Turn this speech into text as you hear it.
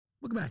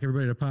Welcome back,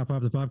 everybody, to Pop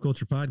Pop, the Pop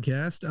Culture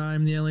Podcast.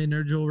 I'm the LA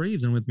nerd Joel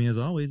Reeves, and with me, as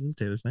always, is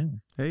Taylor Sandler.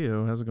 Hey,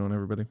 yo, how's it going,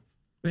 everybody?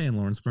 And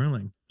Lauren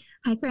Sperling.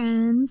 Hi,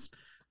 friends.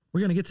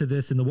 We're going to get to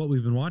this in the what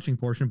we've been watching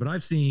portion, but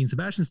I've seen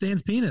Sebastian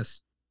Stan's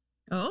penis.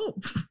 Oh.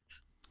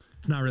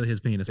 It's not really his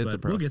penis, it's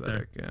but we'll get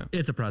there. Yeah.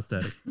 It's a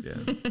prosthetic. Yeah.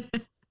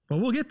 But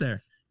we'll get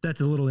there.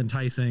 That's a little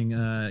enticing,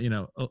 a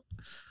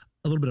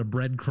little bit of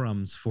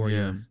breadcrumbs for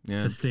you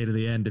to stay to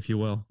the end, if you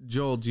will.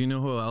 Joel, do you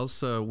know who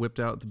else whipped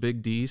out the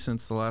big D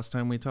since the last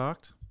time we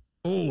talked?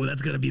 Oh,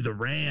 that's going to be the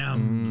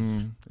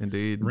Rams.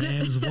 Indeed.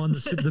 Rams won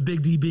the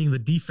big D being the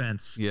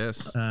defense.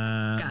 Yes.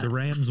 The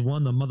Rams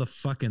won the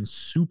motherfucking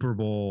Super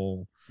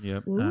Bowl.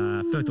 Yep.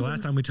 I feel like the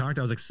last time we talked,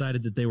 I was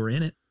excited that they were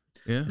in it.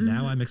 Yeah.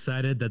 Now I'm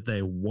excited that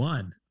they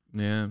won.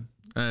 Yeah.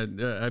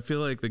 I feel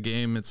like the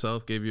game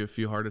itself gave you a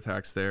few heart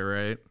attacks there,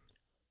 right?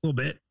 A little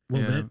bit.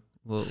 A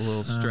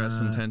little stress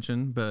and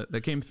tension, but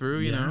that came through,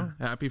 you know,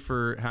 happy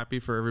for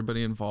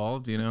everybody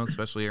involved, you know,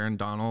 especially Aaron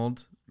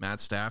Donald,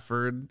 Matt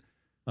Stafford,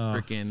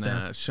 freaking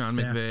Sean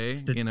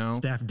McVay,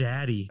 Staff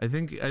daddy. I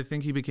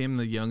think he became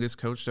the youngest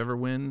coach to ever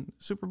win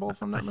Super Bowl,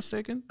 if I'm not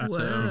mistaken. I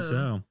think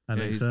so.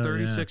 He's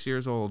 36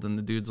 years old, and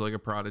the dude's like a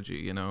prodigy,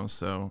 you know.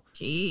 So,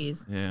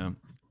 jeez. Yeah.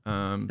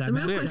 That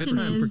good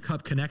time for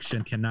Cup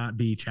connection cannot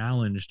be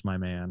challenged, my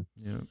man.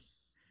 Yeah.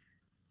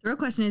 The real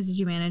question is, did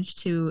you manage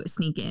to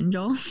sneak in,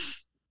 Joel?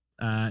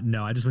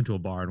 No, I just went to a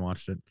bar and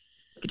watched it.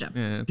 Good job.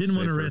 Yeah, didn't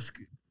want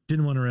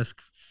to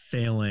risk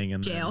failing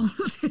and jail.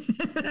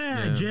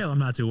 Jail. I'm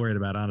not too worried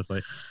about,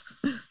 honestly.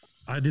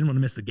 I didn't want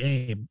to miss the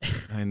game.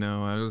 I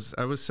know.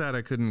 I was sad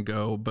I couldn't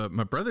go, but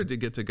my brother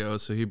did get to go,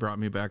 so he brought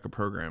me back a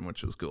program,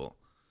 which was cool.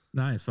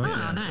 Nice. Oh,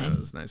 yeah, nice. It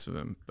was nice of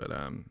him. But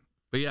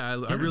yeah,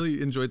 I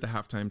really enjoyed the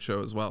halftime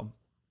show as well,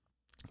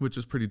 which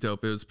was pretty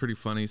dope. It was pretty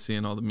funny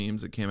seeing all the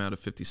memes that came out of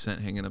 50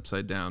 Cent hanging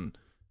upside down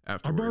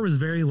afterwards. Our bar was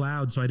very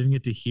loud, so I didn't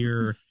get to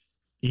hear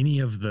any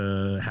of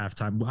the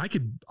halftime. I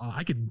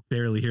could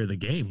barely hear the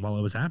game while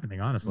it was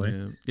happening, honestly.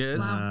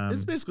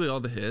 It's basically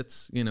all the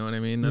hits, you know what I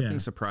mean? Nothing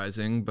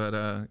surprising, but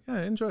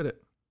I enjoyed it.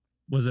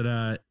 Was it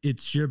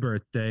it's your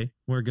birthday,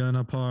 we're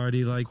gonna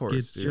party like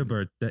it's your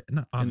birthday?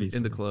 No, obviously.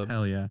 In the club.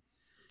 Hell yeah.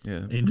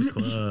 Yeah. In the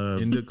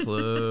club. In the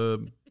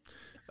club.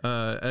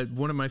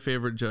 One of my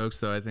favorite jokes,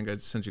 though, I think I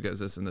sent you guys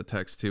this in the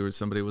text too, where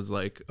somebody was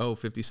like, "Oh,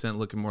 50 Cent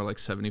looking more like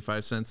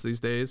 75 cents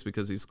these days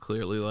because he's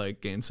clearly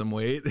like gained some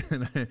weight,"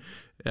 and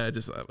I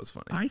just thought it was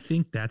funny. I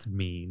think that's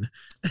mean.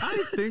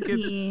 I think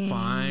it's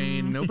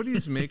fine.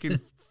 Nobody's making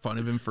fun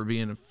of him for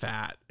being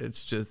fat.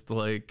 It's just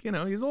like, you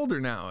know, he's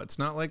older now. It's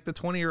not like the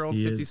 20-year-old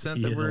 50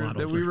 Cent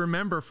that we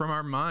remember from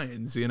our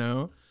minds, you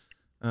know.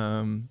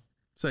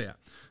 So yeah,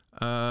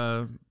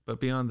 but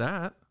beyond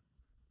that.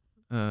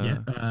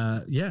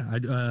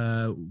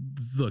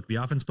 Look, the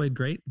offense played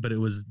great, but it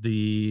was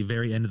the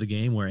very end of the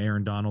game where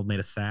Aaron Donald made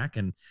a sack,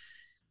 and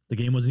the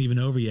game wasn't even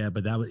over yet.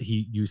 But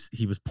he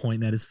was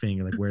pointing at his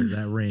finger like, "Where's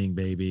that ring,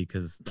 baby?"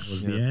 Because that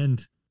was the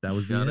end. That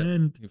was the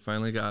end. You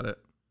finally got it.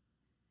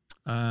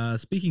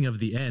 Speaking of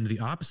the end, the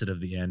opposite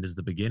of the end is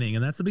the beginning,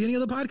 and that's the beginning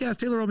of the podcast.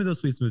 Taylor, roll me those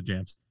sweet smooth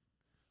jams.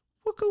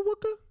 Wooka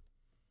wooka.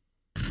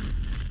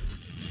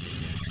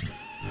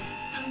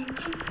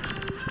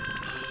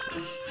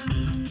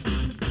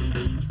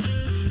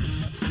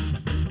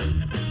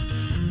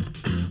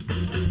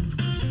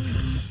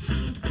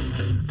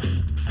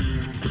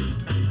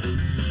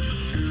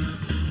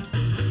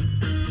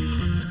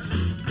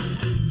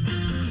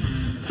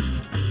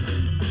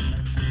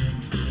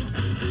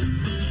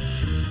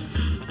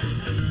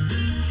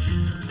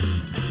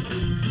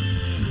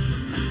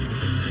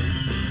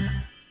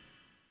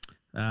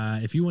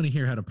 If you want to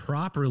hear how to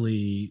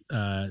properly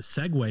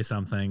segue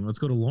something, let's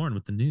go to Lauren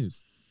with the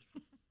news.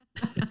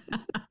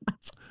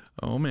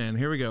 Oh, man.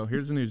 Here we go.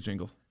 Here's the news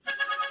jingle.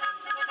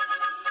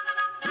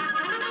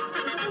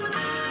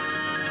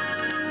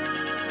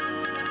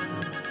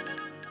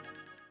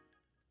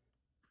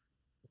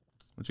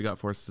 What you got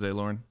for us today,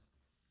 Lauren?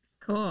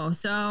 Cool.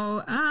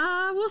 So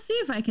we'll see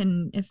if I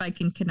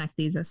can connect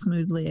these as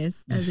smoothly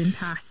as in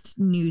past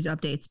news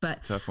updates.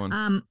 But tough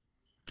one.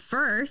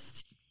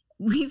 First,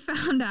 we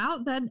found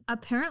out that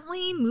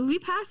apparently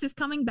MoviePass is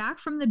coming back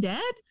from the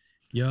dead.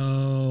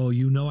 Yo,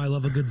 you know I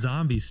love a good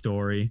zombie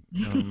story.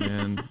 Oh,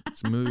 man.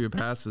 This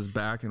MoviePass is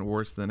back and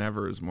worse than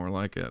ever is more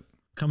like it.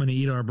 Coming to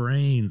eat our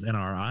brains and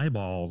our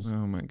eyeballs.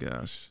 Oh, my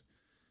gosh.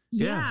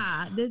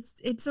 Yeah.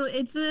 It's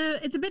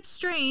a bit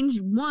strange,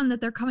 one,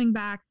 that they're coming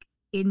back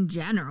in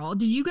general.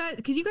 Did you guys,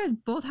 because you guys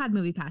both had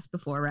MoviePass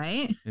before,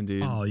 right?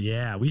 Indeed. Oh,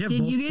 yeah. We have.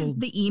 Did you get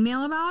the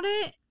email about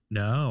it?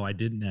 No, I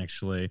didn't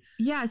actually.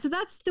 Yeah, so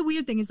that's the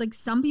weird thing is like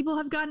some people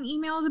have gotten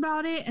emails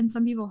about it and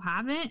some people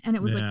haven't, and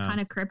it was like kind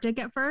of cryptic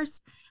at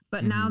first,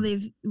 but now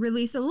they've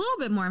released a little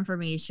bit more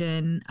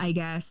information, I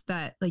guess,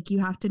 that like you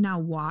have to now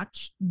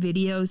watch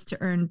videos to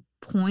earn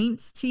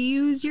points to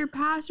use your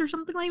pass or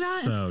something like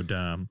that. So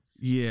dumb.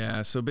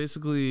 Yeah, so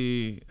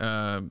basically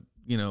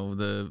you know,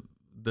 the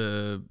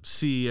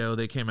CEO,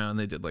 they came out and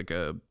they did like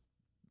a,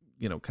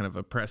 you know, kind of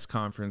a press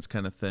conference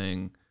kind of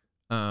thing.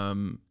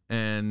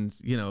 And,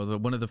 you know,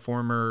 one of the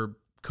former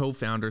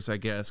co-founders, I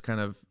guess, kind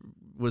of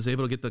was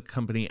able to get the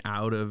company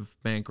out of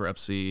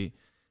bankruptcy.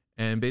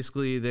 And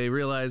basically they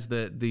realized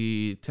that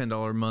the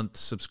 $10 a month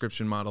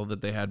subscription model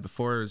that they had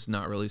before is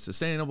not really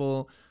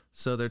sustainable.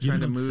 So they're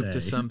trying to move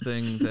to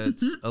something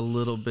that's a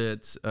little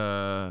bit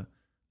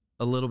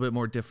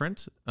more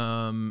different,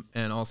 and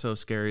also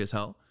scary as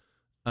hell.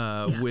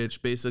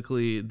 Which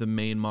basically the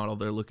main model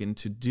they're looking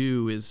to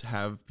do is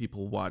have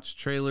people watch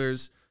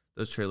trailers.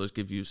 Those trailers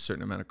give you a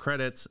certain amount of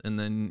credits, and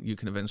then you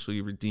can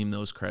eventually redeem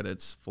those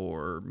credits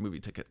for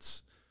movie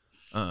tickets.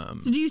 So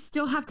do you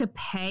still have to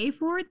pay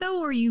for it though,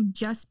 or you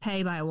just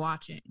pay by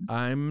watching?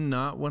 I'm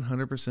not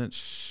 100%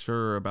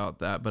 sure about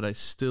that, but I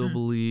still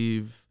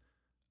believe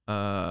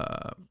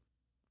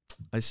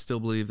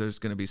there's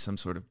going to be some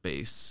sort of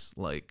base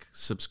like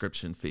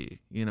subscription fee.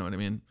 You know what I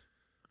mean?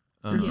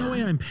 There's no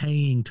way I'm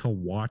paying to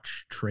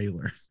watch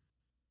trailers.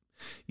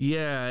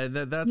 Yeah,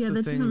 that's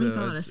the thing.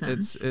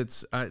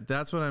 Though.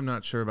 That's what I'm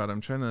not sure about.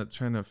 I'm trying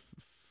to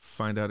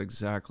find out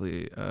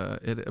exactly.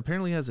 It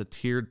apparently has a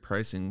tiered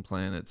pricing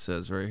plan. It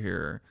says right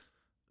here.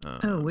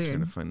 Weird. I'm trying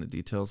to find the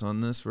details on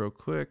this real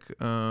quick.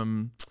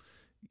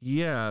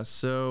 Yeah.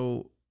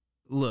 So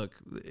look,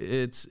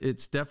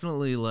 it's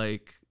definitely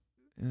like.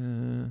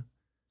 Hold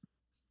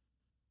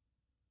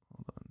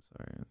on,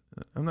 sorry,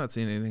 I'm not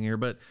seeing anything here,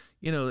 but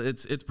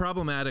it's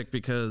problematic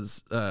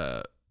because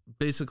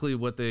basically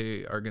what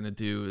they are going to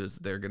do is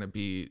they're going to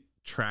be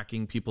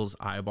tracking people's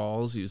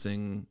eyeballs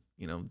using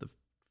the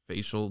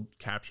facial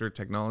capture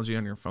technology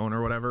on your phone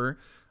or whatever,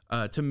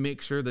 to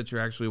make sure that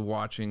you're actually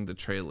watching the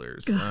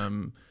trailers,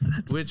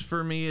 which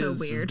for me so is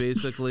weird.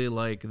 Basically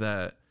like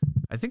that.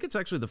 I think it's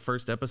actually the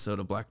first episode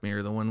of Black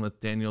Mirror, the one with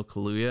Daniel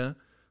Kaluuya,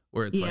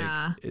 where it's like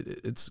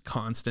it's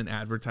constant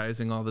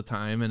advertising all the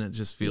time, and it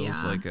just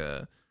feels like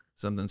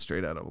something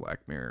straight out of Black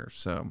Mirror.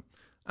 So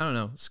I don't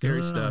know,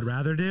 scary stuff. I'd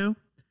rather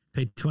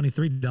pay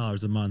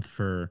 $23 a month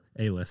for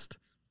A-List.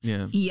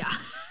 Yeah,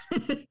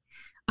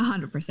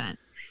 100%.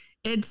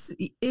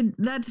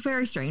 That's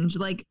very strange.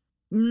 Like,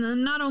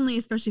 not only,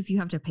 especially if you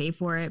have to pay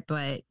for it,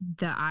 but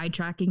the eye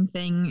tracking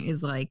thing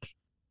is like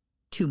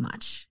too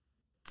much.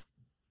 It's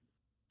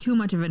too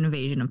much of an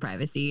invasion of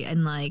privacy,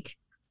 and like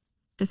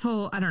this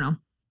whole, I don't know.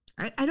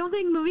 I don't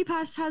think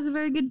MoviePass has a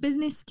very good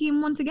business scheme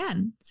once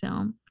again.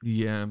 So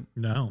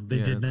no,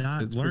 they did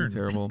not it's learn. Pretty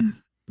terrible.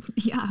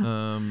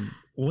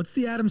 What's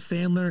the Adam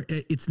Sandler?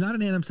 It's not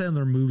an Adam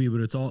Sandler movie,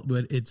 but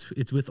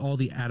it's with all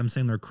the Adam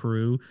Sandler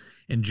crew,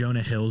 and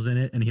Jonah Hill's in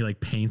it, and he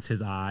like paints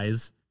his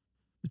eyes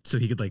so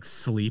he could like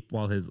sleep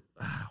while his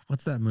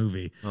what's that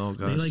movie? Oh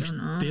gosh,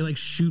 they like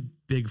shoot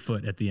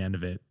Bigfoot at the end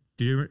of it.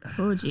 Do you?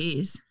 Oh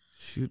geez,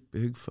 shoot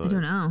Bigfoot. I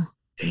don't know.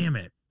 Damn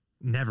it.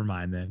 Never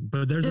mind then.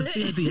 But there's a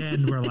scene at the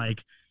end where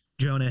like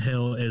Jonah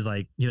Hill is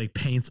like he like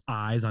paints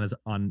eyes on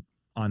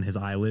his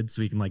eyelids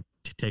so he can like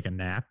take a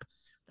nap.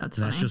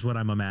 That's just what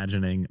I'm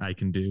imagining I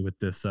can do with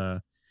this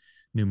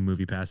new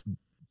MoviePass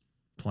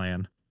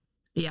plan.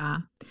 Yeah.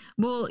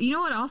 Well, you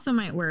know what also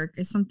might work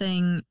is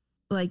something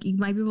like you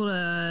might be able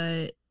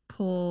to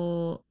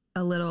pull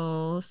a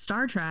little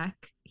Star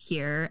Trek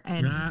here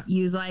and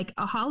use like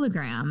a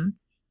hologram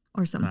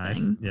or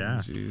something. Nice. Yeah.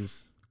 Oh,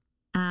 jeez.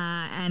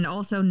 And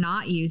also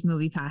not use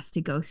MoviePass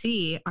to go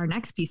see our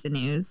next piece of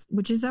news,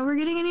 which is that we're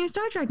getting a new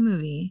Star Trek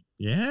movie.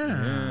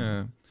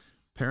 Yeah.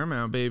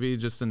 Paramount, baby,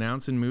 just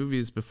announcing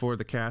movies before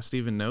the cast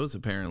even knows,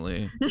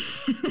 apparently.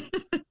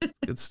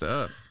 Good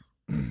stuff.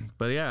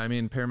 But yeah, I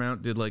mean,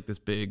 Paramount did like this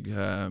big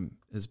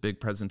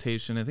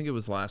presentation. I think it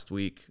was last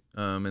week.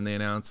 And they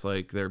announced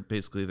like their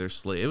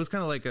slate. It was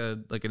kind of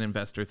like an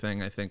investor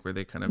thing, I think, where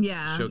they kind of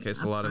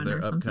showcased a lot of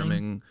their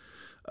upcoming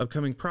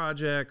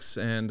projects,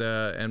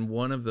 and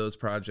one of those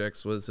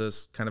projects was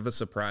this kind of a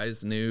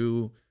surprise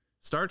new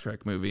Star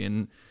Trek movie.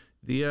 And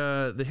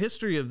the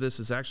history of this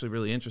is actually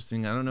really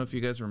interesting. I don't know if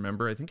you guys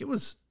remember. I think it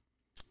was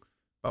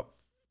about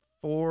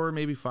 4,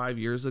 maybe 5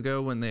 years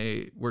ago when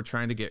they were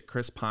trying to get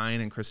Chris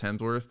Pine and Chris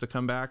Hemsworth to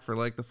come back for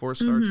like the fourth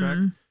Star Trek.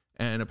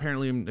 And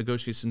apparently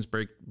negotiations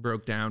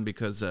broke down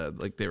because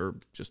like they were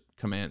just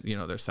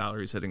their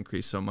salaries had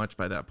increased so much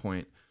by that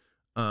point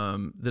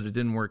that it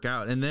didn't work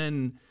out. And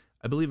then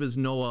I believe as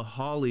Noah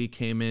Hawley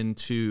came in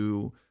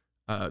to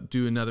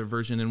do another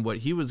version, and what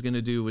he was going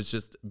to do was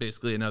just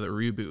basically another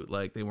reboot.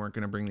 Like they weren't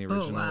going to bring the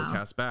original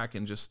cast back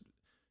and just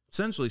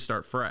essentially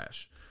start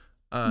fresh.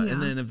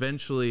 And then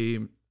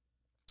eventually,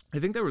 I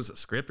think there was a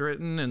script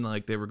written and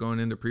like they were going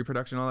into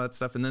pre-production, all that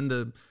stuff. And then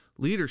the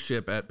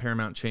leadership at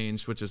Paramount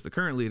changed, which is the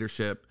current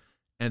leadership.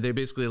 And they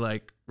basically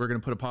like, we're going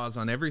to put a pause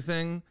on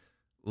everything.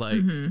 Like,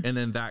 and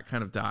then that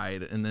kind of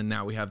died. And then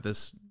now we have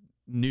this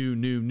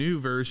new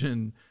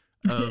version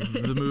of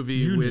the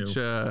movie,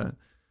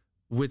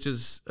 which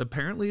is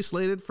apparently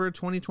slated for a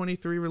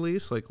 2023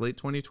 release, like late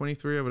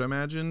 2023, I would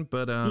imagine.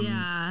 But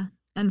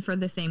and for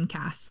the same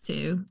cast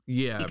too.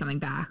 Yeah, be coming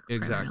back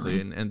exactly,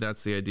 and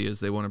that's the idea, is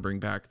they want to bring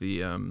back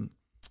the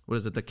what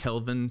is it, the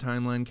Kelvin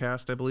timeline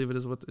cast, I believe it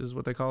is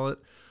what they call it.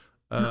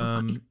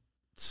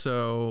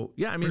 So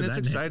yeah, I mean, it's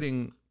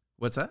exciting.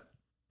 What's that?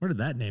 Where did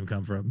that name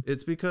come from?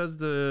 It's because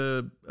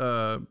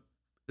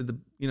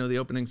the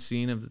opening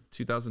scene of the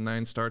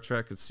 2009 Star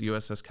Trek. It's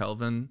USS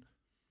Kelvin,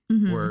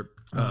 Mm-hmm. where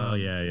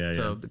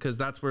so because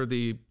that's where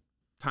the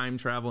time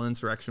travel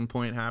insurrection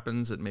point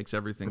happens. It makes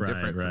everything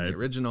different from the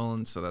original,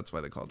 and so that's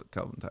why they called it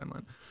Kelvin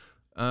timeline.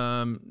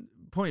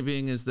 Point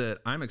being is that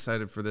I'm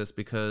excited for this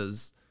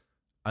because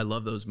I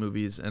love those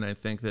movies, and I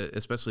think that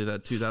especially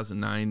that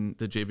 2009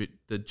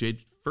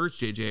 first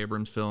J.J.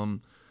 Abrams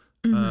film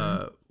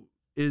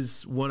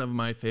is one of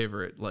my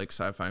favorite like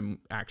sci-fi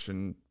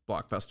action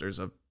blockbusters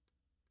of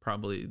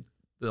probably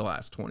the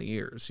last 20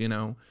 years, you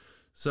know?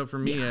 So for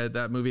me,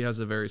 that movie has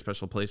a very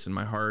special place in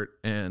my heart.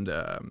 And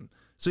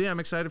so, yeah, I'm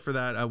excited for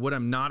that. What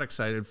I'm not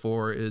excited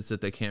for is that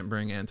they can't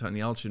bring Anton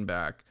Yelchin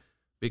back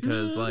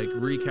because like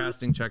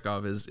recasting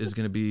Chekhov is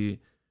going to be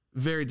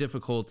very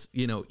difficult,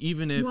 you know,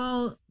 even if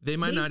they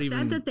might not even.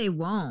 They said that they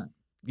won't.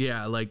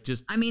 Yeah, like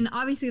just. I mean,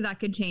 obviously that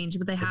could change,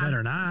 but they have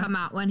come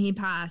out when he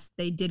passed.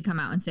 They did come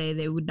out and say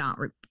they would not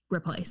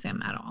replace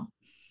him at all.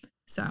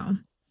 So,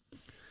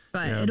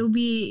 but it'll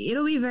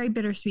be very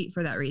bittersweet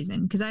for that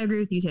reason. Because I agree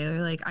with you,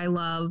 Taylor. Like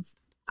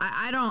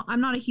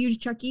I'm not a huge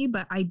Chucky,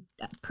 but I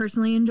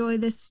personally enjoy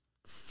this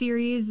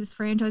series, this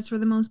franchise for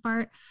the most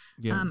part,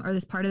 or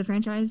this part of the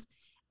franchise.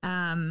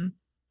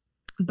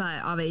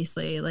 But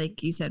obviously,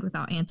 like you said,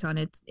 without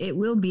Anton, it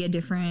will be a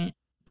different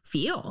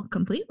feel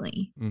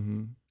completely.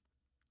 Mm-hmm.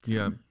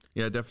 Yeah,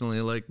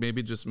 definitely. Like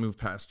maybe just move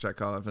past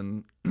Chekhov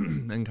and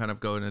and kind of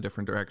go in a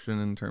different direction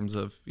in terms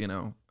of, you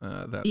know,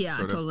 that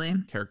sort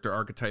of character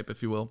archetype,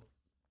 if you will.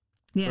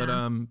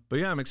 Yeah. But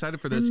yeah, I'm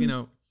excited for this. You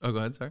know, go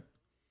ahead. Sorry.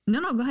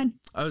 No, go ahead.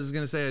 I was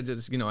gonna say,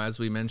 just, you know, as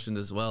we mentioned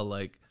as well,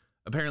 like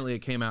apparently it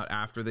came out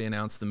after they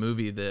announced the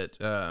movie that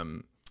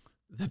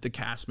that the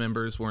cast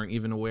members weren't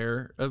even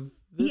aware of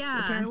this.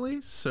 Apparently,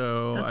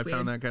 so that's weird.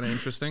 Found that kind of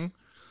interesting.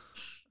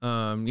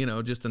 You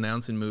know, just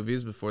announcing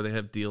movies before they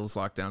have deals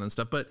locked down and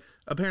stuff. But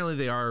apparently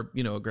they are,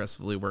 you know,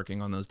 aggressively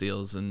working on those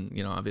deals. And,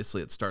 you know,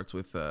 obviously it starts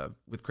with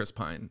Chris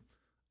Pine.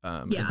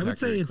 I would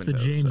say it's the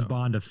James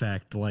Bond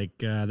effect. Like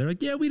they're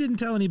like, we didn't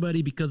tell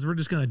anybody because we're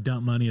just going to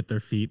dump money at their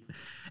feet.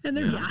 And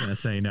they're not going to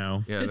say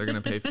no. Yeah, they're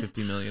going to pay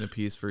 $50 million a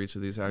piece for each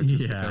of these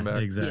actors to come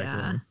back.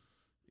 Exactly.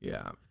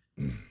 Yeah.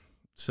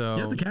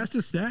 So the cast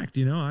is stacked.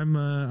 You know, I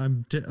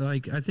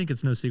think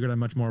it's no secret I'm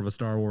much more of a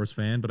Star Wars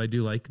fan, but I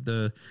do like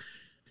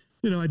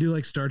I do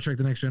like Star Trek: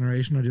 The Next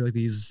Generation. I do like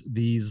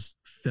these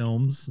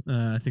films.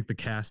 I think the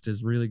cast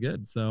is really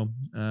good. So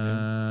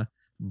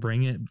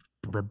bring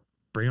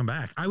them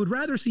back. I would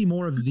rather see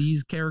more of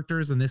these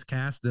characters in this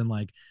cast than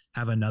like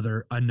have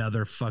another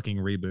fucking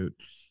reboot.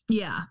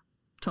 Yeah,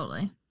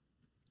 totally.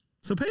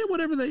 So pay them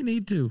whatever they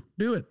need to.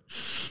 Do it.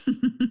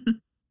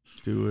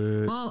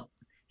 Do it. Well,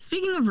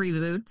 speaking of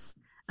reboots,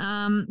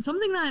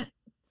 something that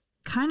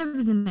kind of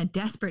is in a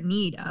desperate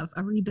need of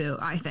a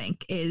reboot, I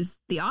think, is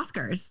the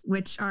Oscars,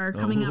 which are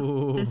coming up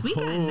this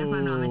weekend, if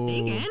I'm not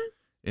mistaken.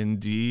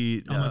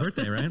 Indeed. On my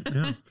birthday, right?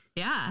 Yeah.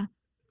 Yeah.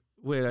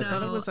 Wait, I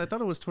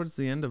thought it was towards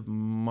the end of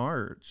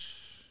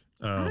March.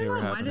 Oh,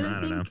 I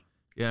don't know.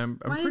 Yeah, I'm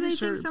why pretty did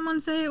sure. Think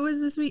someone say it was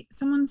this week?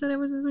 Someone said it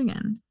was this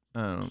weekend.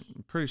 I'm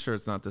pretty sure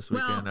it's not this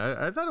weekend.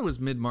 I thought it was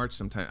mid-March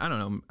sometime. I don't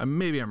know.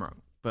 Maybe I'm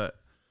wrong, but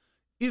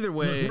either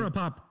way, we're a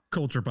pop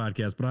culture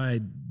podcast, but I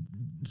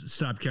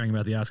stopped caring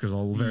about the Oscars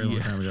a very long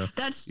time ago.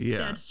 That's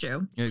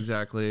true.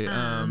 Exactly.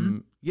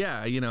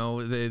 You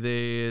know,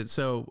 they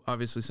so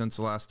obviously since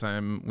the last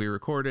time we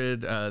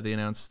recorded, they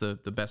announced the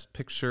Best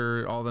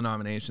Picture, all the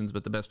nominations,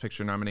 but the Best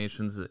Picture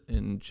nominations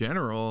in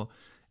general.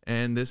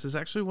 And this is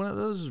actually one of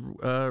those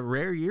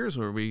rare years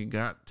where we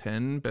got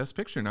 10 Best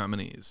Picture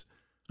nominees.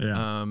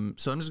 Yeah.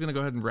 So I'm just gonna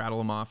go ahead and rattle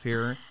them off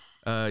here.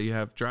 You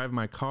have Drive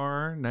My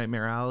Car,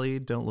 Nightmare Alley,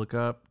 Don't Look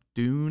Up,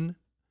 Dune,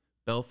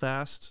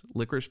 Belfast,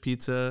 Licorice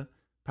Pizza,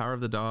 Power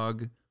of the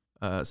Dog,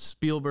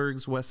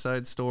 Spielberg's West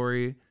Side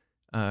Story,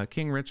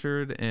 King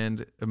Richard,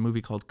 and a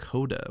movie called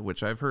Coda,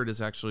 which I've heard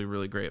is actually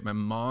really great. My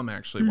mom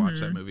actually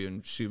watched that movie,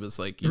 and she was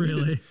like,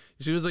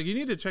 you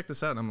need to check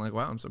this out. And I'm like,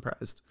 wow, I'm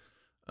surprised.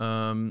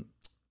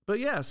 But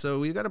yeah, so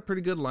we got a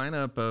pretty good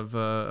lineup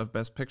of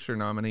Best Picture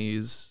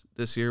nominees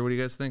this year. What do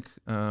you guys think?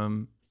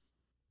 Or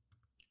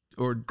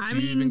do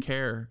you even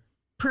care?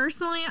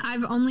 Personally,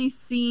 I've only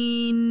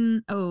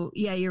seen. Oh,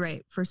 yeah, you're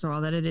right. First of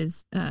all, that it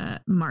is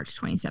March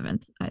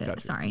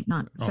 27th. Sorry,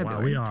 not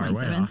February 27th.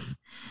 Way off.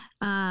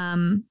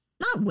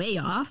 Not way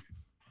off.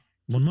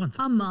 1 month.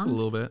 A month. Just a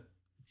little bit.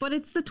 But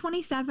it's the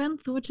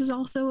 27th, which is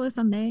also a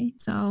Sunday,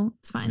 so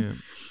it's fine.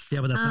 Yeah,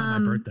 but that's not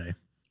my birthday.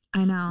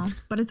 I know,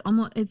 but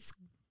it's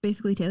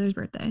basically Taylor's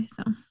birthday,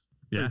 so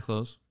yeah, pretty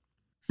close.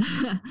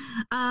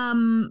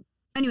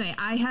 Anyway,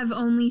 I have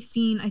only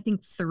seen, I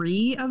think,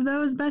 3 of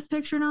those Best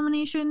Picture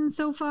nominations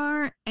so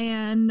far,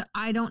 and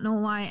I don't know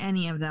why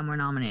any of them were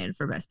nominated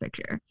for Best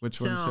Picture. Which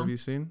ones have you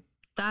seen?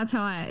 That's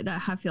how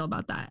I feel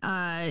about that.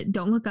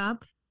 Don't Look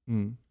Up,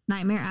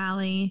 Nightmare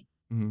Alley,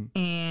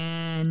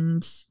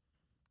 and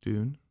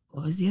Dune.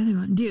 What was the other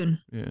one? Dune.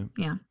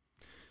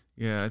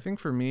 Yeah, I think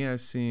for me,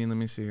 I've seen, let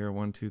me see here,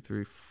 1, 2,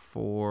 3,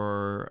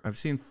 4. I've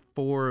seen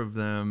 4 of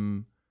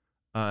them.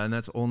 And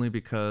that's only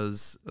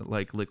because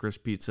like Licorice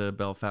Pizza,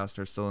 Belfast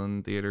are still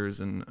in theaters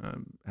and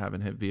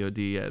haven't hit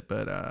VOD yet.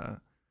 But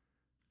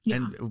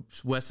and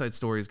West Side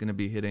Story is going to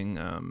be hitting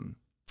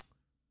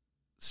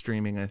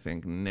streaming, I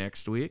think,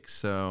 next week.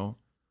 So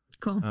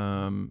cool.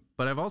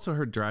 But I've also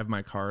heard Drive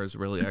My Car is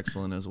really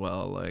excellent as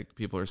well. Like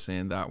people are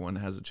saying that one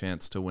has a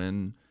chance to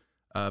win.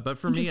 But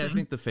for me, I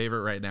think the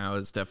favorite right now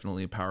is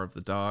definitely Power of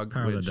the Dog,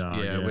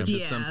 which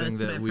is something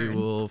that we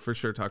will for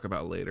sure talk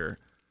about later.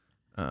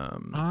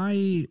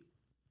 I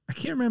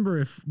can't remember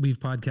if we've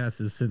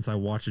podcasted since I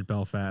watched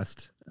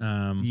Belfast.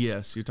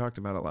 Yes, you talked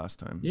about it last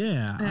time.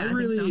 Yeah, I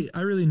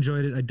really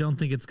enjoyed it. I don't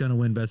think it's going to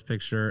win Best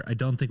Picture. I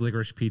don't think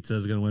Licorice Pizza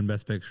is going to win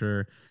Best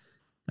Picture.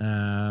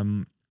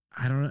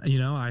 I don't,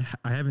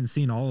 I haven't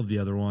seen all of the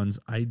other ones.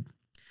 I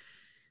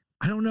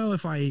don't know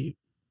if I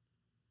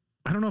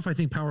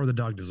think Power of the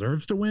Dog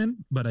deserves to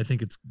win, but I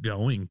think it's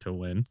going to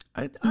win.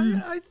 I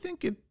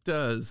think it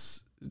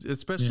does.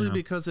 Especially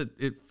because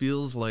it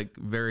feels like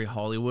very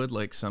Hollywood,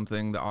 like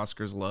something the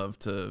Oscars love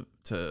to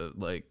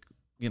like,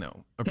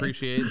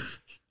 appreciate.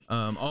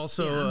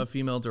 Also a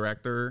female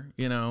director,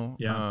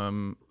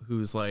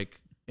 who's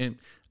like, and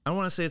I don't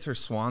want to say it's her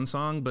swan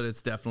song, but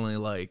it's definitely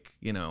like,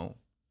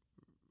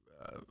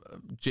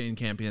 Jane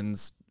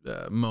Campion's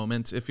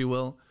moment, if you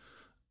will.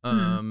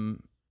 And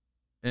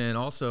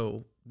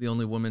also the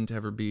only woman to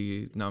ever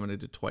be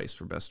nominated twice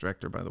for Best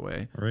Director, by the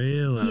way.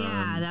 Really?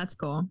 Yeah, that's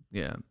cool.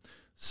 Yeah.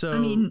 So I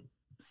mean,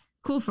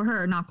 cool for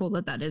her, not cool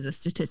that is a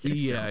statistic.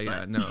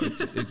 Yeah, no,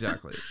 it's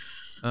exactly.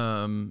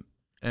 And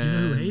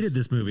who hated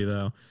this movie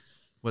though?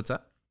 What's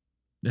that?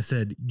 I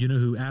said,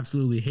 who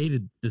absolutely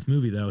hated this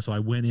movie though, so I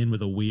went in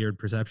with a weird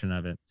perception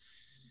of it.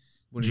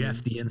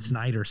 Jeff the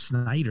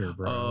Snyder,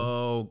 bro.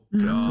 Oh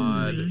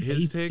God,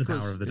 his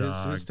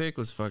take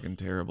was fucking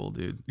terrible,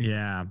 dude.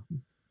 Yeah.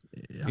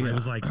 I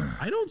was like,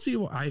 I don't see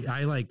why.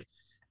 I like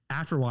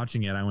after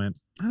watching it, I went,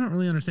 I don't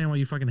really understand why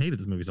you fucking hated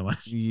this movie so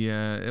much.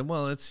 Yeah,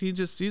 well,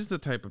 he's the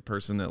type of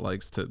person that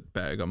likes to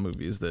bag on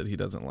movies that he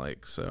doesn't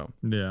like. So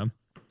yeah,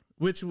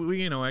 which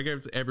I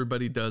guess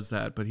everybody does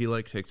that, but he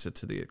takes it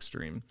to the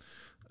extreme.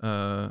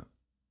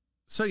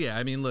 So yeah,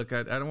 I mean, look,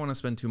 I don't want to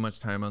spend too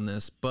much time on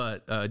this,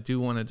 but I do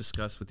want to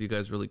discuss with you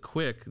guys really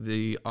quick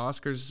the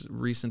Oscars'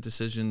 recent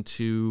decision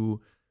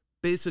to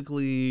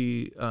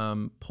basically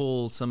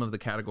pull some of the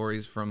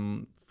categories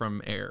from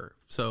air.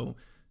 So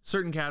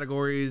certain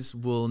categories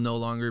will no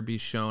longer be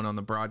shown on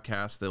the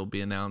broadcast. They'll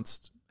be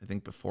announced, I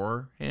think,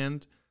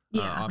 beforehand.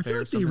 Yeah, I feel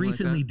like they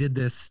recently did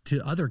this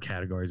to other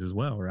categories as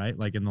well, right?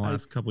 Like in the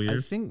last couple of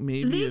years. I think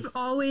maybe they've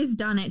always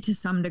done it to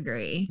some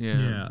degree.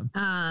 Yeah.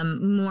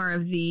 More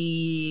of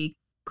the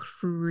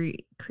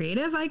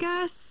creative, I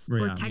guess,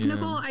 or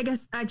technical. I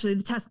guess actually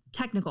the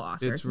technical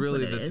Oscars. It's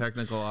really the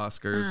technical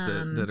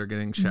Oscars that are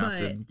getting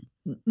shafted.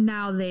 But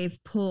now they've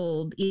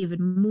pulled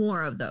even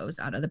more of those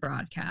out of the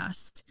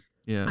broadcast.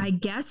 Yeah, I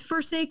guess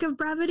for sake of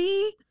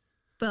brevity,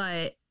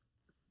 but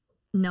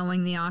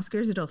knowing the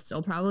Oscars, it'll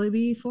still probably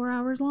be 4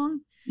 hours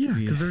long. Yeah,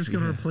 because they're just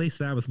going to replace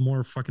that with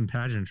more fucking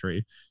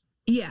pageantry.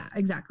 Yeah,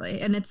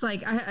 exactly. And it's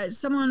like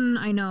someone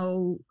I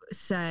know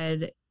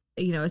said,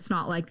 it's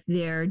not like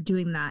they're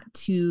doing that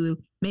to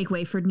make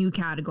way for new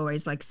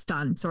categories like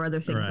stunts or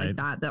other things like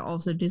that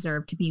also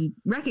deserve to be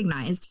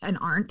recognized and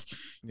aren't.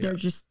 Yeah. They're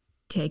just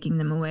taking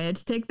them away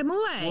to take them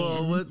away.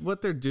 Well,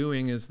 what they're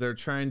doing is they're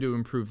trying to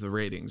improve the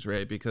ratings,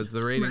 right? Because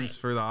the ratings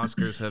for the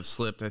Oscars have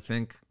slipped, I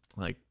think,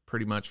 like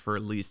pretty much for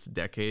at least a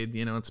decade.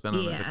 It's been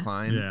on a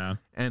decline. Yeah.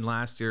 And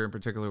last year in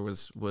particular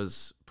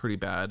was pretty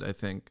bad, I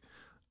think.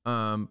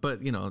 But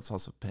it's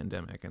also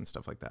pandemic and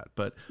stuff like that.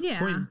 But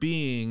point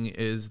being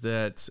is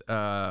that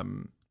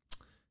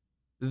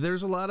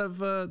there's a lot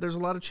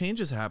of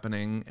changes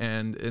happening,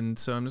 and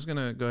so I'm just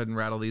gonna go ahead and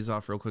rattle these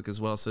off real quick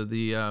as well. So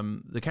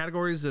the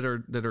categories that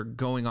are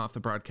going off the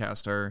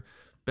broadcast are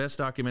Best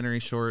Documentary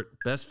Short,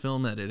 Best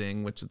Film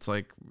Editing, which it's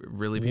like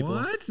really people.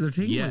 What? They're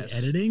taking away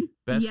editing?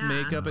 Best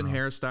Makeup and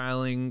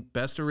Hairstyling,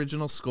 Best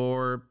Original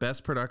Score,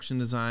 Best Production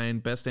Design,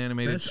 Best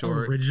Animated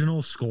Short.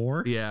 Original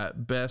Score? Yeah,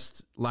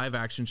 Best Live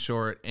Action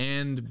Short,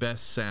 and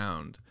Best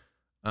Sound.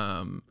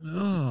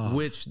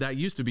 Which that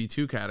used to be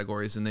 2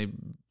 categories, and they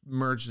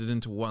merged it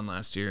into 1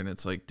 last year. And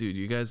it's like, dude,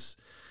 you guys...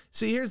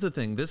 See, here's the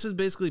thing. This is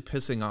basically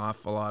pissing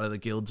off a lot of the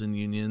guilds and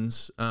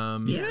unions.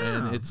 And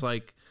it's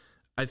like,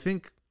 I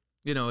think...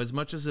 as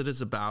much as it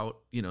is about,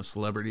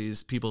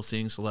 celebrities, people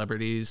seeing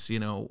celebrities,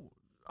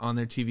 on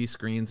their TV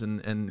screens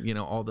and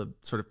all the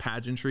sort of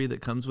pageantry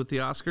that comes with the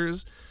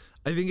Oscars,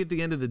 I think at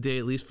the end of the day,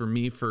 at least for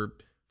me, from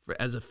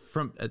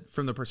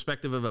the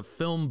perspective of a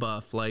film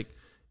buff, like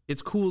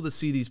it's cool to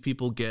see these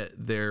people get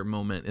their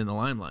moment in the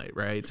limelight,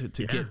 right?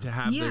 To get to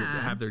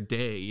have their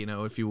day,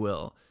 if you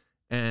will.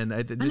 And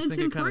I just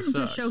think it kind of sucks. It's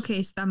important to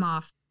showcase them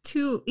off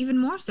to even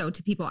more so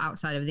to people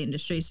outside of the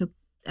industry. So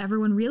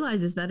everyone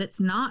realizes that it's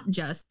not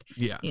just,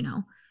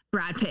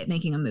 Brad Pitt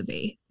making a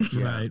movie.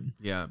 Right.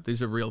 Yeah.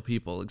 These are real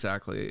people.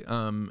 Exactly.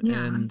 So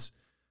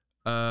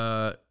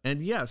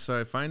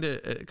I find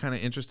it kind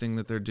of interesting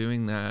that they're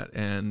doing that.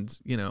 And,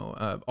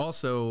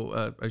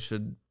 also I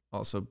should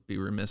also be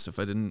remiss if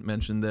I didn't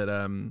mention that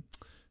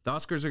the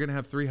Oscars are going to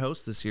have 3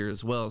 hosts this year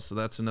as well. So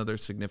that's another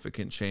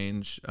significant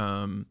change.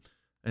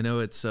 I know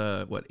it's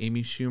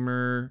Amy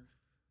Schumer,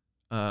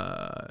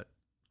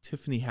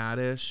 Tiffany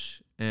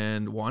Haddish,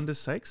 and Wanda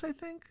Sykes, I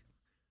think.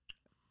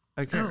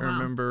 I can't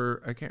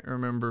remember. I can't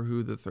remember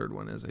who the third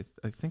one is.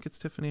 I think it's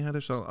Tiffany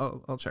Haddish.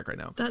 I'll check right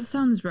now. That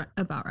sounds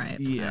about right.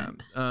 Yeah.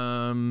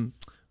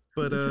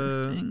 But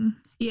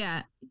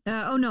yeah.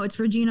 Oh no, it's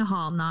Regina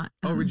Hall, not.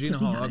 Regina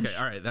Tiffany Hall. Haddish. Okay,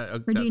 all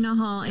right. Regina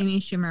Hall, Amy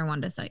Schumer,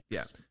 Wanda Sykes.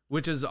 Yeah,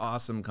 which is an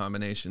awesome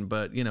combination.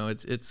 But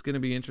it's going to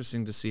be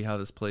interesting to see how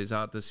this plays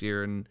out this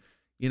year, and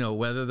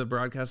whether the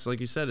broadcast, like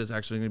you said, is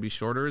actually going to be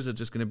shorter. Is it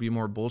just going to be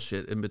more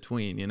bullshit in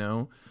between?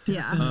 Yeah,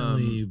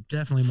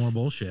 definitely more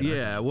bullshit.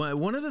 Yeah,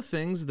 one of the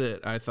things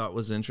that I thought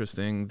was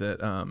interesting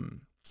that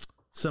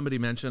somebody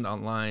mentioned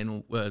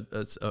online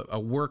was a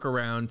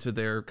workaround to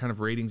their kind of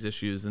ratings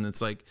issues, and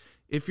it's like,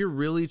 if you're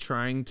really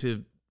trying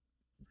to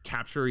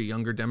capture a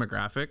younger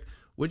demographic,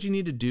 what you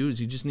need to do is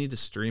you just need to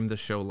stream the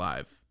show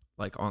live,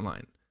 like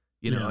online,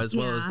 as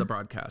well as the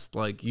broadcast.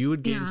 Like, you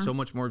would gain so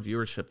much more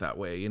viewership that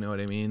way. You know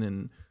what I mean?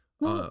 And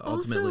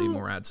ultimately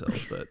more ad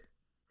sales. But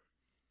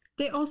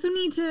they also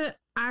need to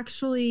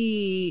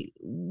actually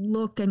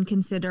look and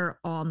consider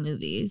all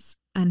movies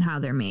and how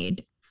they're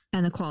made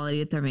and the quality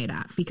that they're made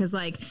at. Because,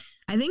 like,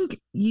 I think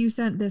you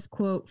sent this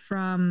quote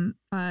from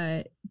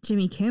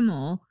Jimmy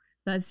Kimmel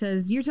that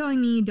says, "You're telling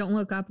me Don't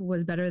Look Up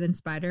was better than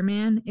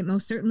Spider-Man? It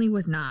most certainly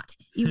was not.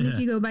 Even if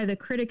you go by the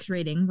critics'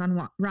 ratings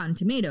on Rotten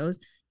Tomatoes,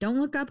 Don't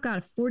Look Up got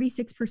a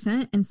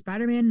 46% and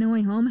Spider-Man No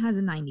Way Home has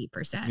a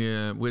 90%.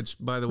 Yeah, which,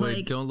 by the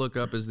way, Don't Look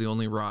Up is the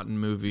only rotten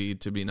movie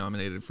to be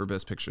nominated for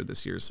Best Picture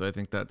this year. So I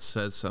think that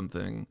says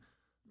something.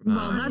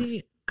 Well, that's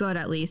good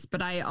at least,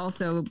 but I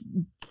also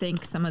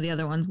think some of the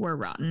other ones were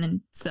rotten,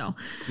 and so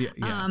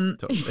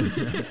totally.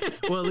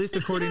 Well, at least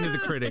according to the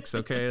critics.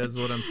 Okay, that's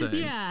what I'm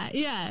saying.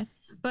 Yeah.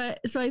 But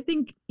so I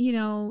think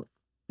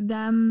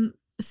them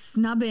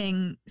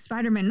snubbing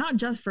Spider-Man not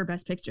just for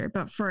Best Picture,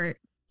 but for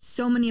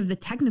so many of the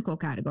technical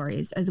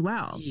categories as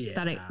well. Yeah.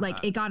 That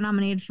it got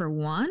nominated for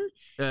one.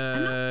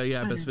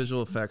 Best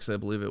Visual Effects, I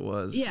believe it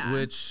was. Yeah.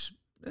 Which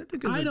I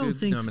think is I don't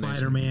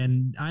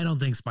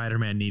think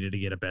Spider-Man needed to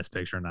get a Best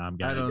Picture nom,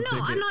 guys.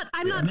 I'm not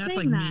that's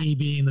saying like me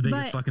being the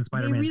biggest fucking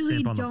Spider-Man really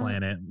simp on the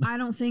planet. I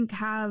don't think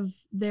have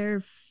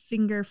their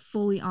finger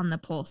fully on the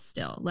pulse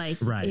still. Like,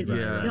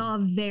 they'll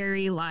have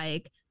very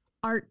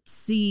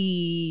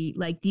artsy,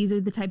 like, these are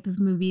the type of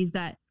movies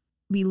that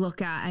we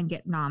look at and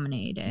get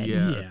nominated.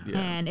 Yeah.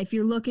 And if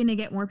you're looking to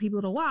get more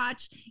people to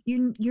watch,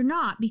 you're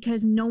not,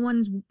 because no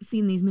one's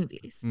seen these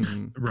movies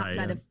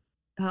outside of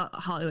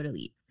Hollywood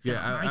elite. So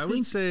I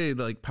would say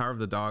like Power of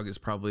the Dog is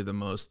probably the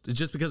most,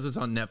 just because it's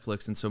on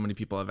Netflix and so many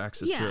people have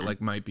access to it, like,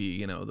 might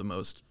be, the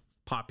most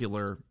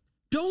popular.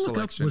 Don't Look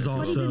Up was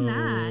also even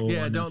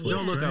that. Don't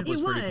Look Up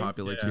was pretty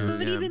popular too.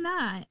 But even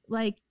that,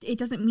 like, it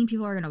doesn't mean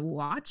people are going to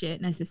watch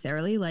it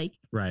necessarily. Like,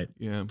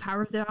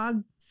 Power of the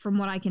Dog, from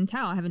what I can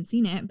tell, I haven't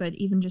seen it, but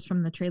even just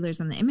from the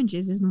trailers and the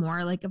images, is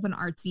more like of an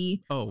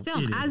artsy film.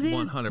 As is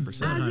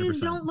 100%. As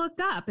is Don't Look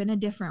Up, in a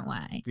different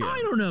way. Yeah.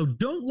 I don't know.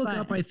 Don't Look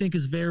Up, I think,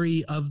 is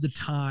very of the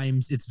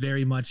times. It's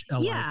very much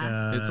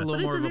it's a little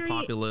more of a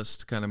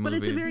populist kind of movie.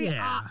 But it's a very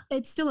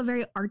it's still a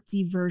very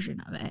artsy version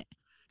of it.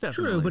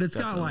 Definitely, true, but it's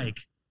got like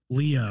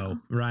Leo,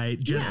 right?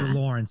 Jennifer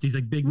Lawrence, these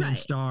like big name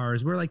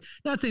stars. We're like,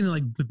 not saying that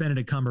like the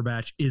Benedict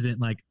Cumberbatch isn't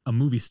like a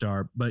movie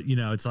star, but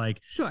it's like,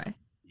 sure.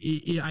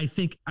 I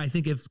think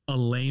if a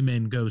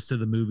layman goes to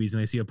the movies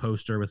and they see a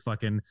poster with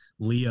fucking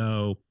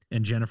Leo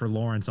and Jennifer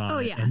Lawrence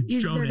on it and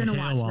Jonah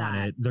Hill on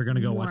it, they're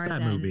gonna go watch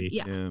that movie.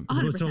 Yeah.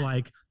 So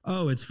like,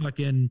 oh, it's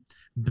fucking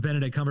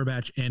Benedict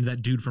Cumberbatch and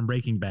that dude from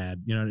Breaking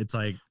Bad. It's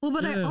like, well,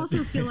 but I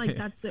also feel like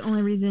that's the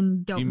only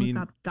reason Don't Look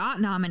Up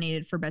got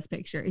nominated for Best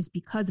Picture is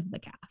because of the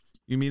cast.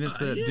 You mean it's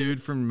that dude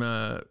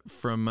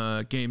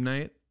from Game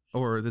Night,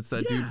 or that's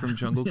that dude from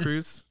Jungle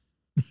Cruise?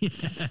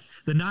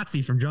 The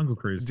Nazi from Jungle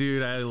Cruise.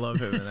 Dude, I love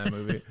him in that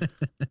movie.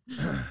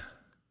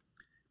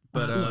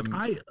 But look,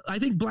 I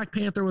think Black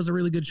Panther was a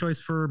really good choice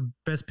for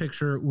Best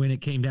Picture when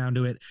it came down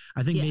to it.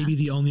 I think maybe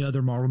the only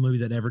other Marvel movie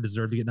that ever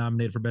deserved to get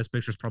nominated for Best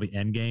Picture is probably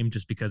Endgame,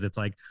 just because it's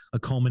like a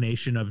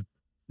culmination of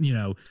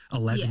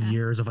 11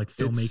 years of like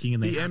filmmaking,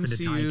 and they happen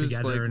to tie it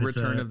together. Like and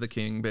Return of the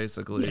King,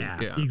 basically. Yeah,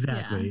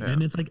 exactly. Yeah.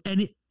 And it's like,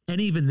 and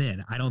even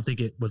then, I don't think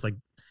it was like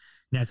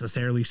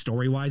necessarily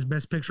story-wise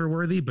Best Picture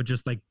worthy, but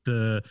just like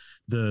the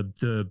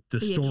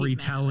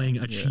storytelling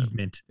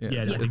achievement. It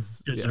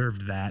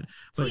deserved that.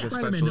 It's like a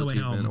special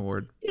achievement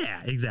award.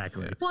 Yeah,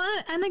 exactly. Well,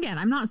 and again,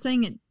 I'm not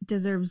saying it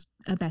deserves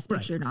a Best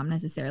Picture nom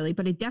necessarily,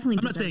 but it definitely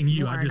I'm not saying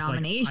you. I just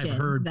I've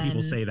heard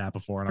people say that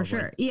before. And for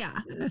sure.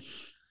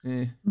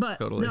 But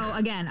totally. No,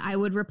 again, I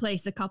would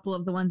replace a couple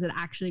of the ones that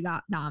actually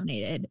got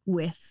nominated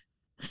with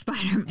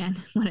Spider-Man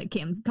when it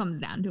comes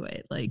down to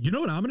it. Like,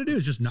 what I'm gonna do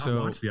is just not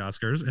watch the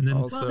Oscars and then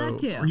also,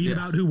 read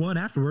about who won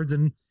afterwards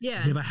and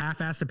give a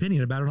half-assed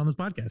opinion about it on this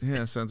podcast.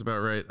 Yeah, sounds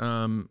about right.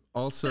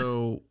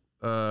 Also,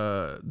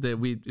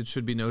 it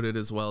should be noted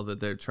as well that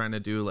they're trying to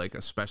do like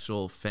a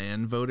special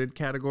fan voted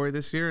category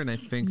this year, and I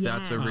think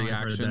that's a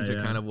reaction to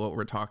kind of what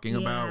we're talking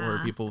about, where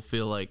people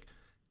feel like,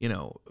 you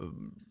know,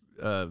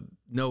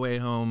 No Way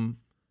Home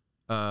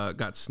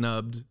got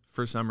snubbed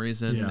for some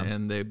reason,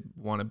 and they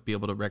want to be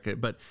able to wreck it.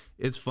 But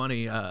it's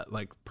funny,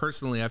 like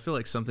personally, I feel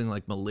like something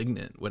like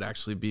Malignant would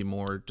actually be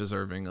more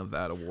deserving of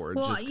that award.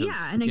 Well, just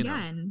and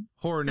again,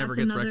 horror never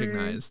gets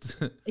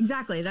recognized.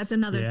 Exactly, that's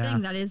another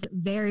thing that is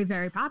very,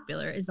 very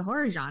popular is the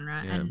horror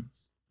genre, and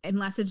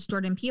unless it's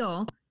Jordan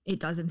Peele, it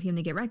doesn't seem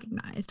to get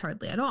recognized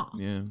hardly at all.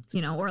 Yeah,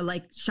 you know, or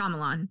like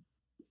Shyamalan,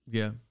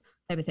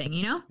 type of thing,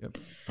 you know. Yep.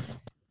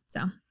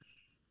 So.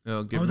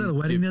 I was at a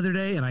wedding the other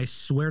day, and I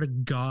swear to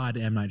God,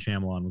 M. Night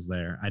Shyamalan was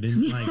there. I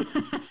didn't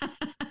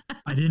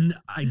I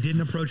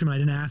didn't approach him. I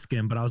didn't ask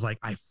him, but I was like,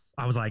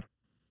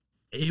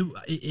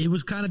 it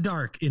was kind of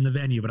dark in the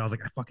venue, but I was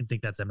like, I fucking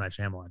think that's M. Night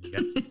Shyamalan. You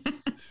guys,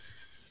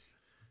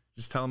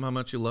 just tell him how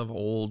much you love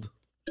Old.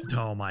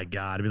 Oh my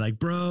God. I'd be like,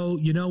 bro,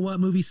 you know what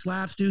movie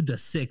slaps, dude? The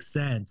Sixth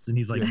Sense. And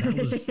he's like,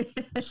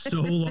 that was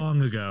so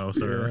long ago,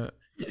 sir.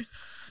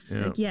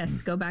 Yeah. Like,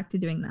 yes, go back to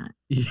doing that.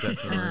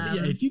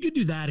 If you could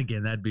do that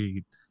again, that'd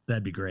be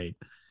great.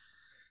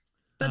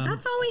 But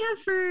that's all we have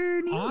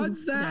for news.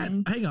 Odds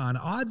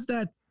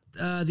that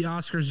the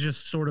Oscars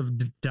just sort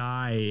of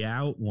die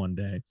out one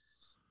day.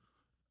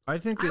 I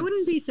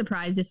wouldn't be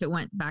surprised if it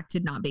went back to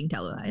not being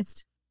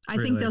televised. I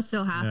think they'll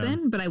still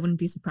happen, but I wouldn't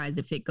be surprised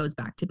if it goes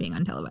back to being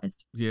untelevised.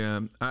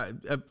 Yeah,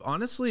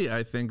 honestly,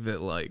 I think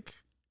that like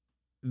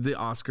the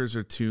Oscars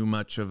are too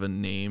much of a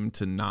name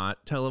to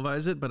not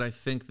televise it, but I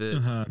think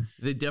that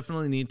they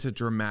definitely need to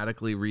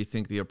dramatically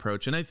rethink the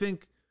approach. And I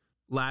think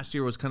last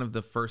year was kind of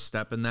the first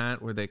step in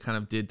that, where they kind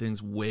of did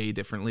things way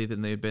differently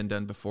than they'd been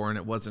done before, and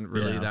it wasn't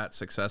really that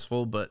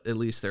successful, but at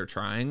least they're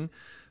trying.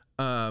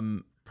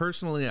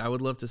 Personally, I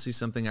would love to see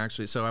something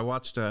actually. So I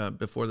watched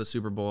before the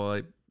Super Bowl.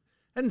 I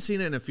hadn't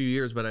seen it in a few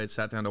years, but I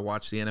sat down to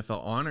watch the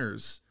NFL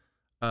Honors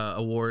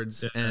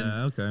awards,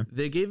 and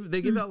they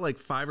give out like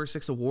 5 or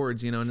 6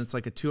 awards, you know, and it's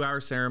like a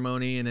 2-hour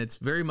ceremony, and it's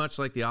very much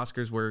like the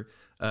Oscars, where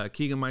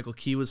Keegan-Michael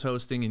Key was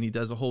hosting, and he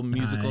does a whole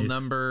musical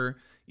number,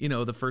 you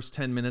know, the first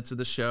 10 minutes of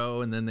the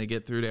show, and then they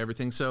get through to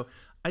everything. So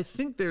I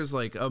think there's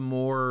like a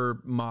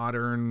more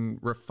modern,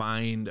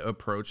 refined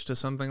approach to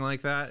something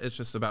like that. It's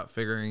just about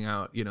figuring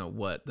out, you know,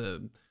 what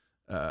the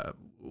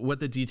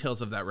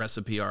details of that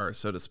recipe are,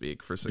 so to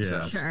speak, for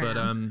success. But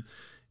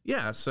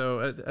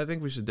so I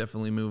think we should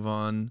definitely move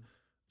on.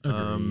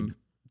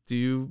 Do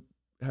you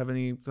have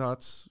any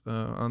thoughts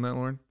on that,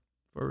 Lauren,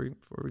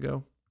 before we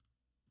go?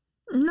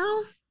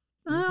 No,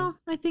 I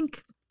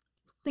think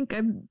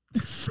I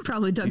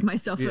probably dug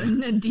myself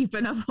in a deep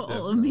enough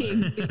hole of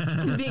being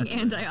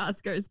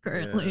anti-Oscars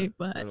currently.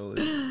 But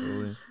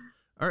totally.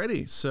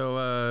 Alrighty,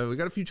 so we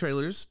got a few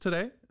trailers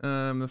today.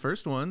 The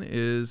first one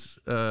is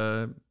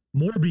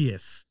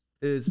Morbius.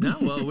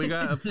 We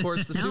got, of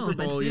course, the Super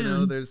Bowl. You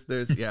know, there's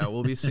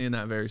we'll be seeing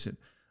that very soon.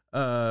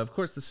 Of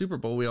course, the Super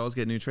Bowl, we always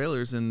get new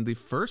trailers, and the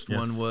first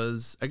one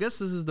was, I guess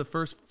this is the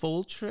first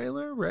full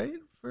trailer, right,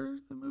 for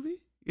the movie?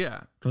 Yeah.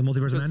 For the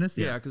Multiverse of Madness?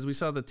 Yeah, because we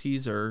saw the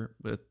teaser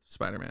with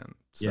Spider-Man.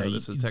 So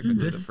this is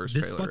technically the first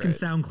trailer, This fucking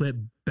sound clip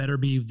better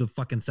be the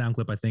fucking sound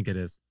clip I think it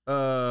is.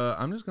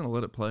 I'm just going to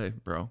let it play,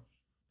 bro.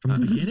 From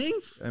the beginning?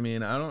 I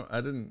mean, I don't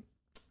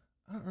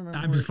remember.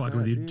 I'm just fucking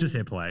with you. Dude. Just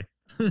hit play.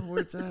 I don't know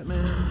where it's at,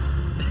 man.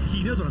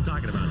 He knows what I'm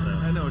talking about, though.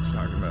 I know what you're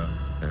talking about.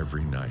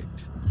 Every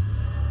night,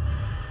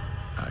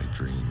 I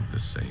dream the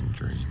same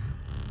dream.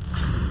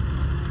 And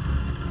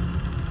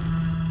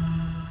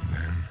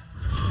then...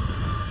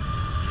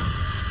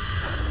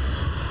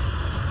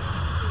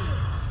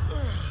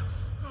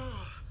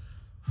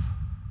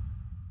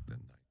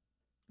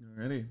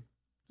 Alrighty.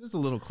 Just a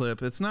little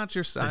clip. It's not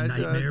your side. The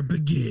nightmare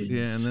begins.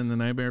 Yeah, and then the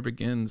nightmare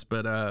begins.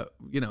 But,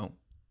 you know,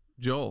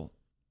 Joel,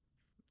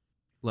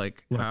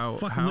 like how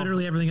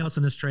literally everything else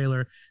in this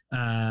trailer.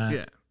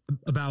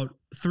 About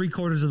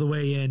 3/4 of the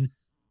way in,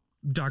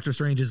 Doctor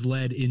Strange is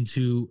led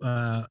into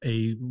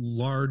a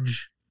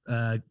large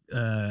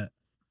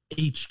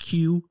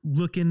HQ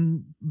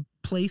looking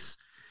place.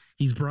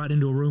 He's brought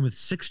into a room with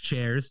 6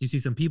 chairs. You see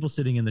some people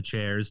sitting in the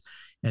chairs,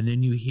 and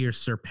then you hear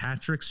Sir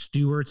Patrick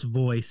Stewart's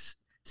voice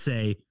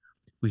say,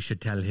 "We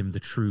should tell him the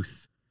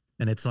truth."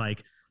 And it's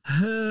like,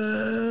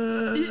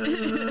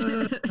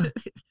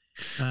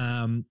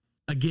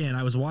 again,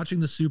 I was watching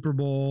the Super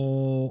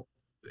Bowl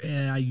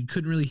and I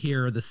couldn't really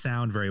hear the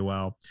sound very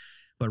well,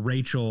 but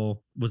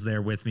Rachel was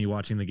there with me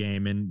watching the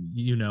game, and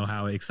you know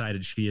how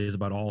excited she is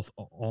about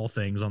all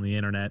things on the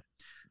internet.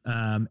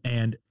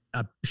 And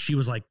she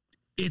was like,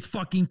 "It's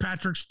fucking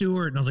Patrick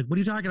Stewart." And I was like, "What are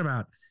you talking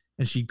about?"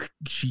 And she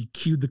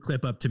queued the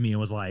clip up to me and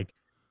was like,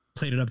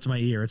 played it up to my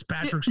ear. It's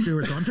Patrick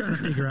Stewart. So I'm trying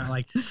to figure out,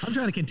 like, I'm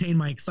trying to contain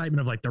my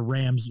excitement of like the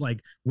Rams like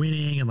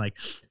winning and like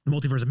the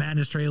Multiverse of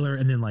Madness trailer,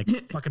 and then like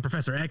fucking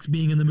Professor X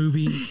being in the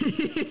movie.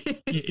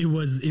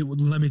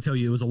 Let me tell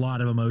you, it was a lot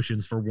of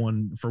emotions for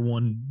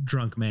one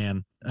drunk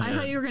man. I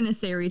thought you were gonna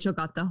say Rachel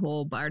got the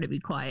whole bar to be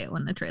quiet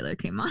when the trailer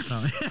came on.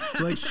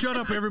 Like, shut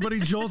up, everybody!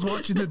 Joel's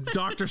watching the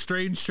Doctor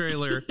Strange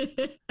trailer.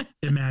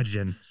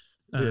 Imagine.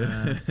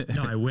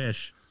 No, I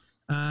wish.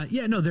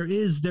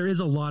 There is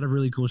a lot of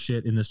really cool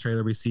shit in this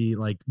trailer. We see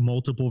like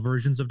multiple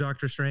versions of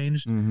Doctor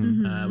Strange.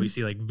 We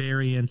see like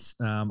variants,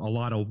 a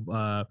lot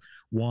of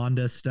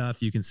Wanda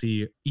stuff. You can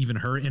see even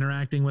her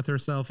interacting with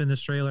herself in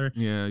this trailer.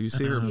 Yeah, you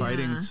see her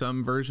fighting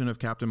some version of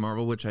Captain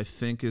Marvel, which I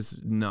think is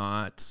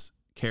not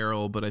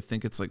Carol, but I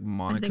think it's like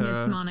Monica. I think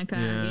it's Monica.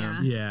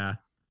 Yeah.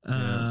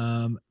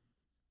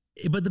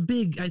 But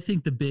I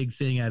think the big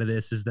thing out of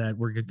this is that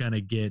we're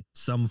gonna get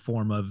some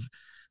form of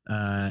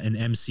an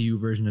MCU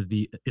version of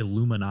the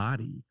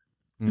Illuminati,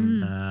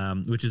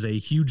 which is a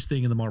huge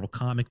thing in the Marvel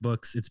comic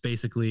books. It's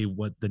basically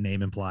what the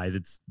name implies.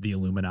 It's the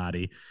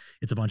Illuminati.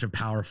 It's a bunch of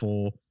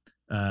powerful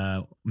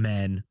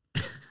men,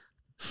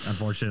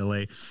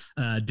 unfortunately,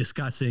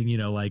 discussing,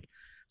 like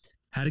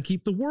how to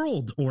keep the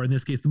world, or in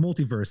this case, the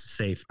multiverse,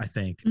 safe, I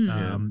think.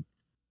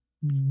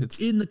 It's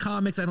in the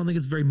comics. I don't think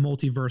it's very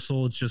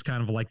multiversal. It's just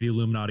kind of like the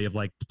Illuminati of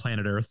like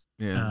planet Earth.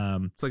 Yeah.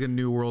 It's like a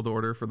new world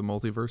order for the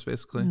multiverse,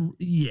 basically.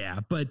 Yeah.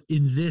 But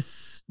in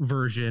this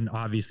version,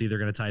 obviously they're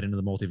going to tie it into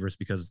the multiverse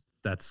because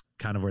that's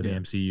kind of where the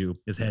MCU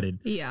is headed.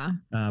 Yeah.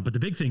 But the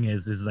big thing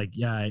is like,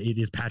 it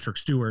is Patrick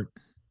Stewart,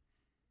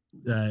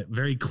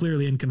 very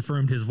clearly, and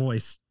confirmed his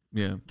voice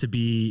to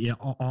be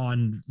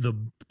on the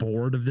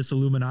board of this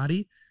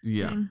Illuminati.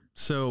 Yeah.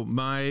 So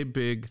my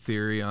big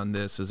theory on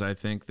this is I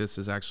think this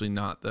is actually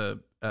not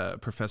the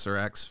Professor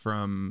X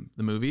from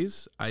the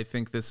movies. I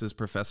think this is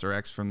Professor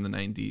X from the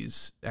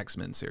 90s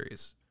X-Men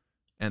series.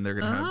 And they're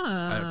going to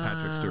have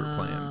Patrick Stewart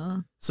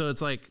playing. So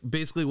it's like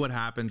basically what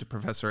happened to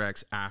Professor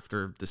X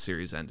after the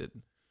series ended.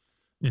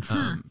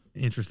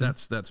 Interesting.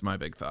 That's my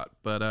big thought.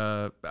 But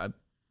I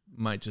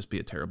might just be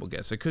a terrible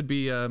guess. It could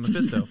be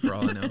Mephisto for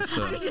all I know.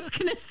 So I was just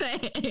gonna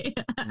say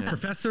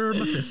Professor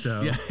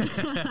Mephisto. You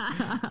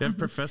have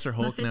Professor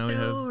Hulk, Mephisto, now we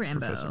have Rambo.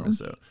 Professor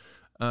Mephisto.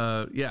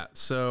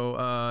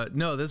 So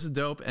no, this is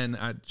dope. And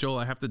Joel,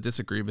 I have to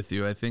disagree with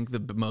you. I think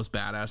the most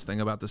badass thing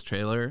about this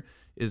trailer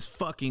is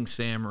fucking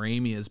Sam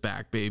Raimi is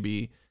back,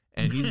 baby.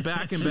 And he's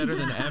back and better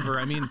than ever.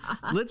 I mean,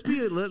 let's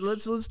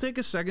take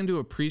a second to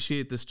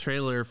appreciate this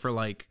trailer for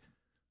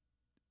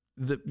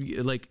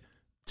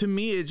to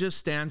me, it just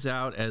stands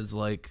out as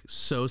like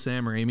so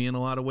Sam Raimi in a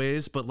lot of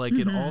ways, but like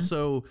it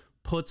also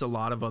puts a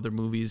lot of other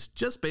movies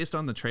just based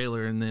on the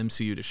trailer in the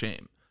MCU to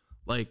shame.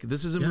 Like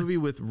this is a movie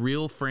with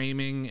real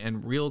framing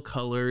and real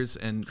colors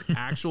and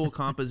actual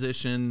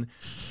composition.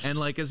 And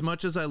like, as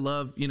much as I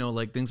love,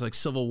 like things like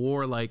Civil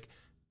War, like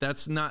it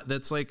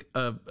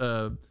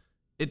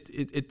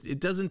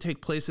doesn't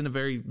take place in a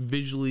very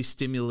visually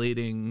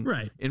stimulating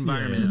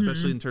environment,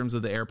 especially in terms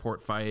of the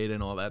airport fight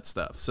and all that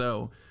stuff.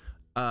 So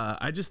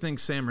I just think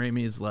Sam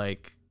Raimi is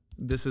like,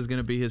 this is going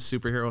to be his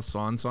superhero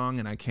song,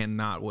 and I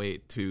cannot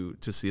wait to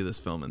see this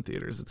film in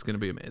theaters. It's going to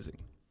be amazing.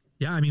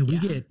 Yeah, I mean,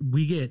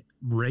 we get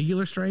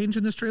regular Strange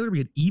in this trailer. We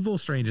get evil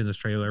Strange in this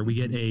trailer. We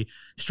get a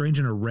Strange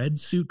in a red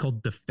suit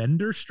called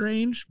Defender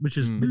Strange, which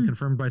has been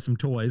confirmed by some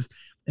toys.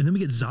 And then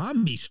we get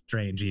Zombie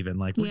Strange, even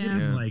like we're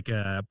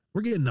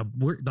getting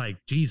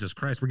Jesus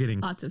Christ, we're getting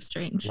lots of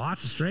Strange.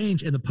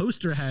 And the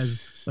poster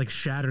has like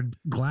shattered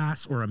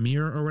glass or a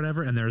mirror or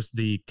whatever, and there's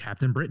the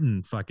Captain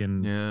Britain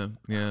fucking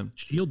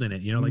shield in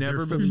it. Like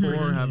never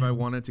before have I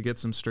wanted to get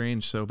some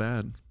Strange so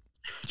bad.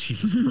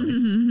 Jesus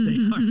Christ.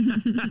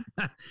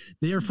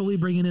 They are fully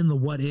bringing in the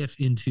what if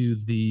into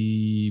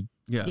the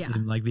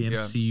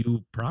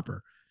MCU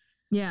proper.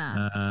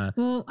 Yeah.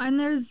 Well, and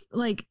there's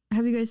like,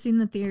 have you guys seen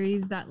the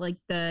theories that like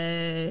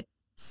the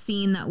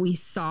scene that we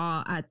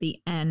saw at the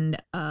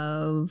end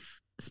of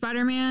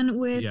Spider-Man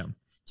with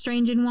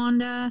Strange and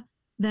Wanda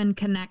then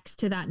connects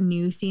to that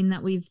new scene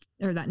that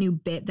that new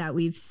bit that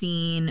we've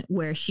seen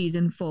where she's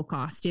in full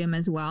costume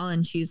as well.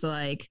 And she's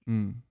like,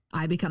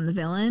 I become the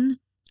villain.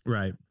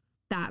 Right.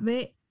 That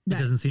bit. It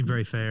doesn't seem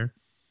very fair.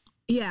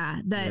 Yeah.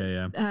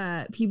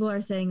 People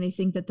are saying they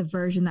think that the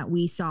version that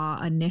we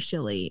saw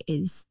initially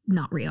is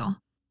not real.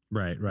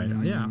 Right.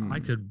 Yeah, I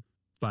could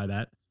buy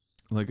that.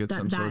 Like it's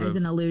that is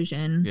an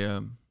illusion.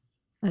 Yeah.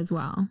 As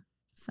well.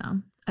 So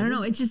I don't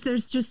know. It's just,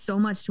 there's just so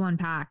much to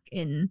unpack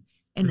in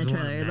the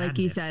trailer. Like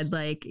you said,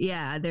 like,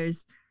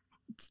 there's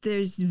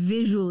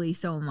visually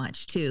so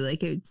much too.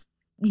 Like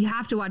you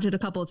have to watch it a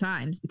couple of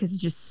times because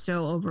it's just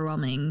so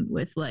overwhelming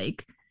with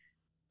like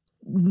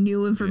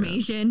new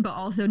information, but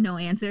also no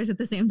answers at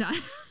the same time.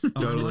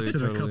 Totally. A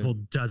couple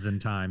dozen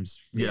times.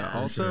 Yeah.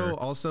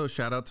 Also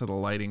shout out to the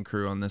lighting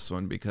crew on this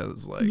one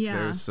because like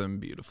there's some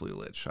beautifully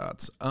lit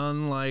shots.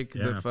 Unlike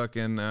the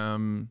fucking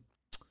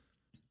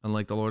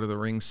unlike the Lord of the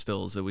Rings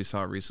stills that we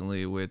saw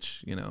recently,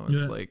 which,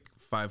 it's like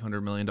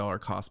 $500 million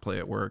cosplay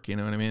at work. You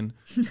know what I mean?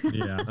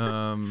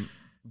 Yeah.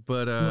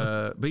 But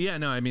yeah,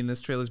 no, I mean, this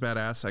trailer's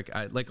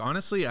badass. Like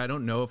honestly, I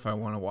don't know if I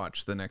want to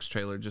watch the next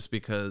trailer just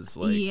because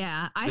like,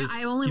 yeah,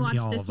 I only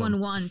watched this one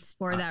once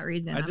for that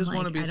reason. I just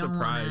want to be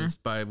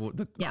surprised by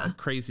the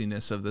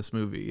craziness of this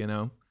movie, you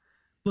know?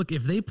 Look,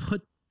 if they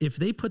put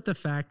the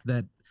fact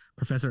that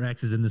Professor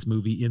X is in this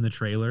movie in the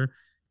trailer,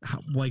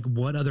 like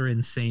what other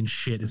insane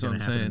shit is going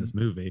to happen in this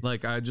movie?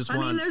 Like I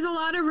mean, there's a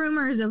lot of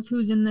rumors of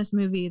who's in this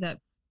movie that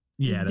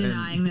is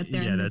denying that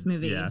they're in this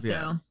movie. Yeah.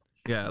 So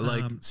yeah,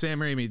 like Sam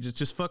Raimi,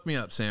 just fuck me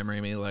up, Sam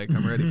Raimi. Like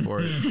I'm ready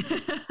for it.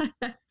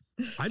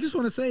 I just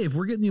want to say, if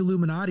we're getting the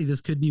Illuminati, this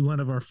could be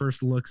one of our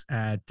first looks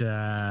at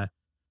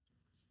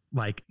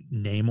like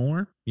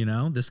Namor. You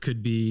know, this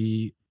could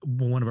be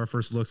one of our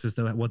first looks as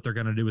to what they're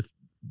going to do with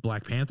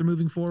Black Panther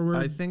moving forward.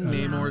 I think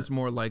Namor is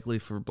more likely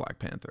for Black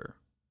Panther.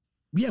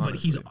 Yeah,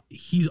 honestly. But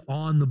he's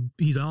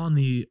on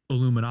the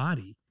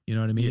Illuminati. You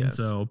know what I mean? Yes,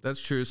 so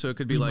that's true. So it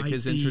could be like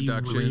his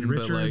introduction,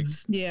 but like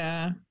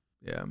yeah,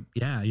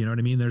 you know what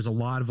I mean? There's a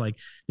lot of like,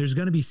 there's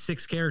going to be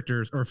 6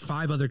 characters or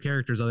 5 other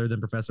characters other than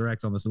Professor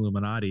X on this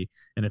Illuminati,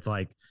 and it's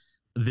like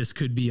this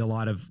could be a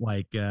lot of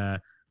like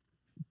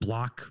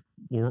block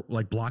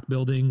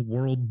building,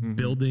 world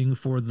building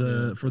for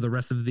the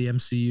rest of the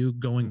MCU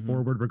going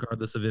forward,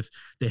 regardless of if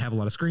they have a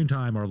lot of screen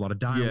time or a lot of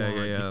dialogue.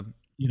 Yeah.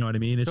 You know what I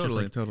mean? It's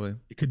totally.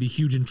 It could be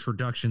huge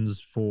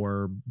introductions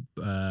for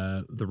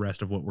the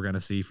rest of what we're going to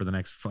see for the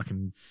next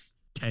fucking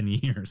 10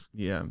 years.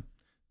 Yeah,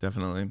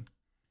 definitely.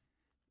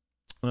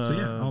 So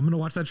yeah, I'm going to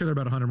watch that trailer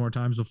about 100 more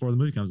times before the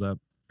movie comes out.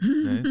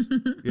 Nice.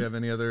 Do you have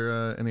any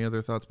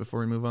other thoughts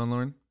before we move on,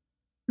 Lauren?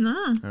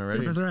 No. All right.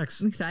 Professor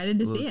X. I'm excited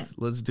to see it.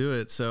 Let's do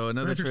it. So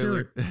another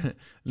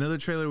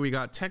trailer we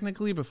got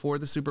technically before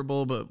the Super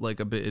Bowl, but like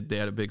they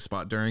had a big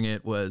spot during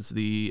it, was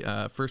the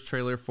first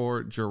trailer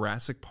for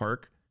Jurassic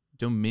Park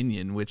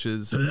Dominion, which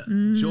is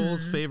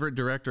Joel's favorite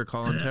director,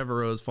 Colin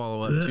Trevorrow's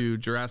follow-up to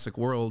Jurassic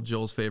World,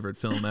 Joel's favorite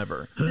film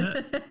ever.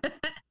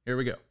 Here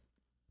we go.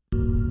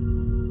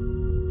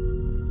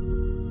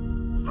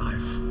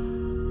 Life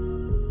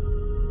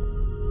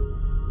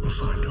will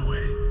find a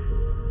way.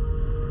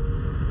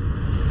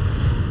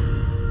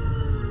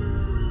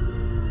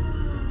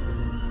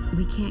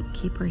 We can't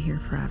keep her here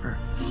forever.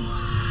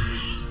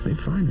 They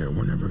find her,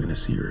 we're never gonna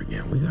see her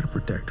again. We gotta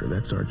protect her.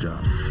 That's our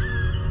job.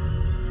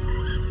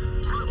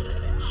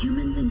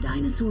 Humans and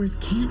dinosaurs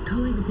can't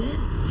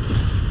coexist.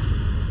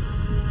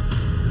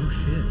 Oh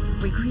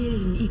shit. We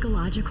created an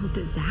ecological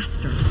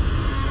disaster.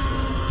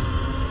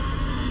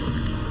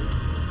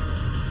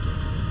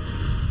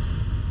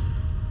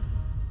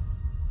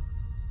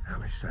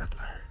 Ellie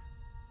Sattler.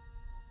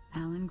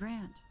 Alan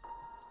Grant.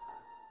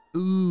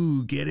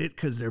 Ooh, get it?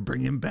 Because they're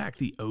bringing back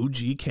the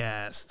OG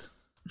cast.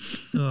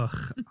 Ugh,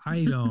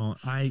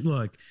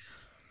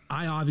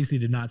 I obviously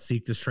did not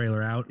seek this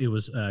trailer out. It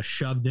was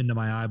shoved into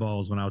my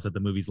eyeballs when I was at the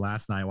movies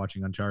last night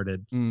watching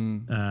Uncharted.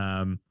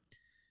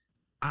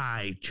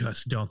 I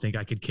just don't think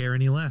I could care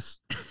any less.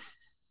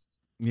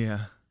 Yeah.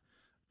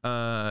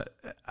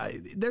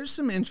 There's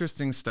some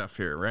interesting stuff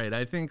here, right?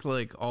 I think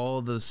like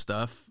all the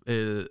stuff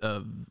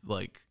of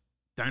like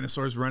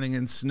dinosaurs running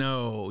in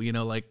snow, you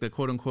know, like the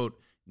quote unquote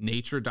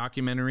nature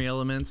documentary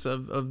elements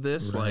of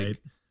this, right.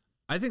 Like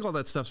I think all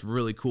that stuff's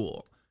really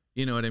cool.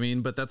 You know what I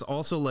mean? But that's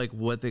also like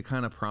what they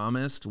kind of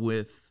promised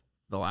with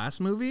the last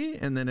movie.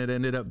 And then it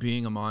ended up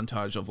being a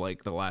montage of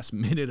like the last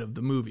minute of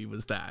the movie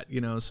was that,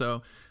 you know?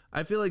 So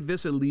I feel like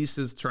this at least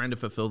is trying to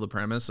fulfill the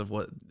premise of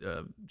what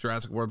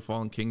Jurassic World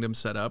Fallen Kingdom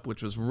set up,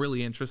 which was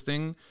really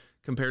interesting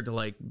compared to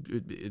like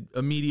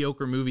a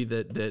mediocre movie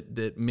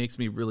that makes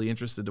me really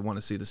interested to want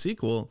to see the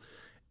sequel.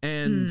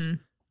 And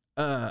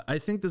I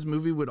think this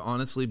movie would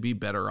honestly be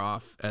better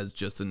off as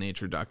just a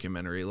nature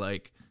documentary.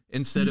 Like,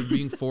 instead of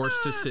being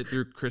forced to sit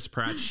through Chris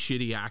Pratt's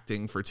shitty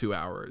acting for 2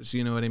 hours,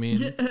 you know what I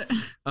mean?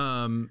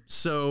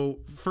 So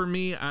for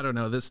me, I don't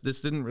know, this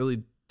didn't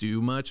really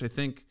do much. I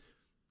think,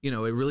 you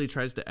know, it really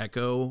tries to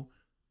echo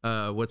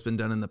what's been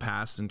done in the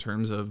past in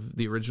terms of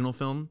the original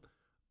film.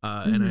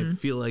 And I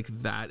feel like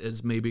that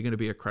is maybe going to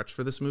be a crutch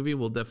for this movie.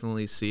 We'll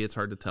definitely see. It's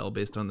hard to tell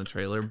based on the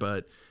trailer,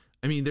 but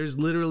I mean, there's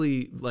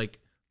literally like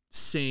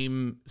so,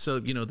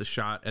 you know, the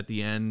shot at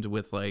the end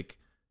with like,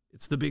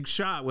 it's the big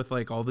shot with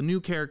like all the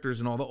new characters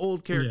and all the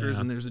old characters,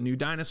 and there's a new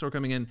dinosaur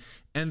coming in,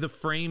 and the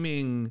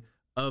framing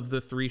of the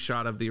 3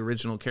 shot of the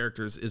original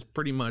characters is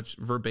pretty much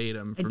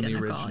verbatim from the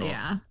original,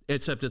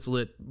 except it's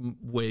lit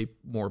way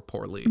more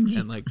poorly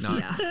and like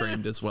not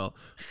framed as well.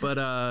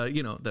 But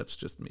you know, that's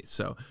just me.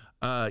 So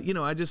you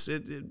know, it just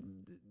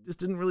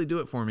didn't really do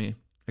it for me,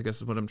 I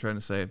guess is what I'm trying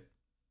to say.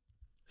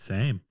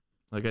 Same.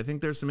 Like, I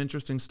think there's some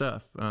interesting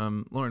stuff.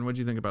 Lauren, what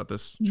do you think about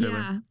this trailer?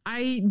 Yeah,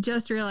 I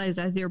just realized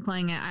as you were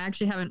playing it, I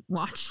actually haven't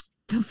watched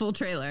the full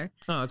trailer.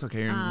 Oh, that's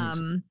okay.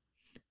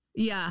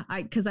 Yeah,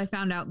 because I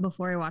found out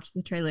before I watched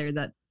the trailer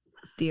that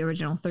the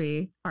original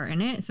 3 are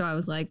in it. So I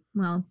was like,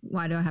 well,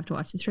 why do I have to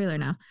watch the trailer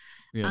now?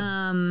 Yeah.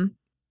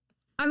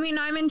 I mean,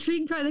 I'm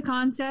intrigued by the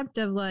concept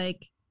of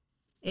like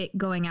it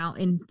going out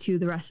into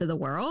the rest of the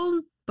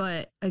world.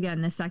 But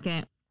again, the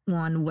second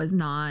one was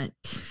not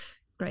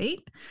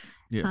great.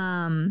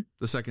 Yeah.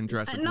 The second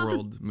Jurassic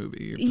World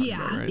movie. You're talking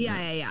about, right?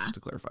 Yeah. Just to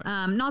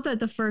clarify. Not that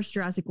the first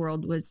Jurassic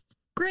World was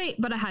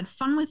great, but I had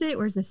fun with it,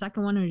 whereas the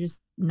second one was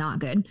just not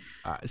good.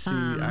 I feel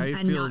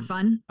not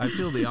fun. I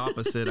feel the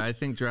opposite. I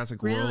think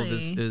Jurassic World Really?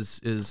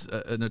 is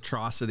an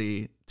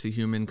atrocity to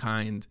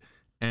humankind,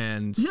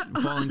 and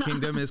Fallen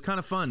Kingdom is kind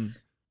of fun.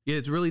 Yeah,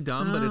 it's really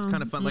dumb, but it's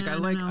kind of fun. Like yeah,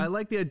 I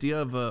like the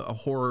idea of a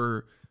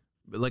horror,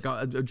 like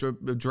a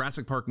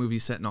Jurassic Park movie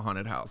set in a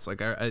haunted house.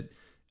 Like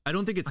I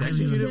don't think it's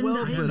executed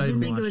well, but I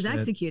think it was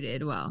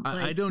executed well.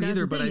 I don't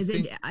either, but I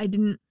think I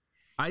didn't.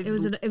 It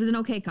was an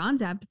okay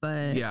concept,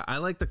 but yeah, I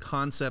like the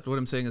concept. What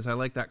I'm saying is I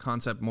like that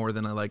concept more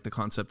than I like the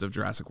concept of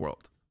Jurassic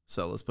World.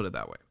 So let's put it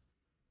that way.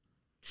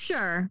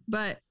 Sure,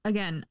 but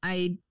again,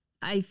 I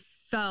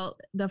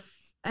felt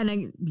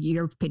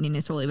your opinion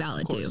is totally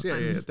valid too.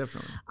 Yeah,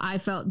 definitely. I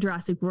felt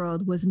Jurassic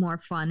World was more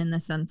fun in the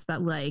sense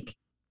that like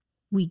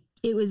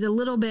it was a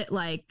little bit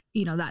like,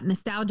 you know, that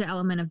nostalgia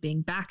element of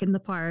being back in the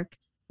park.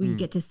 We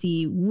get to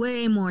see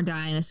way more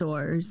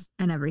dinosaurs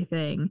and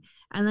everything.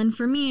 And then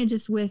for me,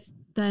 just with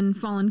then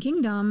Fallen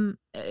Kingdom,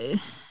 I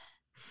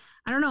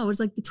don't know. It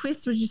was like the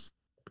twist was just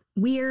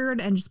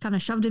weird and just kind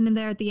of shoved in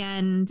there at the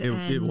end.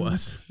 It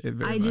was. It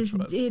very much was.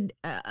 Did.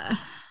 I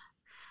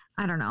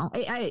don't know.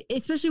 I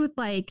especially with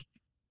like,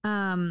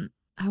 I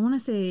want to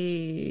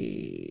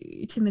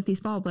say Timothy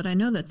Spall, but I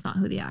know that's not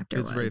who the actor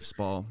was. It's Rafe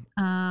Spall.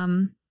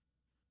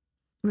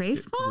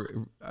 Rafe Spall?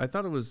 I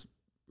thought it was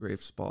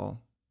Rafe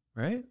Spall,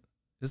 right?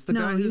 It's the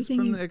guy who's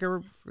from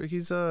the,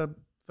 he's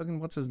fucking,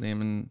 what's his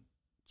name in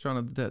Shaun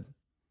of the Dead,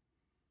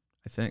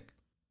 I think.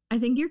 I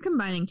think you're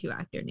combining two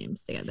actor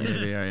names together.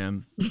 Maybe I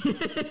am.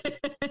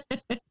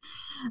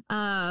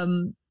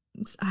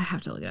 I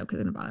have to look it up because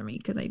it doesn't bother me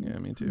because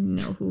me too.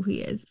 know who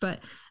he is.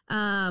 But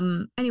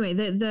anyway,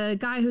 the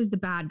guy who's the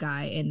bad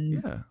guy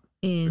in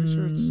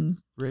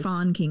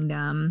Fallen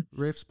Kingdom.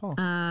 Rafe Spall.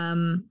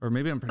 Or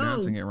maybe I'm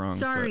pronouncing it wrong.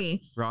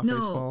 Sorry. Rafe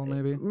Spall,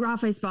 maybe?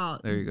 Rafe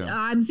Spall. There you go.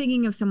 I'm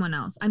thinking of someone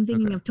else. I'm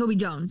thinking of Toby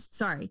Jones.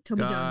 Sorry.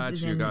 Toby Jones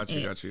is in it.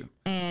 Got you.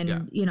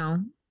 And, you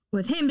know,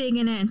 with him being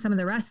in it and some of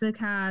the rest of the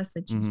cast,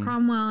 like James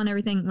Cromwell and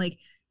everything, like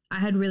I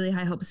had really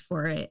high hopes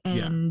for it.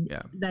 And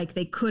like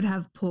they could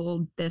have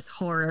pulled this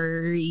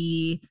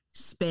horror-y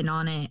spin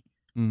on it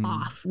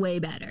off way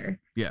better.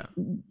 Yeah.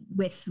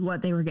 With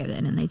what they were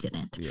given, and they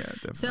didn't. Yeah,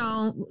 definitely.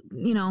 So,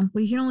 you know,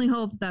 we can only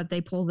hope that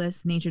they pull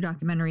this nature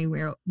documentary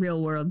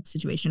real world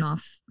situation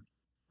off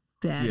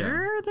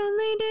better than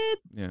they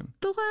did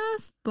the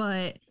last,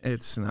 but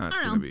it's not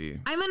going to be.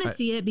 I'm going to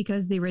see it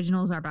because the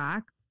originals are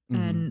back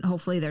and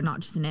hopefully they're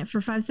not just in it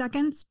for 5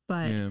 seconds,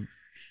 but I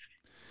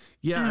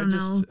don't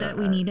know that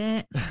we need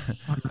it.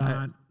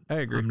 I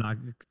agree.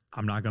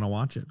 I'm not gonna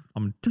watch it.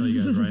 I'm gonna tell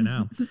you guys right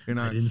now.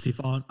 I didn't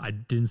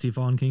see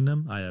Fallen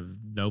Kingdom. I have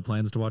no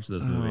plans to watch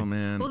this movie. Oh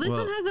man. Well, this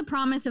one has a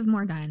promise of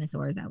more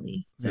dinosaurs at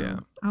least. So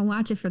I'll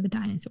watch it for the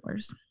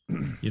dinosaurs.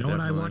 You know what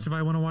I watch if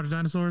I want to watch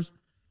dinosaurs?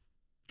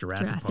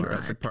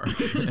 Jurassic Park.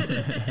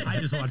 I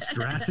just watched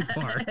Jurassic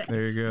Park.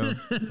 There you go.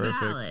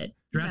 Perfect. Valid.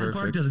 Jurassic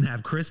Park doesn't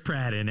have Chris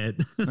Pratt in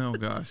it. Oh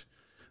gosh.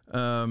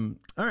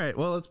 All right,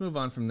 well, let's move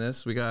on from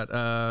this. We got,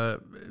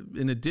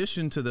 in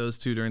addition to those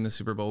two during the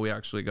Super Bowl, we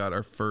actually got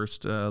our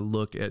first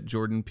look at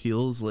Jordan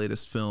Peele's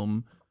latest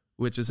film,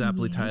 which is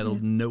aptly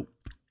titled Nope.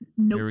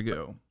 Here we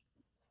go.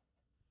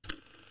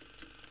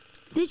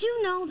 Did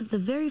you know that the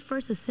very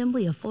first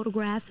assembly of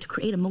photographs to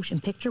create a motion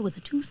picture was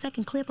a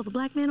 2-second clip of a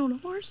black man on a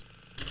horse?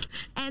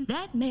 And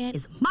that man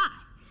is my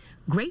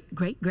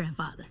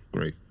great-great-grandfather.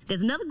 Great.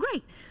 There's another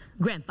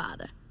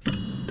great-grandfather.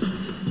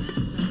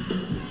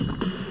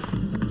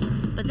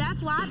 But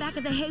that's why back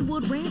at the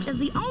Haywood Ranch, as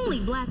the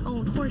only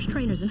black-owned horse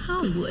trainers in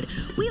Hollywood,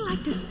 we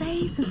like to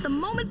say, since the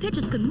moment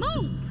pictures could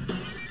move,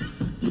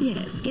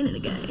 yeah, skin in the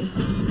game.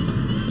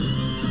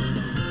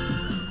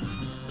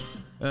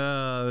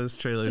 Oh, this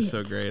trailer is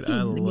so great.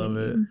 I love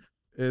it.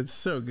 It's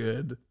so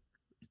good.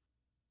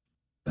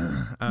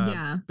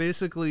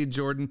 Basically,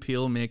 Jordan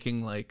Peele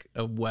making like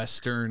a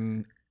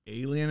Western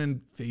alien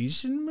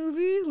invasion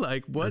movie.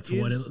 Like what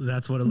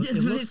that's what it looks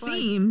like. It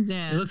seems.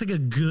 Yeah, it looks like a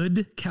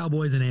good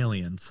Cowboys and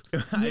Aliens.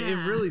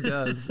 It really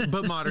does,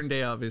 but modern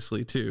day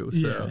obviously too.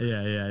 So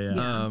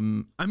yeah.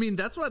 I mean,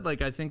 that's what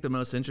like I think the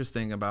most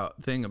interesting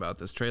thing about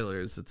this trailer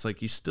is it's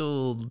like you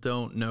still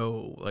don't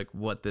know like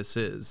what this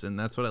is, and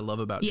that's what I love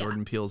about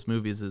Jordan Peele's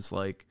movies is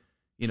like,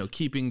 you know,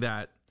 keeping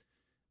that.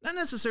 Not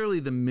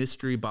necessarily the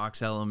mystery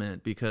box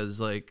element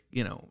because like,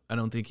 you know, I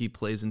don't think he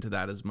plays into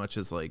that as much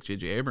as like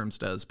J.J. Abrams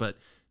does, but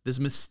this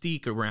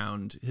mystique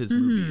around his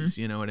movies,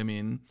 you know what I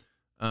mean?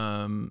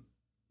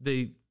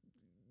 They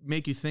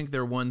make you think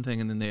they're one thing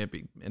and then they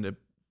end up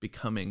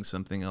becoming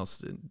something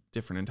else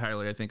different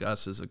entirely. I think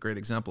Us is a great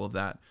example of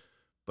that.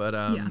 But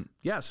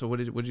so what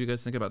did you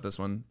guys think about this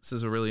one? This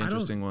is a really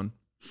interesting one.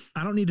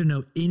 I don't need to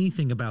know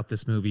anything about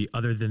this movie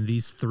other than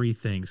these three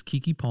things: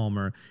 Keke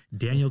Palmer,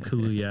 Daniel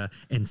Kaluuya,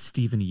 and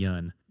Steven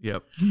Yeun.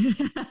 Yep.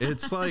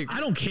 It's like I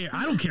don't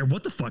care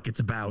what the fuck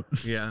it's about.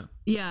 Yeah.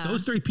 Yeah.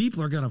 Those three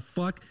people are gonna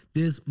fuck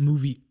this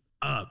movie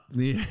up.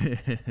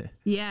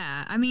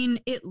 Yeah. I mean,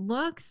 it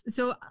looks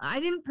so. I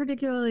didn't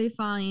particularly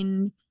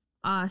find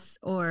Us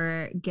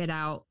or Get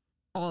Out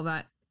all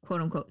that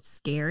quote unquote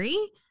scary.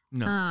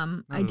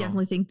 No, I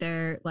definitely think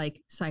they're like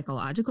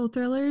psychological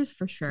thrillers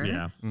for sure.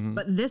 Yeah. Mm-hmm.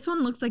 But this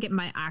one looks like it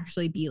might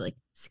actually be like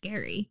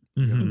scary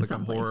Mhm. in Like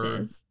some a horror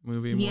places.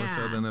 movie more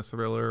so than a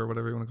thriller or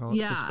whatever you want to call it.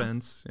 Yeah.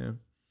 Suspense. Yeah.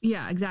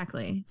 Yeah,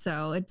 exactly.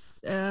 So it's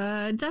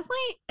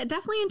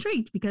definitely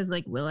intrigued because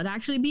like, will it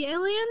actually be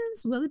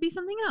aliens? Will it be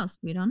something else?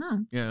 We don't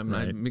know. Yeah,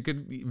 Right. it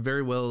could be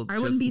very well. I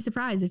wouldn't be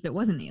surprised if it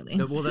wasn't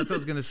aliens. Well, that's what I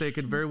was gonna say. It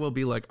could very well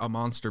be like a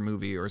monster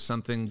movie or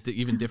something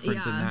even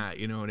different than Yeah. that.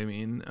 You know what I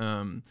mean?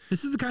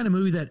 This is the kind of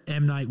movie that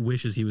M. Night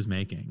wishes he was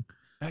making.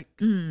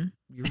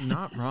 You're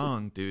not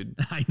wrong, dude.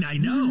 I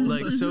know.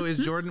 Like, so is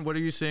Jordan? What are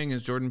you saying?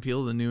 Is Jordan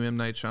Peele the new M.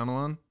 Night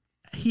Shyamalan?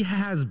 He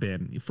has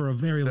been for a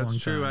very long time.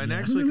 That's true. I yeah.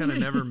 actually kind of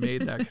never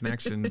made that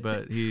connection,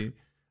 but he,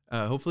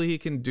 hopefully, he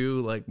can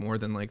do like more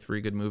than like 3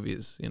 good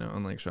movies. You know,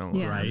 unlike Shyamalan,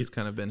 Yeah. right? He's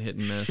kind of been hit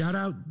and miss. Shout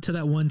out to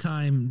that one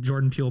time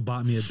Jordan Peele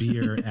bought me a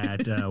beer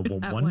at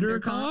WonderCon.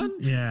 WonderCon?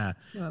 Yeah,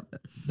 Yep.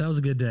 that was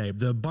a good day.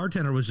 The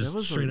bartender was just That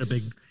was straight like up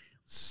big.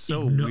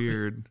 so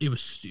weird. It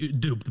was,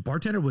 dude. The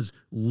bartender was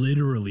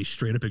literally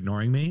straight up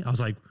ignoring me. I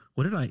was like,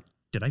 "What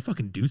did I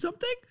fucking do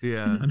something?"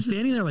 Yeah. I'm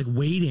standing there like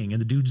waiting, and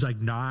the dude's like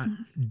not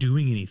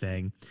doing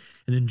anything.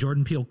 And then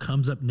Jordan Peele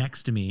comes up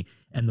next to me,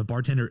 and the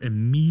bartender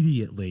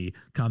immediately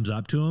comes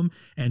up to him,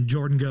 and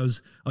Jordan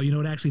goes, "Oh, you know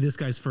what? Actually, this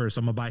guy's first.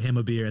 I'm gonna buy him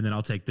a beer, and then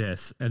I'll take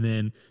this." And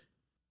then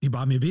he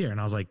bought me a beer, and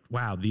I was like,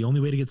 "Wow, the only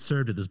way to get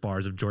served at this bar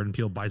is if Jordan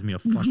Peele buys me a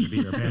fucking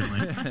beer."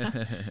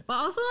 Apparently, But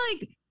also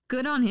like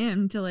good on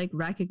him to like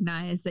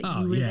recognize that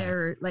you were yeah.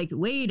 there like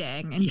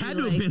waiting and he had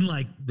to have been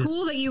like, this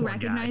cool that you poor guy.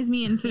 recognized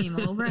me and came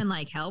over and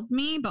like helped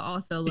me, but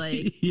also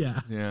like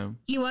yeah, Yeah.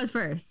 he was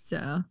first.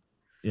 So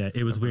yeah,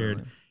 it was weird.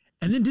 Definitely.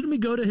 And then didn't we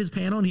go to his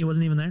panel and he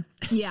wasn't even there?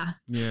 yeah.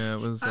 Yeah.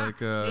 It was like,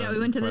 Yeah, we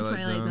went to the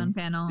Twilight Zone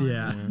panel. and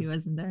Yeah. he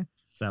wasn't there.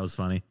 That was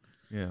funny.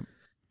 Yeah.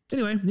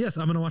 Anyway, yes,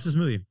 I'm gonna watch this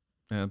movie.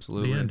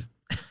 Absolutely. The end.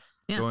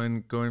 Yeah.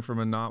 Going from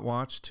a not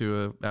watch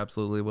to a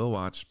absolutely will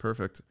watch.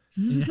 Perfect.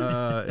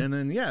 And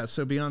then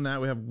so beyond that,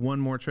 we have one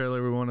more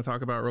trailer we want to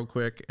talk about real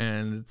quick,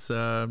 and it's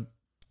gonna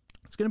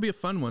be a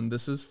fun one.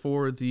 This is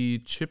for the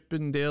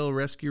Chippendale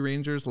Rescue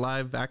Rangers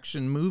live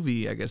action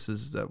movie. I guess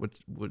is that what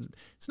would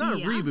it's not a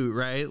reboot,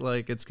 right?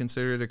 Like it's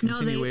considered a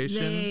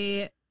continuation.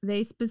 No,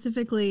 they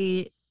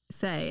specifically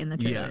say in the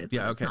trailer.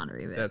 Yeah. that Okay. It's not a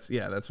reboot.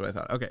 That's what I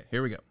thought. Okay,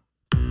 here we go.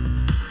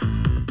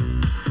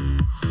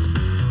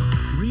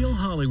 Real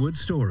Hollywood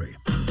story.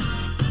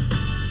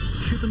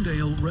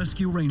 Chippendale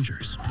Rescue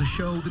Rangers, the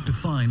show that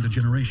defined a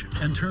generation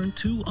and turned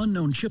 2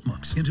 unknown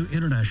chipmunks into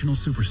international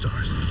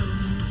superstars.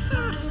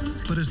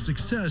 But as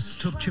success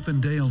took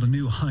Chippendale to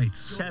new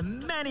heights, To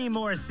many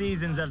more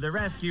seasons of the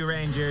Rescue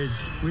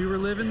Rangers. We were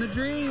living the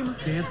dream,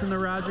 dancing the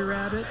Roger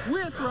Rabbit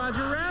with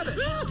Roger Rabbit.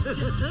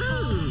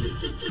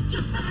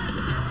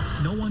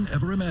 no one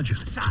ever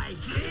imagined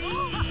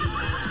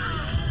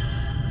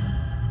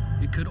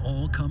it could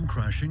all come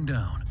crashing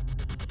down.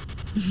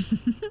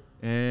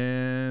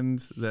 And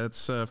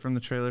that's from the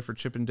trailer for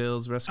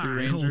Chippendale's Rescue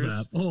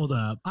Rangers. Hold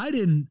up. I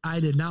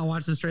did not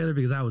watch this trailer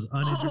because I was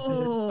uninterested.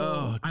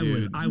 Oh,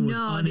 dude. I was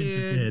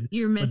uninterested. Dude,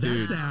 you're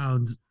missing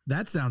But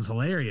that sounds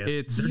hilarious.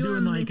 You're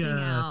missing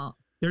out.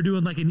 They're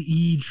doing like an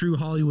true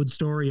Hollywood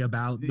story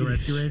about the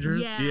Rescue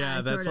Rangers.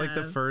 Yeah, that's like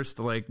the first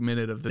like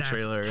minute of the That's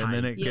trailer, tight. and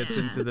then it gets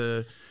Yeah. into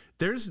the.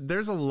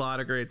 There's a lot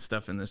of great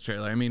stuff in this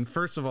trailer. I mean,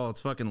 first of all,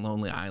 it's fucking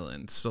Lonely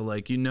Island, so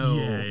like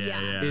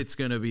Yeah. it's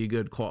gonna be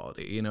good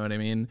quality. You know what I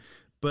mean?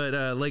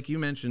 But like you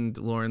mentioned,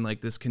 Lauren,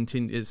 like this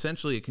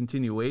essentially a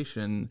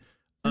continuation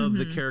of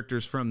the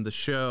characters from the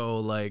show,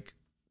 like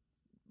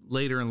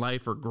later in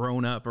life or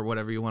grown up or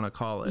whatever you want to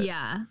call it.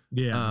 Yeah.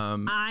 Yeah.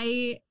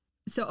 I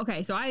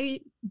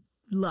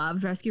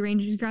loved Rescue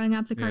Rangers growing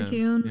up, the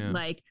cartoon. yeah.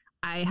 Like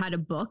I had a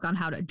book on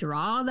how to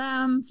draw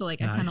them. So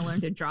like I kind of Nice.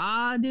 learned to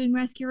draw doing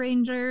Rescue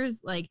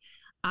Rangers. Like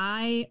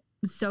I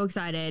was so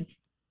excited.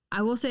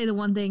 I will say the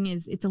one thing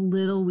is it's a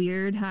little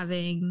weird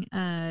having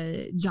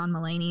John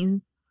Mulaney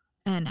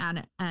and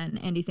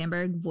Andy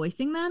Samberg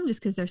voicing them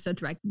just because they're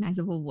such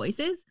recognizable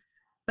voices.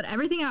 But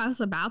everything else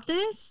about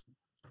this,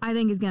 I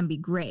think is going to be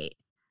great.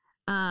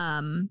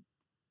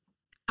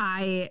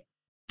 I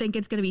think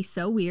it's going to be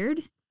so weird.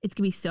 It's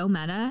going to be so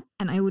meta.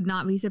 And I would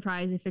not be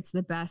surprised if it's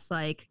the best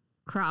like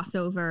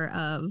crossover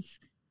of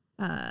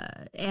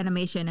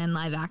animation and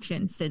live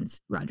action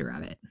since Roger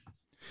Rabbit.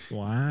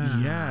 Wow.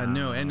 Yeah,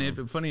 no,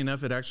 and funny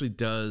enough, it actually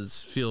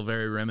does feel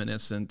very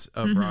reminiscent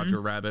of Roger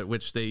Rabbit,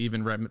 which they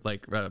even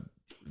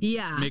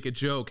make a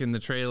joke in the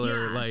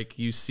trailer. Yeah. Like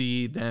you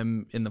see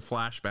them in the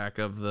flashback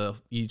of the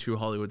True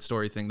Hollywood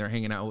Story thing. They're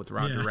hanging out with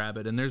Roger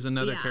Rabbit, and there's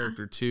another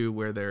character too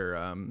where they're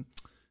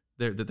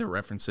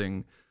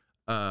referencing.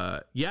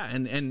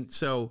 And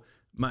so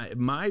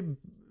my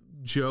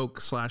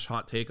joke /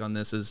 hot take on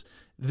this is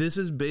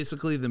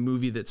basically the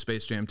movie that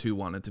Space Jam 2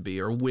 wanted to be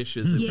or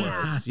wishes it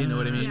was. You know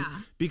what I mean? Yeah.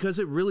 Because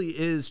it really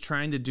is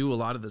trying to do a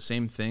lot of the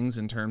same things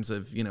in terms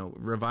of,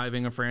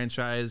 reviving a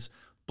franchise,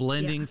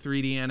 blending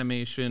 3D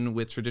animation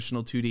with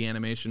traditional 2D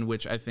animation,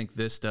 which I think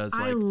this does.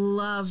 I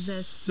love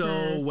this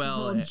so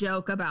well. Whole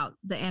joke about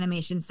the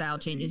animation style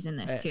changes in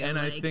this too, and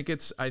I think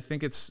it's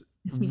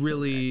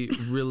really,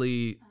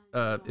 really.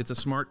 It's a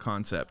smart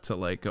concept to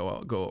like go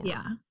over.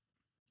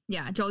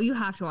 Yeah, Joel, you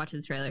have to watch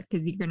the trailer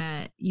because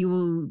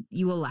you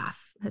will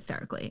laugh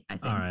hysterically, I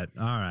think. All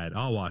right,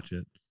 I'll watch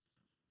it.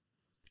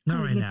 But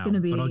I'll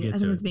get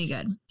to it. It's being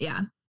good.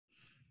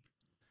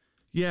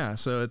 Yeah,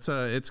 so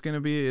it's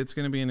gonna be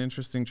an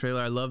interesting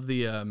trailer. I love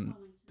the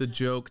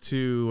joke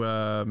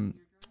to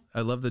I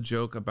love the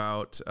joke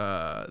about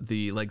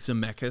the like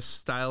Zemeckis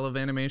style of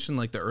animation,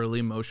 like the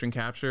early motion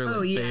capture,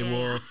 like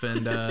Beowulf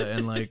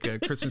and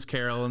like Christmas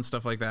Carol and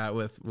stuff like that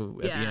with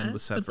at the end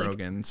with Seth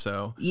Rogen. Like,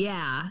 so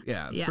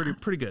it's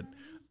pretty good.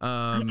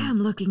 I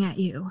am looking at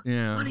you.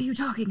 Yeah. What are you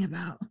talking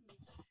about?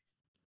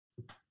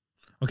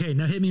 Okay,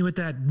 now hit me with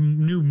that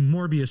new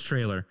Morbius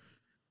trailer.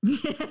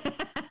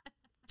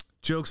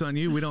 Joke's on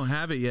you. We don't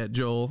have it yet,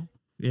 Joel.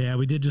 Yeah,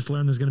 we did just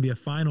learn there's going to be a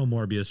final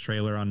Morbius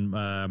trailer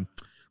on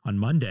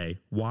Monday.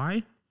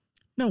 Why?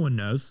 No one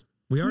knows.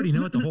 We already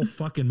know what the whole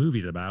fucking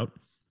movie's about.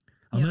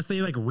 Unless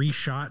they like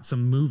reshot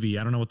some movie.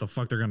 I don't know what the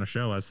fuck they're going to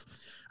show us.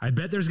 I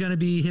bet there's going to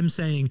be him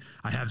saying,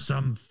 I have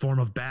some form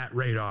of bat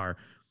radar.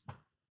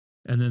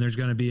 And then there's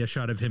going to be a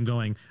shot of him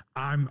going,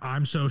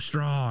 I'm so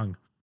strong.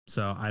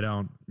 So I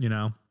don't,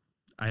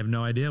 I have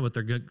no idea what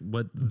they're going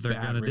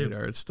to do.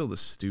 It's still the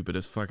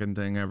stupidest fucking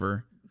thing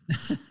ever.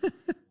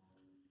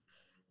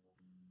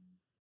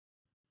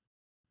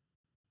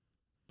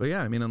 But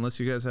yeah, I mean, unless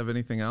you guys have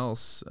anything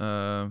else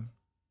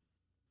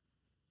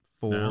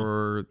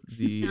for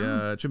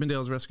the Chip 'n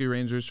Dale's Rescue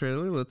Rangers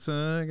trailer, let's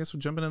I guess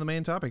we'll jump into the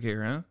main topic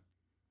here, huh?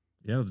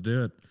 Yeah, let's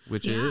do it.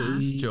 Which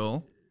is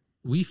Joel.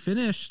 We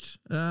finished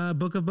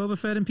Book of Boba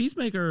Fett and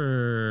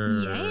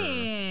Peacemaker.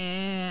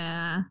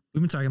 Yeah.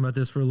 We've been talking about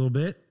this for a little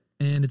bit,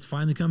 and it's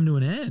finally come to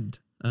an end.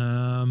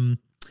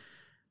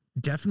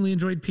 Definitely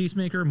enjoyed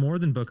Peacemaker more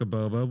than Book of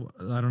Boba.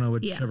 I don't know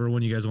whichever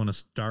one you guys want to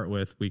start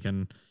with. We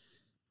can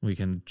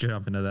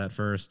jump into that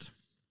first.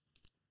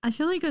 I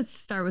feel like let's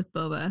start with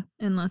Boba,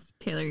 unless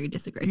Taylor, you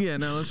disagree. Yeah,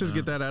 no, let's just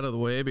get that out of the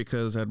way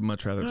because I'd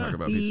much rather talk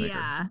about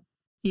Peacemaker.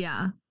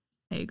 Yeah,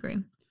 I agree.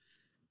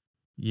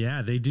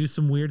 Yeah, they do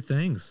some weird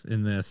things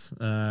in this.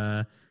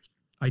 I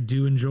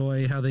do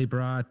enjoy how they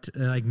brought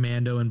like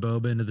Mando and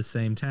Boba into the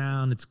same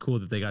town. It's cool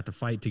that they got to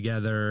fight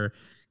together,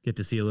 get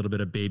to see a little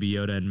bit of Baby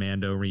Yoda and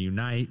Mando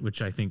reunite,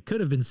 which I think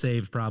could have been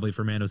saved probably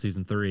for Mando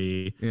season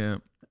 3. Yeah.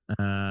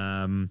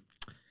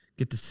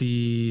 Get to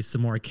see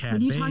some more Cad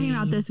What are you Bane. talking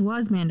about? This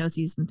was Mando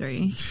season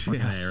 3.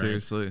 Yeah,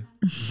 seriously.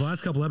 The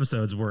last couple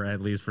episodes were, at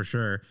least for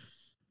sure.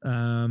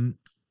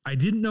 I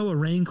didn't know a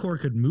Rancor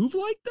could move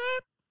like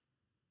that.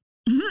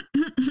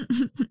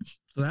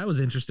 So that was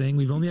interesting.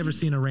 We've only ever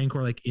seen a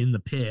Rancor like in the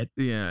pit.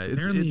 Yeah,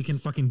 apparently you can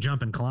fucking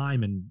jump and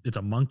climb, and it's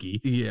a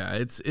monkey. Yeah,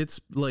 it's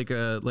like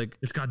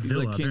it's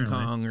Godzilla, like King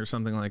Kong or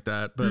something like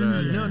that. But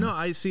no,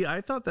 I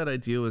thought that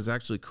idea was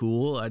actually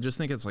cool. I just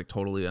think it's like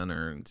totally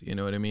unearned. You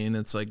know what I mean?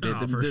 It's like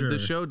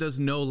the show does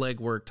no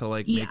legwork to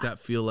like make that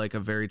feel like a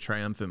very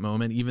triumphant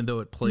moment, even though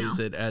it plays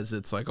it as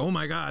it's like, oh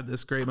my god,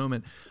 this great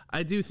moment.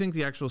 I do think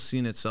the actual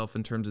scene itself,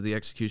 in terms of the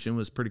execution,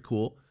 was pretty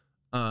cool.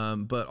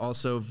 But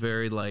also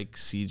very like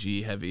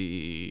CG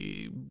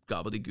heavy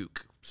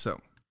gobbledygook. So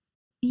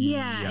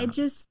yeah, it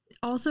just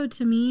also,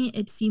 to me,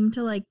 it seemed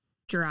to like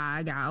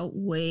drag out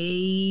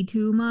way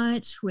too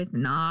much with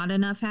not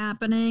enough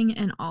happening,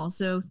 and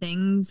also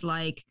things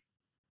like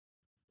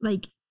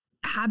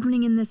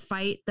happening in this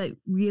fight that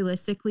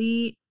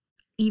realistically,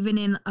 even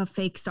in a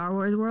fake Star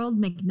Wars world,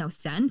 make no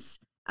sense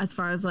as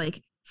far as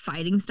like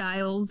fighting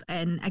styles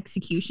and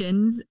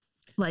executions.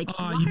 Like,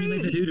 why are you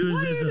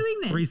doing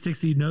this?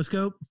 360 no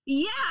scope?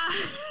 Yeah.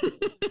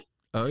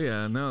 Oh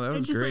yeah, no, that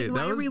was great.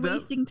 Like, why are we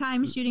wasting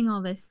time shooting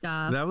all this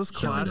stuff? That was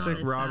classic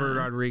Robert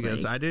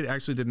Rodriguez. Like, I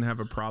actually didn't have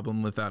a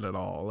problem with that at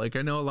all. Like,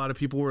 I know a lot of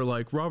people were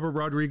like, Robert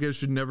Rodriguez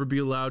should never be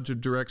allowed to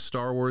direct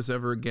Star Wars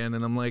ever again,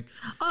 and I'm like,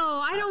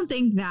 oh, I don't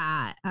think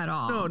that at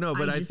all. No,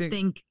 but I just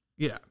think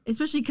yeah,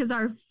 especially because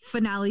our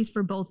finales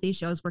for both these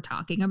shows we're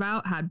talking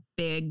about had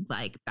big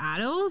like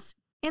battles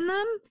in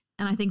them,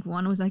 and I think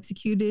one was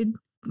executed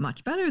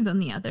much better than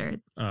the other.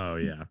 Oh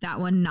yeah, that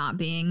one not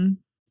being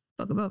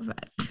Book of Boba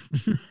Fett.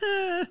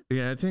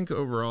 Yeah, I think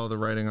overall the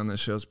writing on this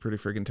show is pretty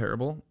freaking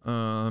terrible.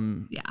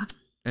 Yeah,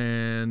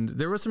 and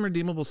there was some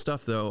redeemable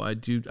stuff though. I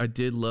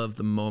did love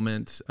the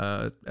moment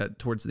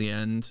towards the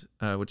end,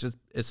 which is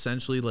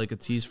essentially like a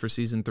tease for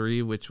season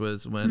 3, which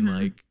was when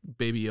like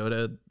Baby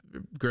Yoda,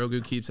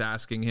 Grogu keeps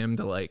asking him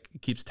to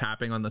keeps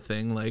tapping on the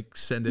thing, like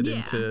send it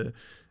into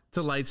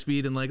light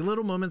speed, and like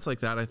little moments like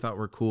that I thought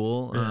were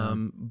cool. Yeah.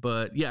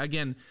 But yeah,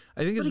 again,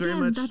 I think very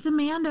much that's a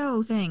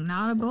Mando thing,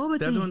 not a Boba thing.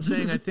 That's what I'm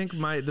saying. I think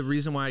the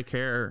reason why I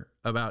care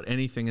about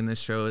anything in this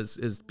show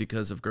is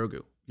because of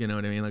Grogu. You know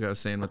what I mean? Like I was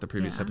saying with the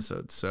previous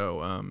episode.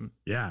 So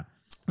yeah,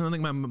 I don't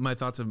think my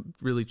thoughts have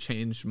really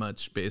changed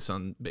much based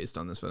on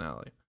this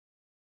finale.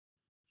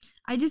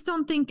 I just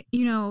don't think,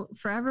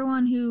 for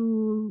everyone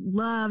who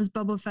loves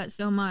Boba Fett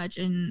so much,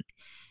 and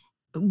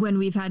when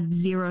we've had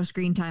zero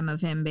screen time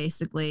of him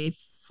basically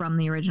from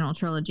the original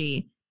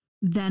trilogy,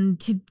 then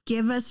to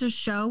give us a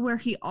show where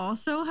he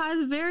also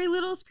has very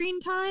little screen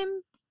time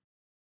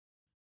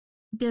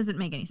doesn't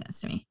make any sense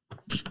to me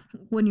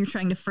when you're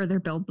trying to further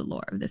build the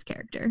lore of this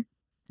character.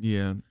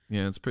 Yeah,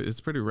 it's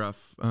pretty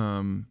rough.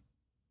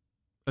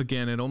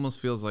 Again, it almost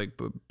feels like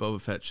Boba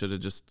Fett should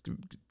have just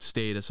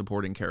stayed a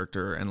supporting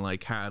character and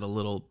like had a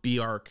little B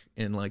arc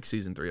in like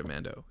season 3 of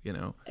Mando, you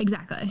know?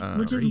 Exactly,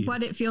 which is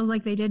what it feels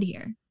like they did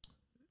here.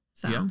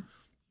 So, yeah,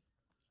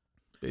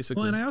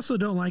 basically. Well, and I also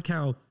don't like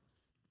how,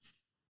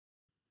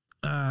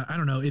 I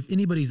don't know if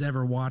anybody's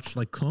ever watched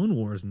like Clone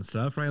Wars and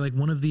stuff, right? Like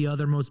one of the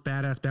other most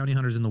badass bounty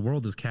hunters in the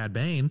world is Cad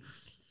Bane,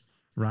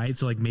 right?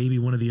 So like maybe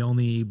one of the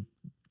only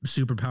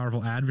super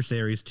powerful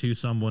adversaries to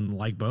someone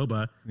like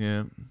Boba.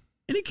 Yeah.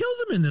 And he kills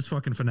him in this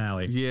fucking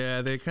finale.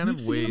 Yeah, they kind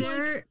of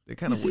waste. They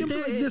kind of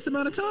waste like this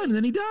amount of time, and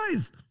then he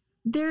dies.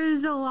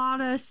 There's a lot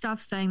of stuff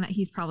saying that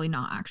he's probably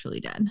not actually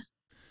dead.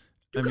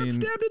 He got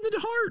stabbed in the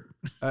heart.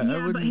 But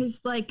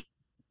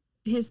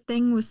his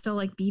thing was still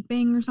like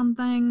beeping or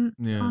something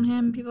on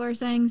him. People are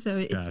saying so.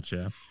 It's,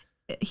 gotcha.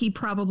 He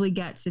probably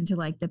gets into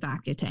like the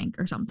bacta tank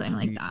or something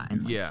like that.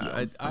 And,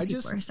 like, I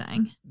just are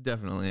saying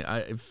definitely.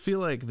 I feel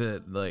like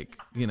that, like,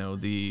 you know,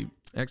 the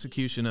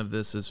execution of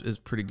this is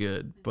pretty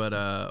good, but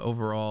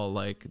overall,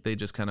 like they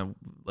just kind of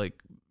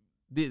like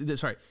the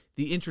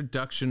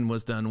introduction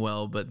was done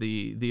well, but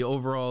the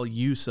overall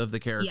use of the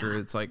character,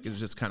 it's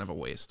just kind of a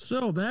waste.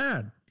 So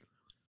bad.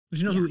 But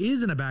you know who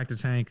is in a bacta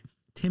tank?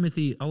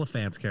 Timothy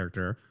Oliphant's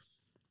character.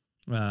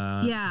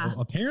 Well,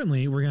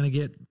 apparently we're gonna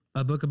get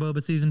a Book of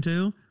Boba season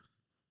 2.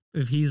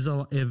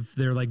 If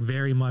they're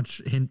very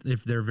much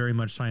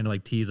trying to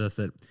like tease us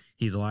that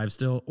he's alive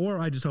still, or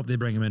I just hope they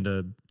bring him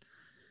into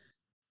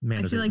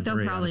Mando. I feel like they'll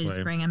 3, probably honestly.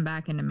 just bring him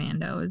back into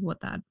Mando is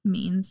what that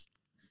means.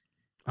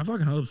 I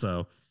fucking hope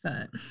so.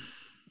 But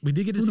we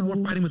did get to see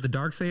more fighting with the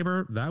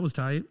Darksaber. That was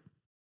tight.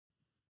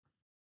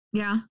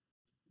 Yeah.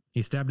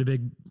 He stabbed a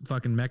big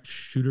fucking mech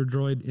shooter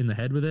droid in the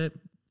head with it.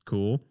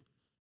 Cool.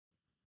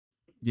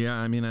 Yeah,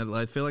 I mean,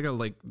 I feel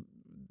like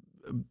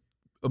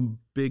a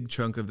big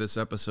chunk of this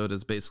episode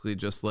is basically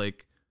just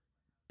like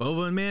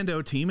Boba and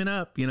Mando teaming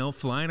up, you know,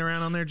 flying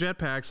around on their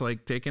jetpacks,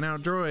 like taking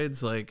out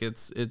droids. Like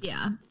it's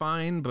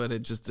fine, but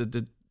it just I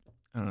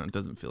don't know. It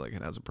doesn't feel like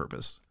it has a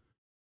purpose.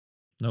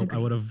 Nope. I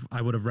would have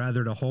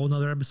rathered a whole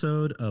nother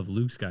episode of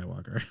Luke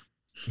Skywalker.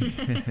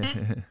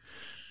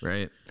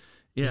 Right.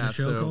 Yeah. A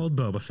show called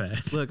Boba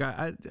Fett. Look,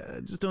 I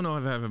just don't know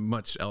if I have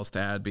much else to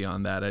add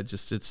beyond that.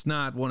 It's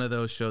not one of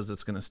those shows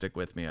that's going to stick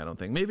with me. I don't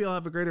think. Maybe I'll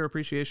have a greater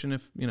appreciation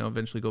if, you know,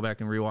 eventually go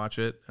back and rewatch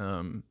it.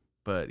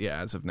 But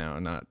yeah, as of now,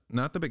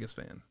 not the biggest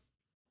fan.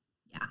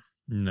 Yeah.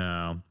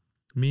 No,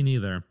 me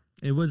neither.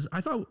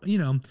 I thought, you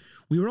know,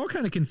 we were all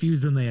kind of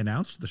confused when they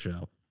announced the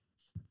show.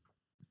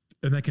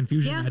 And that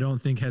confusion, I don't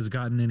think, has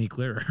gotten any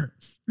clearer.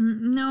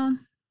 No,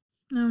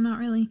 not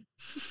really.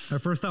 Our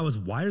first thought was,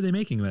 why are they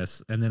making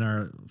this? And then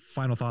our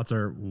final thoughts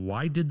are,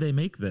 why did they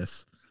make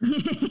this?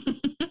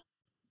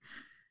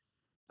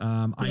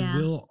 I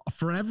will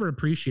forever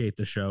appreciate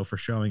the show for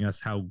showing us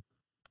how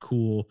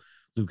cool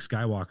Luke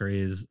Skywalker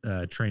is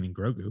training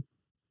Grogu.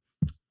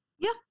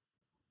 Yeah.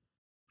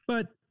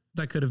 But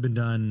that could have been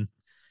done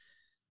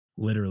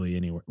literally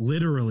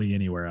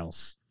anywhere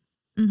else.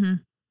 Mm-hmm.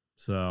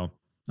 So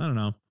I don't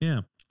know.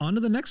 Yeah. On to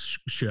the next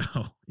show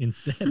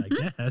instead, I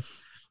guess.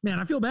 Man,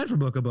 I feel bad for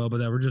Book of Boba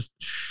that we're just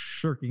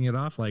shirking it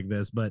off like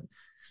this, but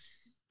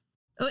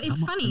it's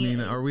funny. I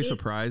mean, are we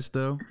surprised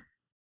though?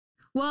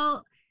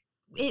 Well,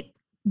 it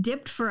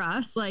dipped for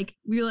us. Like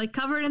we were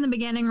covered in the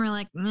beginning. We're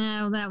like,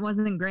 no, that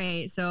wasn't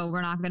great. So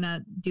we're not going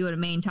to do it a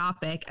main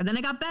topic. And then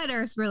it got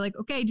better. So we're like,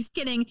 okay, just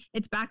kidding.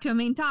 It's back to a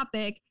main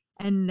topic.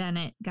 And then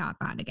it got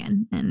bad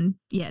again. And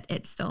yet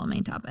it's still a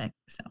main topic.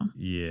 So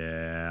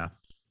yeah,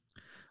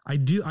 I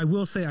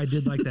will say I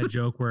did like that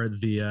joke where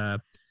the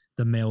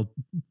male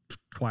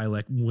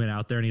Twi'lek went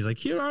out there and he's like,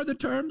 here are the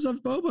terms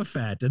of Boba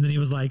Fett. And then he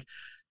was like,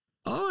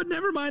 oh,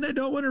 never mind. I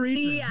don't want to read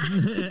them. Yeah.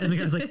 And the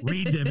guy's like,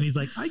 read them. And he's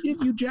like, I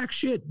give you jack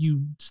shit,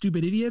 you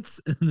stupid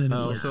idiots. And then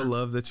I also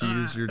love that you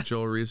use your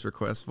Joel Reeves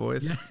request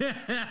voice.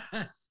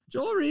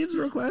 Joel Reeves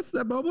requests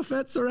that Boba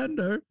Fett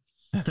surrender.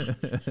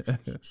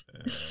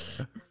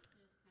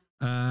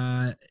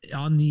 On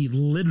the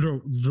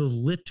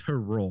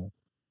literal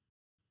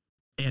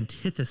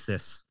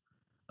antithesis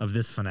of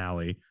this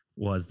finale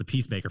was the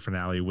Peacemaker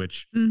finale,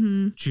 which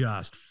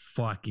just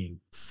fucking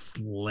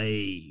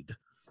slayed.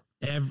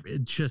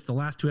 Just the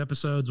last 2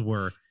 episodes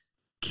were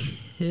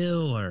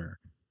killer.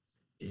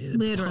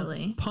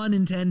 Literally. Pun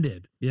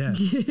intended. Yeah.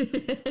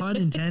 Pun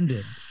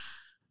intended.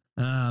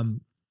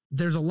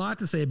 There's a lot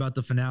to say about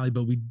the finale,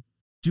 but we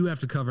do have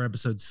to cover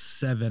episode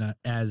 7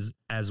 as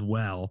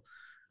well.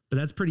 But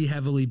that's pretty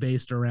heavily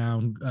based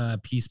around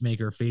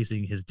Peacemaker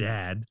facing his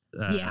dad,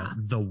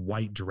 the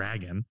White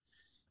Dragon,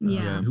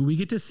 who we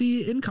get to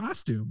see in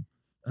costume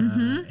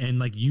and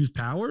like use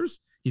powers.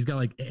 He's got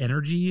like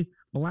energy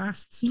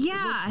blasts.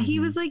 Yeah, he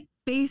was like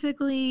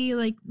basically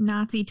like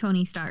Nazi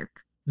Tony Stark.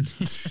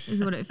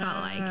 is what it felt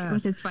like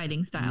with his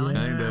fighting style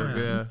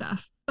and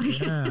stuff.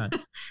 Yeah,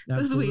 it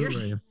was weird.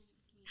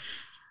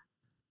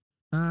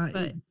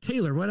 But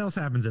Taylor, what else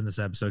happens in this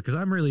episode? Because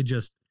I'm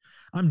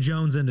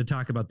jonesing to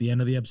talk about the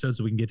end of the episode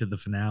so we can get to the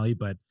finale,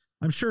 but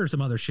I'm sure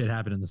some other shit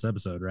happened in this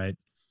episode, right?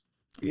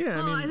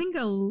 Yeah, I think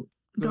go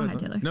ahead,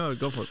 Taylor. No,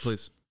 go for it,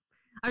 please.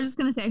 I was just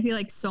gonna say, I feel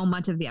like so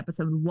much of the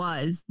episode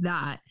was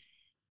that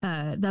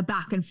the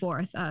back and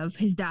forth of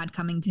his dad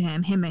coming to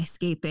him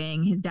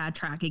escaping, his dad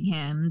tracking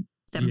him,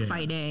 them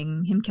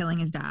fighting, him killing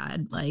his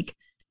dad. Like,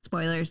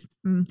 spoilers.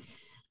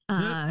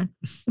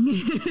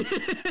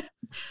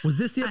 Was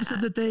this the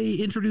episode that they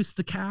introduced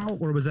the cow,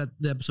 or was that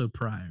the episode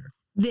prior?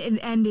 It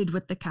ended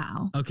with the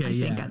cow. Okay, I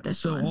think at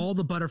this one. all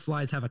the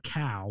butterflies have a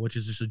cow, which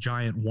is just a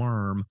giant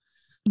worm.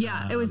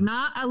 Yeah, it was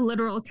not a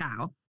literal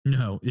cow.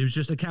 No, it was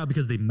just a cow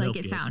because they milk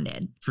it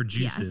sounded for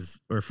juices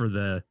or for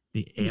the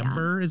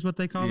amber is what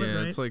they call it. Yeah,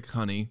 right? it's like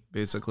honey,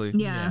 basically.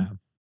 Yeah.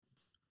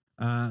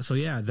 So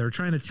they're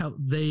trying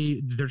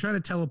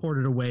to teleport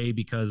it away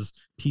because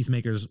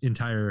Peacemaker's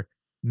entire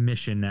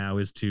mission now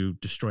is to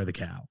destroy the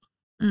cow.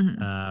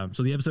 Mm-hmm.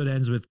 So the episode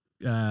ends with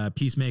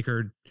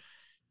Peacemaker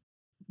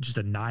just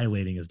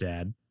annihilating his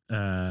dad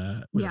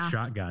with a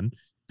shotgun,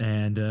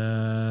 and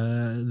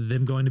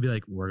them going to be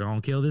like, we're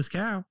gonna kill this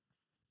cow,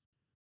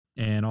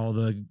 and all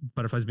the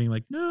butterflies being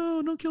like,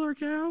 no, don't kill our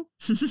cow.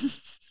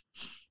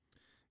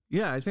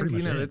 Yeah, I think,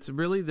 it's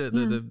really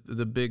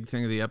the big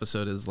thing of the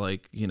episode is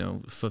like,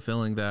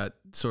 fulfilling that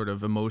sort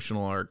of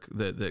emotional arc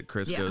that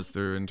Chris goes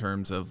through in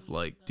terms of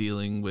like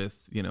dealing with,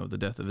 the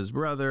death of his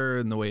brother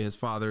and the way his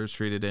father's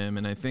treated him.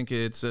 And I think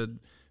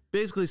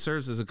basically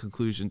serves as a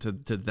conclusion to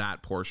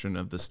that portion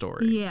of the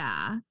story.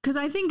 Yeah, because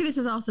I think this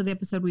is also the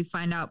episode we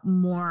find out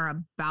more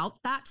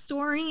about that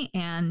story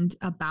and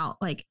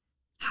about like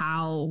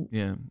how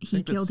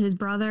he killed his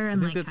brother,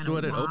 and I think that's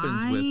what it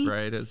opens with,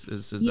 right? Is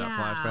that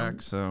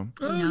flashback? So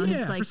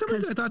it's like, for some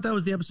reason I thought that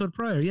was the episode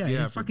prior. Yeah,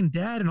 his fucking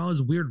dad and all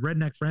his weird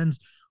redneck friends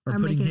are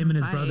putting him and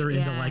his brother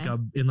into like a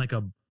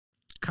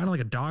kind of like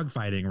a dog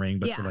fighting ring,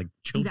 but for like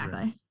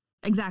children.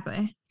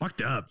 Exactly.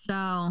 Fucked up.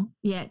 So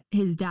yet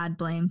his dad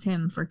blames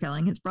him for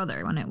killing his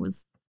brother when it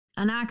was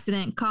an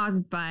accident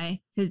caused by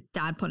his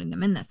dad putting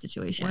them in that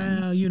situation.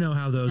 Well, you know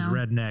how those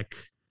redneck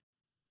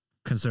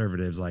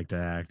conservatives like to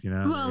act,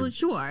 Well,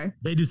 sure.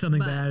 They do something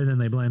bad and then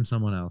they blame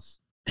someone else.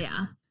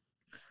 Yeah.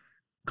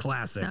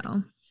 Classic.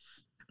 So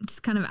it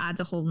just kind of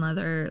adds a whole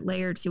nother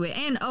layer to it.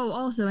 And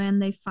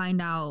and they find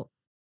out,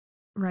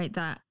 right,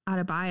 that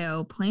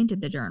Adebayo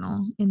planted the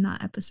journal in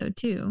that episode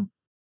too,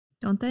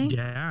 don't they?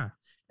 Yeah.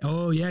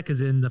 Oh yeah,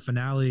 because in the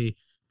finale,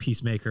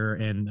 Peacemaker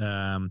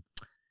and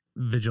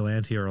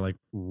Vigilante are like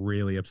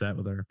really upset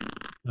with her.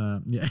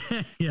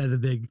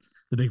 The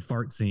big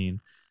fart scene.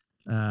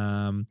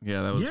 That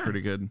was pretty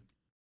good.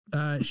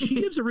 She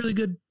gives a really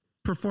good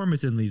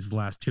performance in these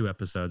last two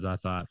episodes, I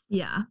thought.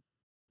 Yeah.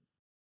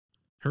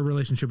 Her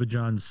relationship with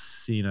John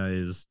Cena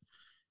is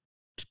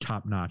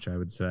top notch, I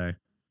would say.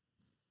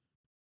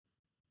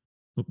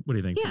 What do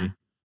you think, T?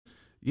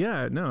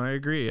 Yeah, no, I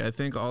agree. I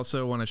think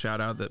also want to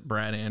shout out that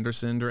Brad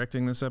Anderson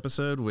directing this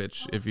episode,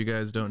 which if you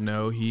guys don't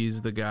know,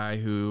 he's the guy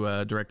who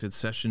directed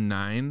Session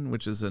 9,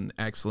 which is an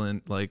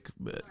excellent like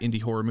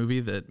indie horror movie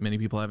that many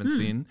people haven't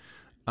seen.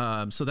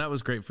 So that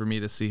was great for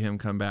me to see him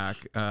come back.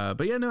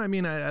 But yeah, no, I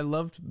mean, I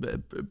loved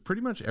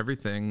pretty much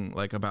everything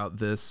like about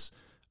this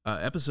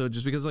episode,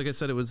 just because, like I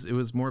said, it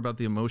was more about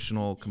the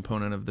emotional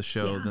component of the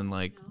show than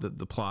like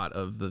the plot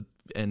of the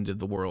end of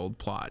the world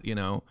plot,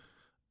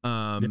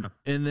 And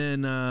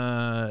then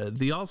I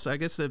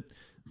guess that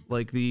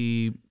like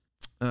the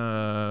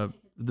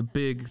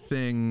big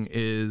thing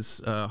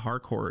is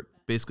Harcourt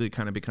basically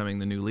kind of becoming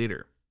the new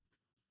leader.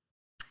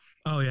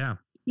 Oh yeah.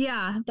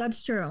 Yeah,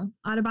 that's true.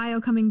 Adebayo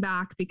coming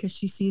back because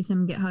she sees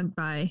him get hugged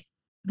by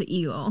the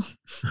eagle,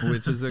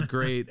 which is a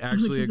great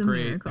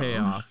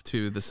payoff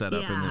to the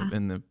setup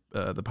in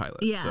the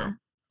pilot. Yeah. So.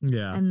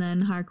 Yeah. And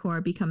then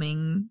Harcourt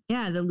becoming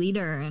the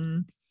leader,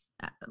 and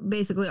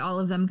basically all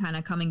of them kind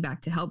of coming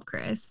back to help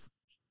Chris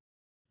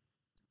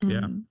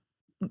and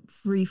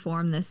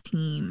reform this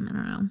team. I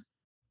don't know.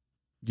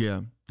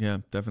 Yeah,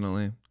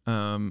 definitely.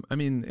 I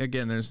mean,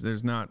 again,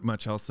 there's not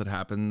much else that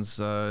happens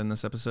in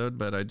this episode,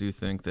 but I do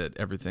think that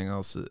everything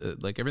else,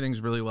 like everything's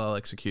really well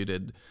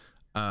executed.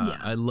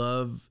 I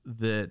love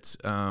that.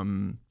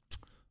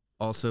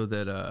 Also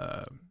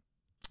that,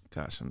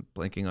 gosh, I'm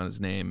blanking on his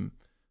name.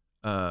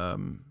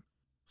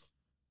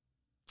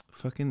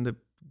 Fucking the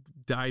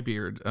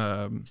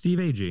diebeard. Steve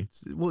Agee.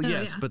 Well,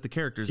 yes, but the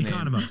character's name.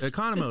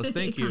 Economos.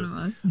 Thank you.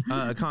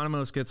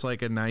 Economos gets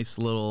like a nice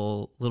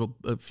little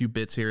a few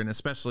bits here, and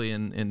especially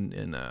in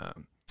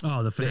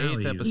the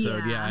finale. The 8th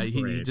episode. Yeah,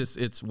 he just,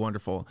 it's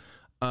wonderful.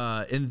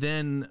 And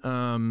then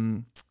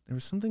there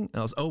was something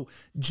else. Oh,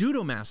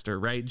 Judo Master,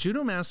 right?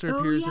 Judo Master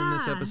appears in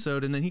this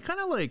episode, and then he kind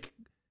of like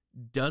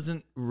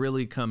doesn't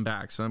really come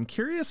back. So I'm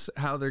curious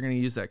how they're going to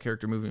use that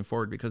character moving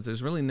forward, because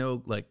there's really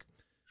no like,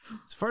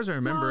 as far as I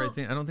remember, I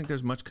don't think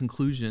there's much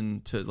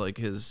conclusion to like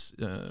his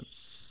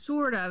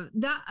sort of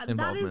that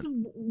is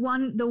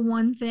the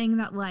one thing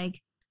that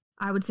like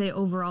I would say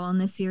overall in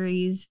this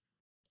series,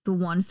 the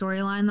one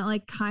storyline that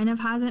like kind of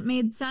hasn't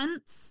made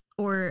sense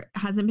or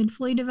hasn't been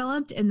fully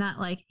developed, and that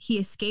like he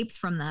escapes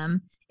from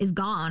them, is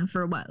gone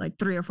for what, like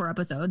 3 or 4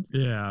 episodes.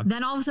 Yeah.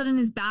 Then all of a sudden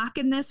is back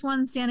in this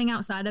one, standing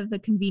outside of the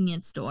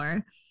convenience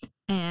store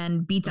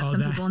and beats up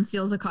some people and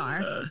steals a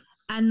car.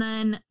 And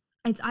then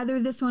it's either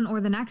this one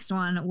or the next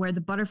one where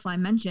the butterfly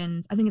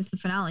mentions, I think it's the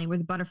finale, where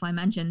the butterfly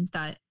mentions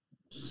that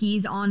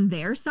he's on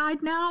their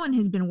side now and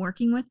has been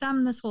working with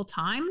them this whole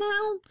time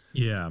now.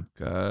 Yeah.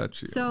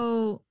 Gotcha.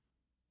 So,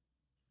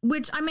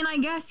 which, I mean, I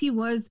guess he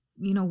was,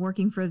 you know,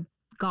 working for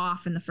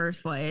Goff in the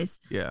first place.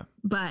 Yeah.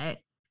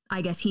 But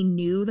I guess he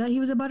knew that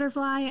he was a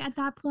butterfly at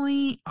that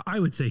point. I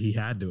would say he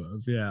had to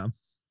have, yeah.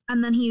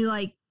 And then he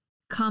like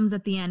comes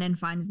at the end and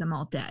finds them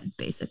all dead,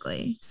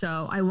 basically.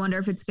 So I wonder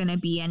if it's going to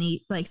be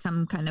any, like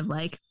some kind of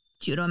like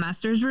Judo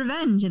Master's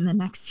revenge in the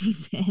next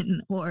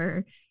season,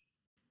 or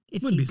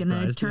if he's going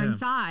to turn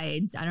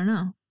sides. I don't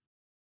know.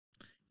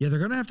 Yeah, they're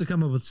going to have to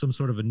come up with some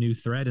sort of a new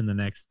thread in the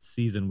next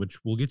season, which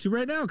we'll get to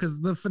right now because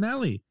the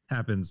finale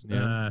happens.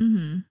 Yeah.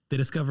 They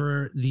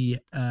discover the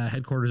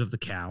headquarters of the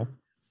Cow.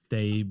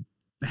 They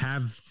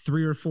have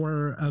 3 or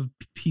 4 of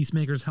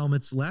Peacemaker's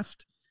helmets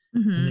left.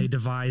 And they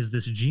devise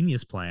this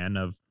genius plan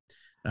of,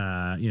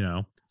 you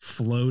know,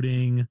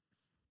 floating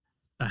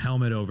a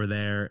helmet over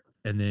there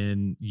and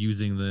then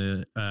using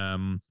the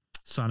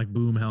sonic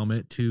boom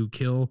helmet to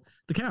kill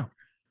the Cow.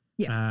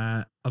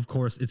 Yeah. Of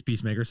course, it's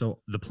Peacemaker, so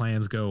the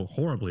plans go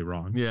horribly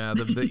wrong. Yeah,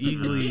 the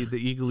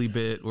eagly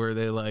bit where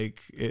they like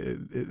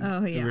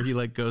where he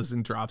like goes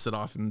and drops it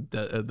off in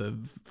the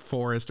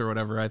forest or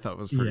whatever, I thought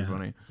was pretty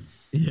funny.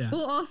 Yeah.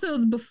 Well, also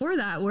before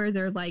that, where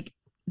they're like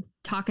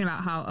talking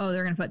about how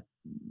they're gonna put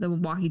the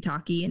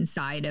walkie-talkie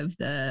inside of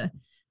the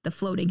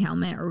floating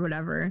helmet or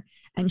whatever,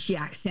 and she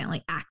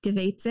accidentally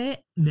activates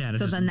it. Yeah.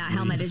 So then that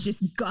helmet is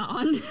just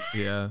gone.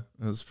 Yeah,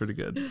 that was pretty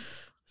good.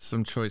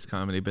 Some choice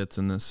comedy bits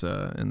in this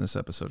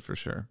episode for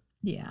sure.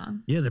 Yeah.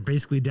 Yeah, they're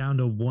basically down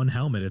to 1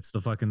 helmet. It's the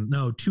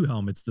 2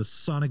 helmets, the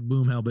sonic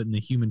boom helmet and the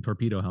human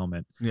torpedo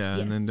helmet. Yeah,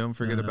 and then don't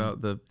forget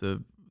about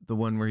the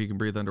one where he can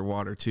breathe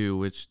underwater too,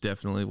 which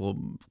definitely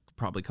will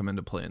probably come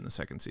into play in the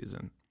second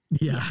season.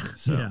 Yeah.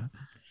 So,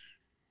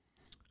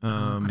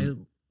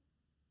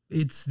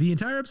 it's the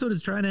entire episode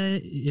is trying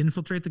to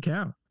infiltrate the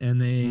Cow, and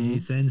they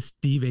send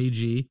Steve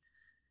Agee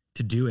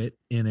to do it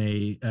in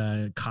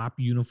a cop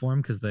uniform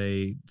because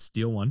they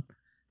steal one.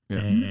 Yeah.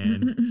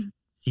 And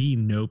he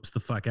nopes the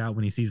fuck out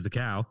when he sees the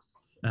Cow.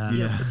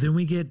 But then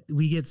we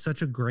get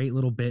such a great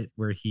little bit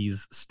where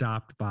he's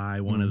stopped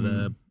by one of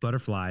the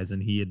butterflies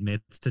and he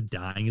admits to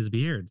dyeing his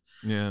beard.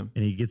 Yeah.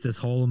 And he gets this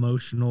whole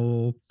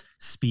emotional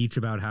speech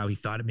about how he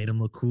thought it made him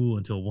look cool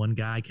until one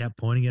guy kept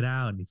pointing it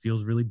out and he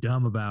feels really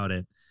dumb about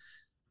it.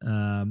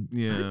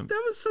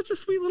 That was such a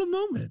sweet little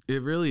moment.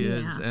 It really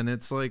is. And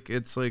it's like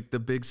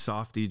the big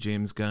softy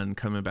James Gunn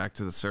coming back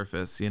to the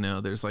surface. You know,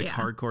 there's like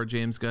hardcore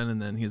James Gunn,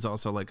 and then he's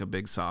also like a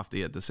big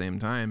softy at the same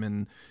time.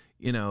 And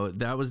you know,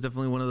 that was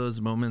definitely one of those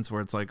moments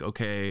where it's like,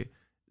 okay,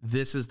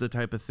 this is the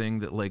type of thing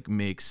that like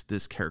makes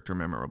this character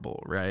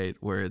memorable, right?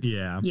 Where it's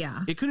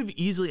it could have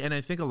easily, and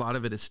I think a lot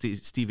of it is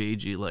Steve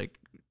Agee like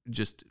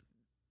just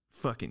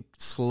fucking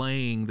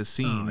slaying the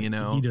scene, you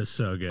know. He does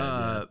so good.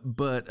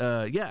 But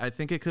I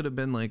think it could have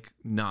been like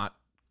not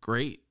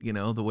great, you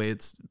know, the way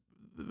it's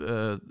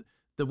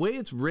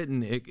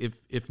written.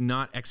 If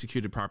not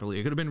executed properly,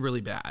 it could have been really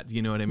bad.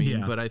 You know what I mean?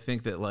 Yeah. But I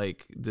think that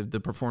like the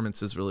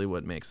performance is really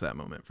what makes that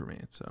moment for me.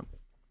 So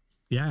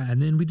yeah,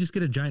 and then we just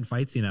get a giant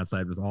fight scene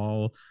outside with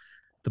all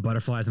the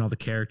butterflies and all the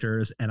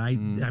characters, and I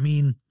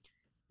mean.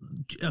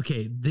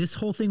 Okay, this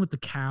whole thing with the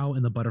Cow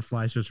and the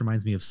butterflies just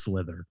reminds me of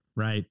Slither,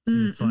 right?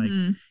 And it's like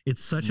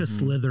it's such a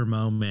Slither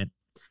moment.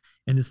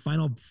 And this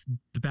final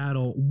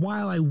battle,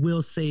 while I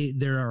will say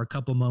there are a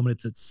couple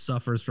moments it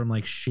suffers from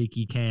like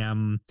shaky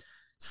cam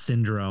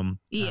syndrome.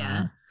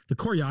 Yeah. The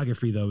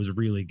choreography though is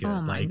really good.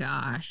 Oh my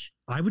gosh.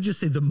 I would just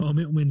say the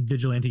moment when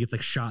Vigilante gets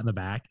like shot in the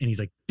back and he's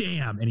like,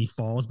 damn, and he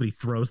falls, but he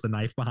throws the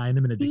knife behind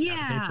him and it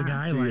decapitates the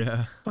guy.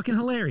 Like fucking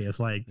hilarious.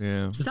 Like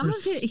some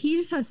of it, he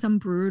just has some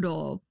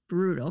brutal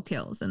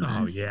kills in this.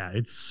 Oh yeah.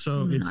 It's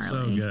so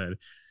good.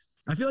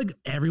 I feel like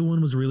everyone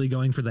was really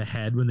going for the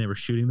head when they were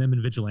shooting them,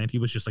 and Vigilante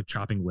was just like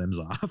chopping limbs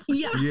off.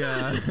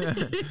 Yeah.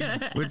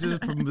 Which is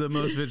the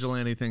most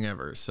Vigilante thing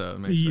ever. So it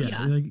makes sense.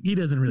 Like, he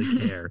doesn't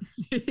really care.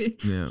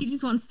 He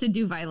just wants to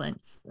do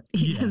violence.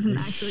 He doesn't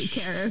actually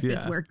care if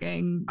it's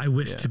working. I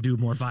wish to do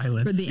more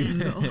violence for the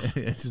angle.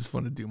 I just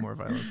want to do more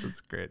violence.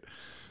 That's great.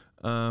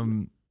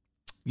 And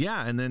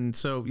then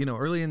so, you know,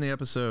 early in the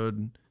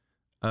episode,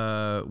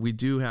 we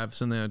do have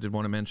something I did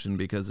want to mention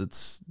because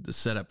it's the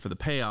setup for the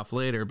payoff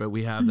later, but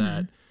we have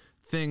that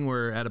thing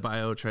where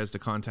Adebayo tries to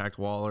contact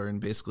Waller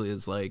and basically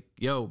is like,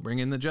 yo, bring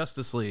in the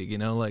Justice League, you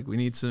know, like we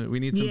need some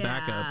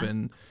backup.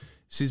 And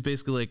she's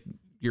basically like,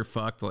 you're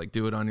fucked, like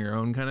do it on your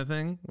own kind of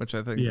thing, which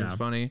I think is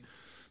funny.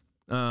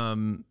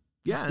 And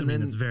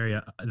then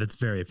that's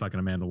very fucking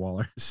Amanda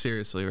Waller.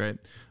 Seriously. Right.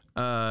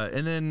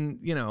 And then,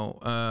 you know,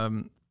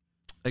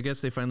 I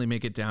guess they finally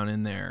make it down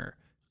in there.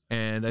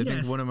 And I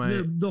think one of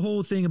my the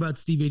whole thing about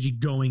Steve Agee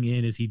going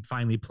in is he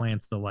finally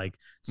plants the like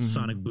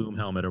sonic boom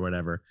helmet or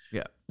whatever.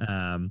 Yeah.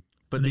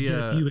 But they get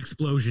a few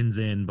explosions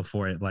in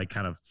before it like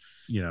kind of,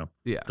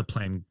 the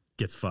plan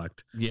gets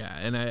fucked. Yeah.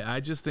 And I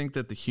just think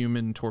that the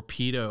human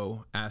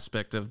torpedo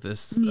aspect of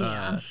this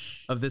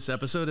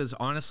episode is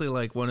honestly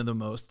like one of the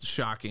most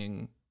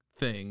shocking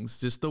things.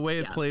 Just the way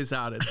it plays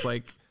out. It's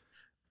like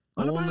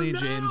only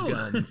James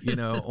Gunn,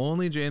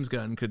 only James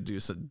Gunn could do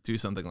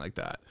something like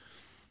that.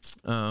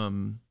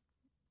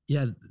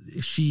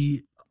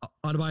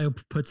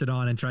 Adebayo puts it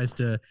on and tries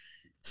to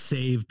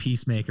save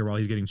Peacemaker while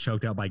he's getting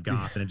choked out by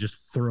Goff, and it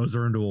just throws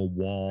her into a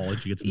wall and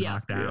she gets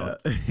knocked out.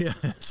 Yeah,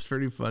 it's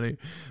pretty funny.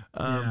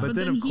 But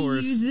then of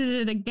course he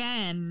uses it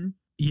again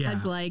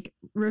as like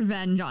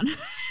revenge on her.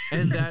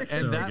 And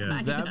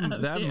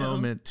that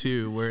moment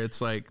too, where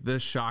it's like the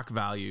shock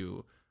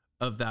value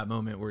of that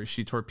moment where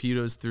she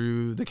torpedoes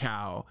through the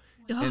cow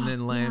and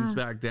then lands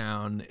back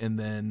down, and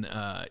then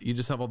you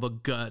just have all the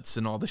guts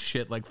and all the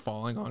shit like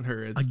falling on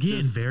her. It's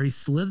again just, very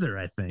Slither,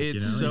 I think.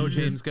 It's so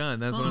James Gunn.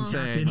 That's what I'm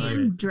saying.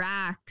 And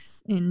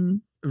Drax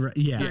in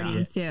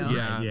Guardians too.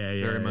 Yeah,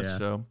 very much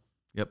so.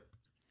 Yep.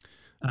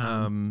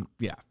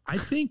 I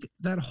think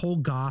that whole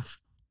Goff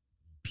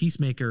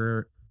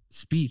Peacemaker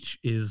speech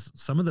is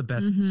some of the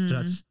best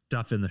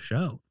stuff in the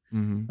show.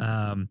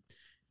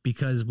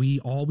 Because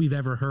all we've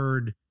ever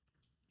heard,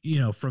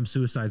 from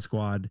Suicide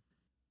Squad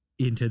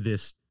into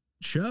this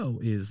show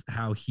is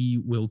how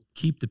he will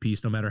keep the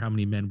peace no matter how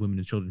many men, women,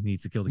 and children he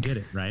needs to kill to get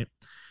it, right?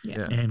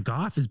 And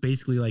Goff is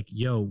basically like,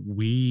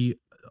 we're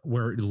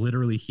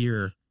literally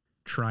here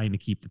trying to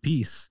keep the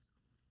peace.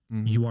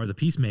 You are the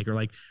peacemaker.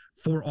 Like,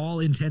 for all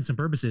intents and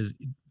purposes,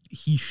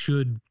 he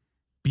should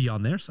be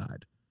on their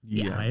side.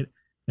 Right?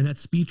 And that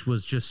speech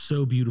was just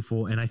so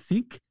beautiful. And I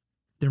think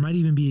there might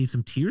even be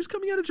some tears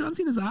coming out of John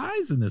Cena's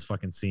eyes in this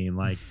fucking scene.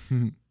 Like,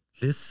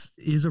 this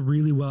is a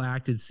really well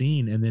acted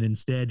scene. And then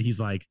instead he's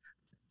like,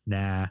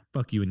 nah,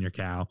 fuck you and your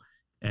cow.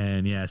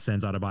 And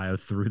sends Adebayo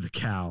through the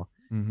cow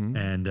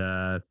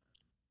and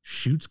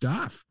shoots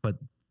Goff. But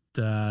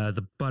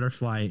the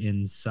butterfly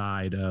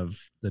inside of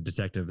the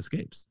detective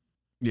escapes.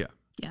 Yeah.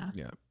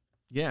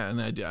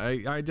 And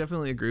I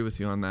definitely agree with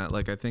you on that.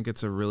 Like, I think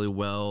it's a really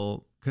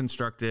well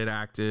constructed,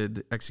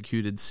 acted,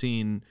 executed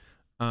scene.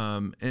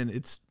 And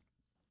it's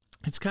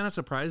kind of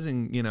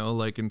surprising,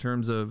 like in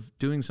terms of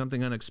doing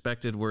something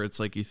unexpected where it's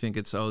like you think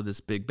it's this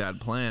big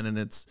bad plan, and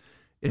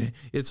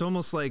it's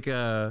almost like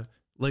the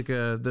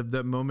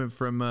moment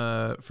from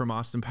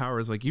Austin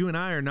Powers, like, you and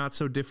I are not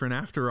so different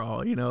after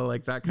all,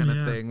 like that kind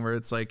of thing, where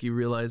it's like you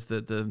realize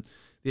that the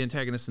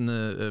antagonist and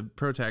the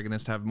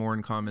protagonist have more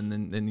in common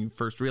than you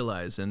first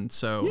realize. And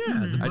so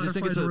I just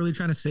think it's really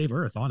trying to save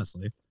Earth,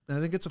 honestly. I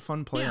think it's a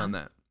fun play on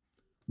that.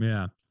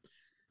 Yeah.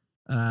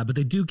 But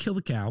they do kill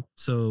the cow,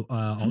 so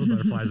all the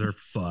butterflies are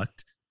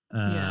fucked.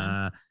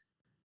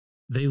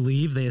 They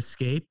leave, they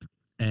escape,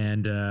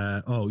 and in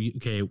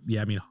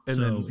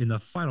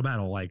the final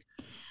battle, like,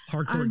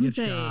 Hardcore gets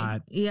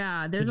shot.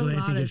 Yeah, there's a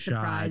lot of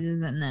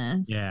surprises in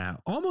this. Yeah,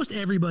 almost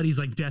everybody's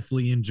like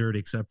deathly injured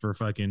except for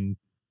fucking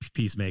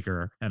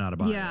Peacemaker and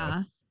Adebayo.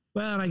 Yeah.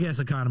 Well, and I guess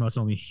Economos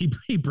only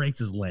he breaks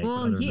his leg.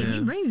 Well,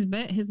 he breaks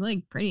his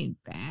leg pretty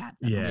bad.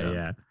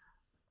 Yeah.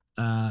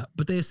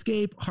 But they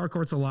escape.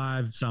 Harcourt's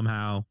alive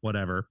somehow.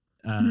 Whatever.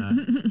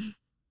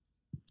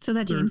 So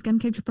that James Gunn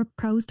could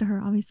propose to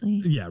her,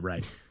 obviously. Yeah,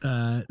 right.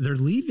 They're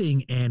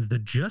leaving, and the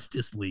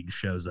Justice League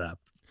shows up.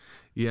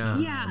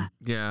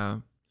 Yeah.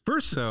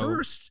 First,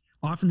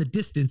 off in the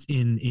distance,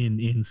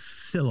 in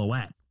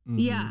silhouette.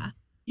 Yeah.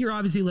 You're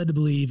obviously led to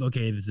believe,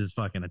 okay, this is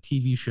fucking a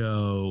TV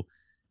show,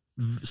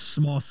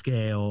 small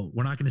scale.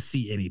 We're not going to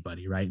see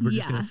anybody, right? We're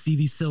just going to see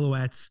these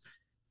silhouettes.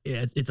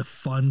 It's a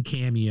fun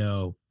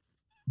cameo.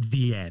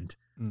 The end.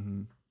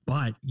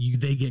 But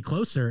they get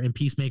closer, and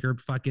Peacemaker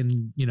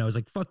fucking, is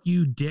like, fuck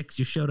you, dicks,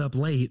 you showed up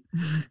late.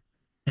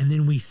 And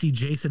then we see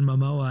Jason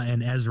Momoa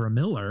and Ezra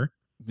Miller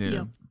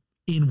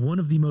in one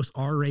of the most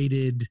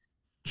R-rated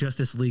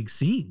Justice League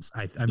scenes.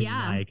 I mean,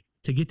 like,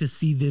 to get to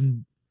see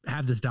them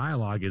have this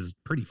dialogue is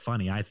pretty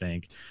funny, I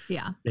think.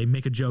 Yeah. They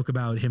make a joke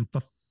about him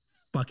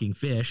fucking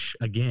fish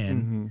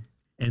again.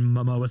 And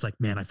Momoa's like,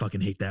 man, I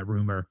fucking hate that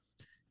rumor.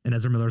 And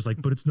Ezra Miller's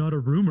like, but it's not a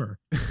rumor.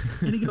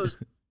 And he goes,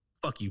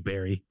 fuck you,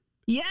 Barry.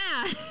 Yeah.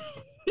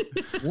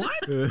 What?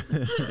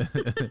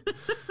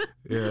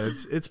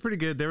 It's pretty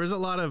good. There was a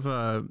lot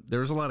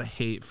of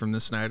hate from the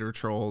Snyder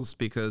trolls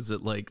because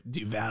it like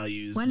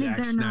devalues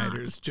Zack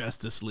Snyder's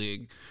Justice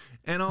League.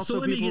 And also,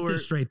 let me get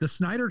this straight. The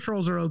Snyder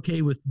trolls are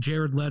okay with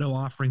Jared Leto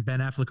offering Ben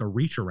Affleck a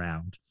reach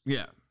around.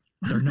 Yeah.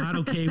 They're not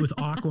okay with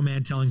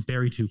Aquaman telling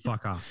Barry to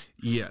fuck off.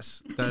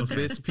 Yes,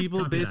 that's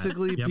people.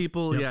 Basically,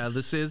 people. Yeah,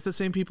 this is the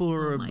same people who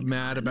are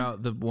mad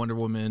about the Wonder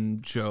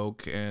Woman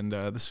joke and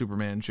the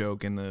Superman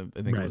joke in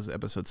I think it was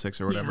episode 6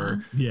 or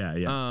whatever.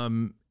 Yeah.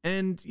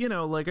 And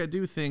like, I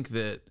do think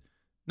that,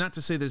 not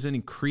to say there's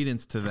any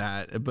credence to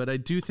that, but I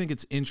do think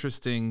it's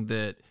interesting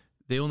that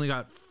they only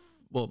got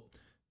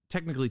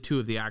technically 2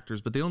 of the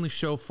actors, but they only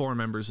show 4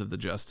 members of the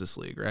Justice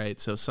League, right?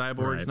 So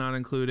Cyborg's not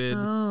included,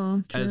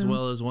 as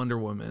well as Wonder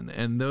Woman,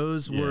 and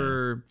those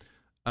were.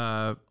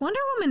 Wonder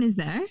Woman is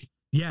there.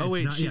 Yeah. Oh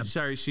wait, not,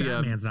 sorry,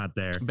 Batman's not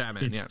there.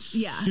 Batman,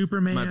 yeah.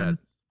 Superman,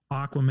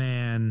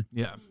 Aquaman,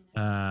 yeah,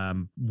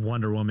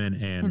 Wonder Woman,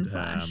 and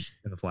Flash.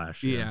 And the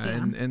Flash. Yeah,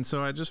 and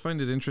so I just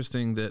find it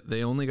interesting that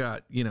they only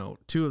got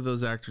 2 of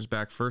those actors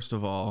back first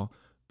of all,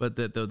 but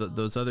that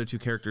those other 2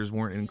 characters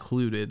weren't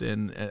included,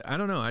 and I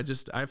don't know. I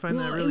find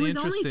that really interesting. It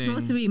was only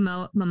supposed to be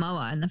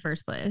Momoa in the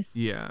first place.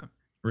 Yeah.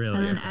 Really?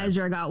 And then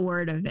Ezra got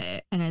word of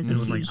it, and is a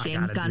huge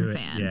James Gunn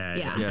fan.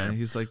 Yeah.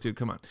 He's like, dude,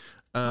 come on.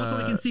 Also,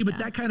 I can see, but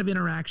that kind of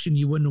interaction,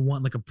 you wouldn't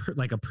want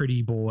like a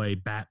pretty boy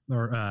Bat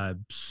or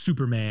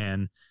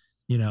Superman,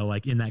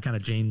 like in that kind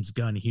of James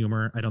Gunn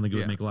humor. I don't think it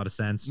would make a lot of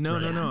sense. No.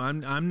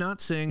 I'm not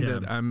saying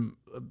that I'm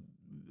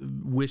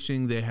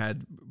wishing they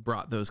had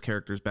brought those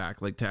characters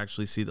back, like to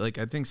actually see. Like,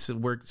 I think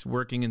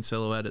working in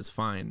silhouette is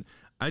fine.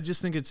 I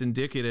just think it's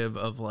indicative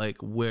of like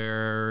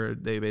where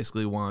they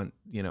basically want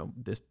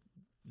this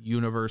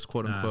universe,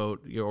 quote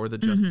unquote, or the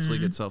Justice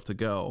League itself to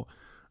go.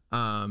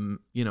 And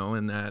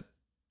that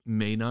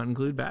may not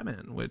include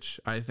Batman, which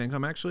I think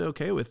I'm actually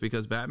okay with,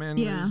 because Batman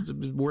is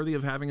worthy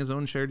of having his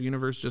own shared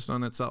universe just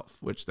on itself,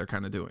 which they're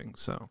kind of doing.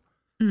 So,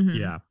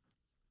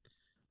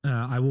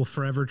 I will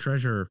forever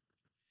treasure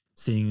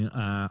seeing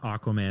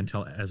Aquaman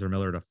tell Ezra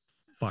Miller to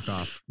fuck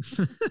off.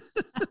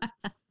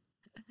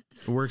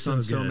 It works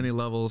on so many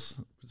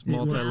levels. It's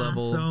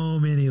multi-level. So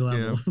many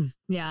levels.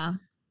 Yeah.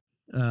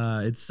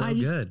 It's so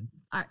good.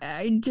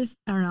 I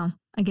don't know.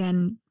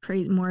 Again,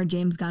 praise more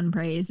James Gunn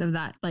praise of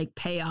that like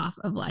payoff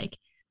of like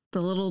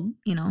the little,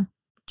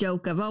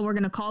 joke of, we're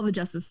going to call the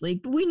Justice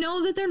League, but we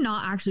know that they're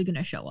not actually going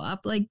to show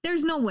up. Like,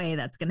 there's no way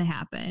that's going to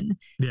happen.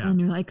 Yeah. And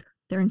you're like,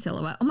 they're in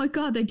silhouette. Oh my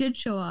God, they did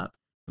show up.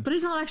 But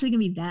it's not actually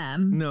going to be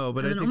them. No,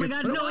 but I think it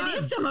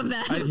is some of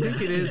them. I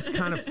think it is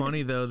kind of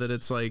funny, though, that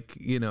it's like,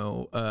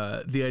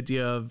 the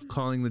idea of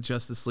calling the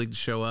Justice League to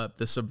show up,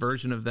 the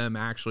subversion of them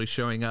actually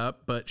showing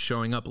up, but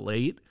showing up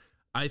late.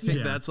 I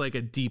think that's like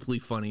a deeply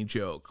funny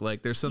joke.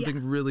 Like, there's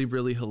something really,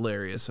 really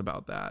hilarious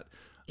about that.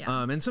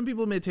 Yeah. And some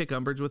people may take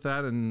umbrage with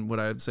that, and what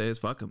I would say is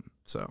fuck them.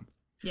 So.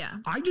 Yeah.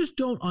 I just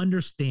don't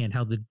understand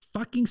how the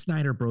fucking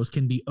Snyder Bros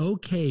can be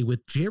okay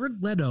with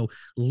Jared Leto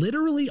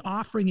literally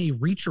offering a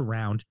reach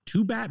around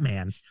to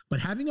Batman, but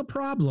having a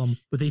problem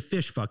with a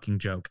fish fucking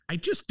joke. I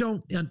just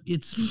don't.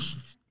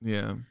 It's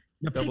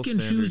pick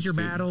and choose your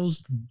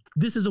battles.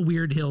 This is a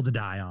weird hill to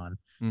die on.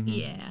 Mm-hmm.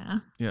 Yeah.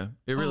 Yeah.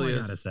 It really is.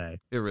 I gotta say,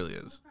 it really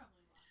is.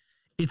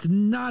 It's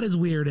not as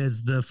weird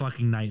as the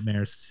fucking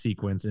nightmare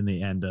sequence in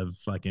the end of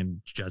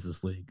fucking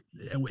Justice League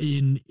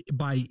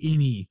by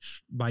any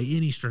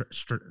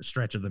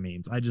stretch of the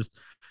means. I just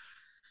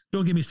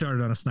don't get me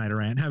started on a Snyder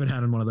rant. Haven't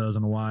had one of those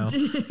in a while.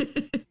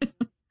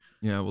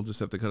 Yeah, we'll just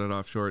have to cut it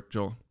off short,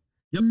 Joel.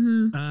 Yep.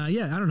 Mm-hmm.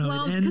 I don't know.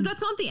 Well, because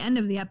that's not the end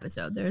of the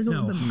episode. There's a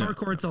little bit more.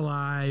 Harcourt's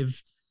alive.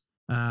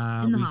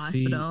 In the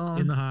hospital.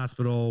 In the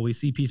hospital. We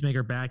see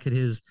Peacemaker back at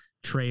his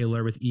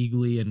trailer with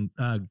Eagly and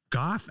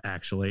Goff,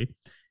 actually.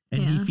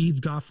 And he feeds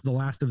Goff the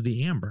last of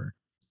the amber,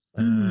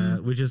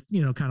 which is,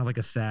 kind of like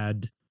a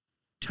sad,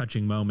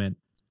 touching moment.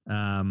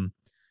 And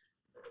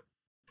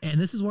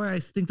this is why I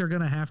think they're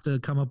going to have to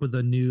come up with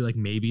a new, like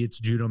maybe it's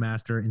Judo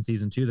Master in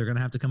season 2. They're going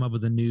to have to come up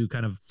with a new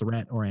kind of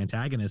threat or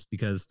antagonist,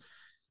 because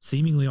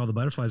seemingly all the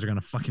butterflies are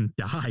going to fucking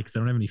die because they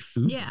don't have any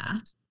food. Yeah.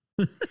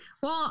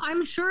 Well,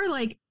 I'm sure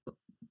like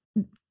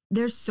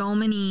there's so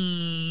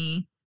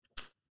many,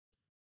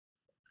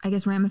 I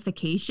guess,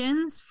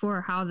 ramifications for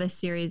how this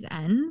series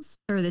ends,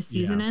 or this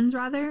season ends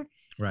rather.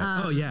 Right.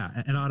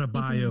 And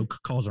Adebayo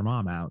calls her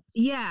mom out.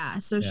 Yeah.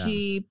 So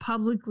she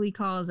publicly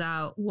calls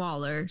out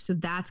Waller. So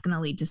that's going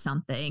to lead to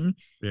something.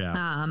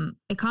 Yeah.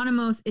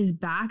 Economos is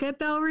back at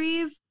Belle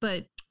Reve,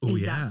 but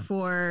is that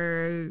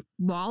for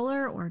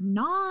Waller or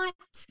not?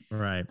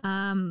 Right.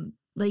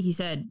 Like you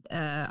said,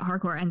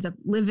 Harcourt ends up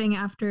living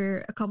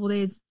after a couple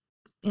days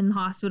in the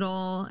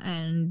hospital,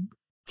 and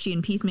she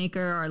and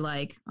Peacemaker are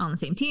like on the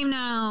same team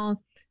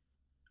now.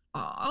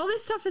 All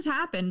this stuff has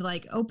happened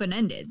like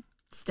open-ended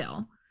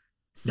still.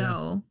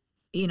 So,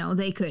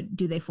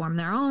 do they form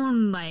their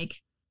own like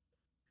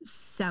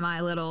semi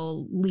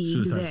little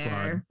league Suicide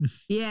there? Squad.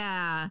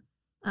 Yeah.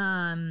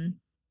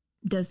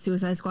 Does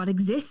Suicide Squad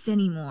exist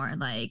anymore?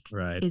 Like,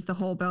 is the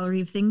whole Belle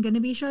Reve thing going to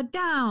be shut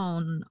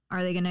down?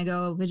 Are they going to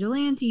go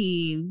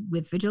vigilante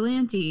with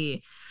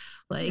vigilante?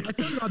 Like, I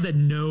think about that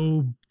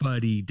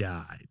nobody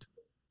died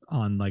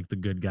on like the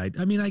good guy.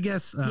 I mean, I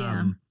guess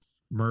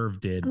Merv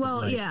did.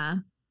 Well,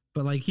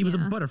 but like he was a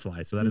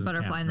butterfly, so that is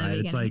butterfly count, in the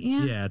right?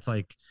 beginning. It's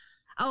like.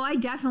 Oh, I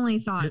definitely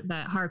thought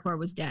that Harcourt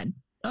was dead.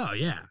 Oh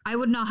yeah, I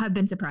would not have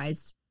been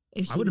surprised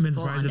if she I wouldn't have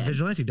been surprised if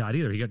Vigilante died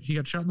either. He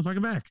got shot in the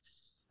fucking back.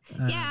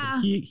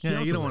 He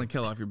you don't want to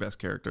kill off your best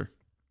character.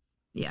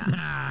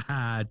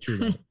 Yeah. True.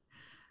 Though.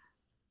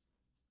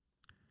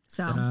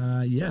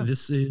 So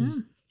this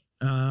is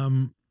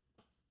oh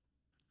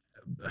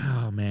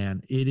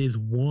man, it is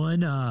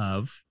one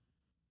of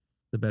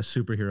the best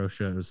superhero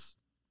shows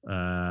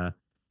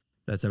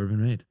that's ever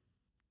been made.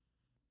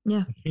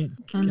 Yeah.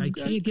 I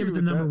can't give it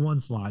the number one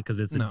slot because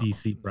it's a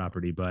DC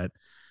property, but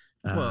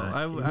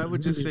I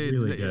would just say,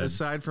 really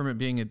aside from it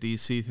being a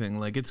DC thing,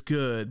 like it's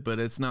good, but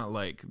it's not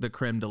like the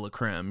creme de la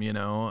creme, you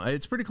know?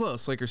 It's pretty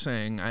close, like you're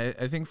saying. I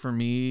think for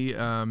me,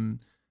 a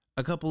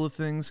couple of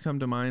things come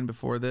to mind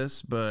before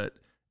this, but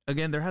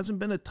again, there hasn't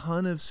been a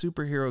ton of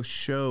superhero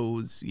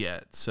shows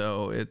yet.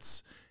 So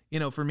it's, you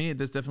know, for me,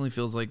 this definitely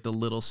feels like the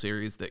little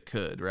series that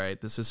could, right?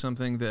 This is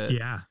something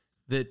that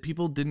that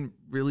people didn't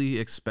really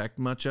expect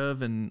much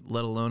of, and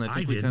let alone, I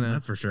think we kind of,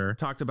 that's for sure,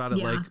 talked about it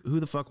like, who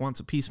the fuck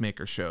wants a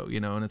Peacemaker show, you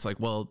know? And it's like,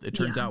 well, it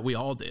turns out we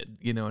all did,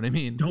 you know what I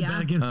mean? Don't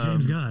bet against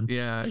James Gunn.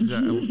 Yeah,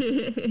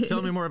 exactly.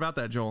 Tell me more about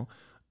that, Joel.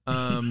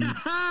 I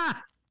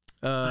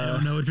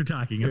don't know what you're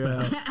talking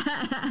about.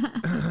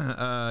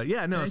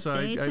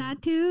 So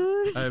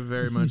tattoos. I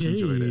very much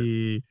enjoyed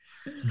it.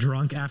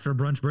 Drunk after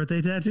brunch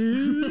birthday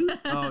tattoo.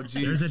 Oh,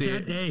 geez.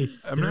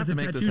 I'm gonna have to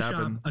make this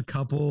happen. A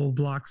couple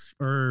blocks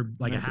or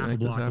like a half a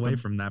block away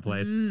from that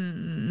place.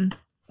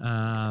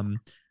 I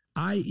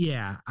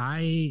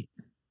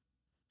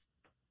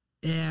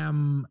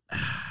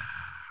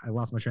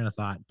lost my train of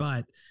thought,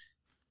 but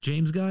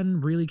James Gunn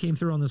really came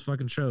through on this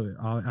fucking show.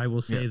 I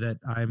will say that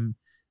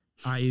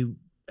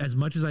as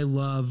much as I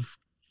love,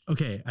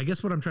 I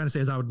guess what I'm trying to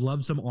say is I would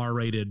love some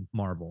R-rated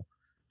Marvel,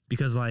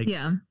 because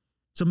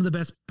some of the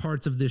best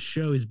parts of this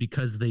show is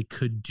because they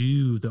could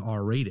do the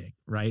R rating,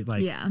 right?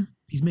 Like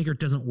Peacemaker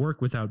doesn't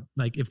work without,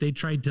 like, if they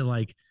tried to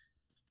like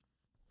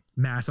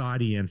mass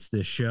audience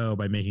this show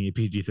by making it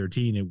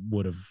PG-13, it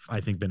would have,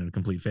 I think, been a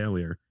complete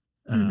failure.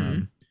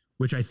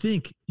 Which I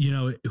think, you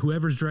know,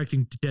 whoever's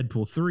directing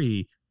Deadpool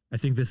 3, I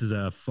think this is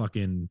a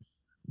fucking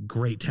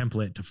great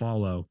template to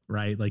follow,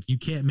 right? Like, you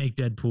can't make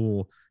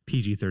Deadpool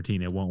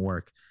PG-13, it won't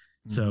work.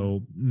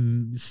 So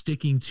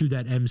sticking to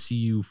that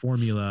MCU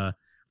formula,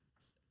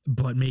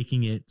 but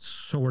making it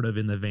sort of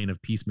in the vein of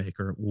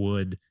Peacemaker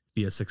would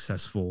be a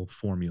successful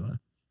formula.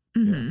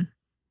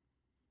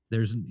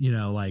 There's, you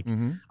know, like,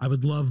 I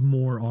would love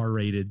more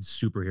R-rated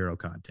superhero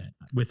content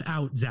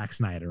without Zack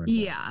Snyder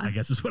involved, I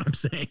guess is what I'm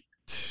saying.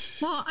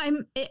 Well,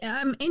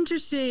 I'm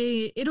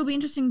interested. It'll be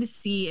interesting to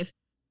see if,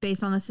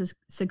 based on the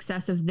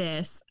success of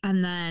this,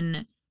 and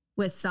then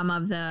with some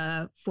of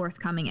the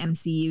forthcoming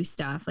MCU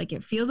stuff, like,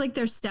 it feels like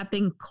they're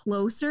stepping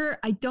closer.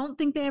 I don't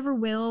think they ever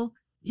will.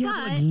 Yeah,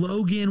 but like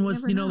Logan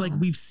was, you know, like,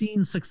 we've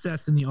seen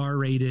success in the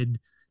R-rated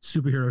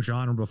superhero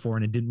genre before,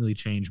 and it didn't really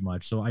change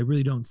much. So I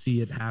really don't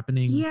see it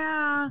happening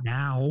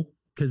now,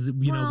 because,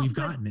 you know, we've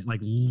gotten it. Like,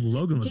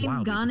 Logan was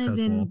James Gunn successful. Is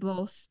in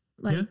both,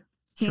 like,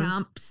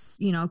 camps,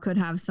 you know, could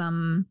have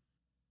some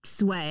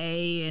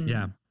sway,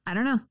 and I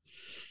don't know.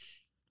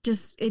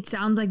 Just, it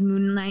sounds like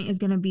Moon Knight is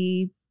going to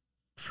be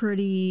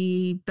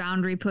pretty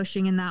boundary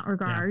pushing in that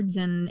regards,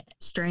 and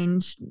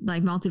Strange,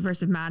 like,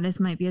 Multiverse of Madness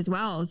might be as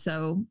well.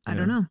 So I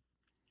don't know.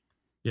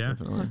 Yeah.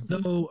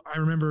 Though I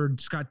remember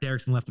Scott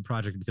Derrickson left the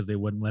project because they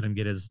wouldn't let him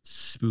get as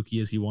spooky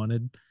as he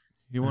wanted.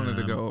 He wanted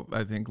to go,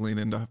 I think, lean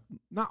into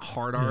not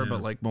hard R,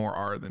 but like more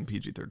R than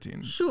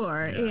PG-13.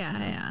 Sure.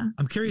 Yeah.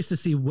 I'm curious to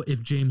see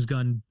if James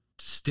Gunn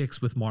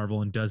sticks with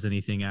Marvel and does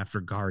anything after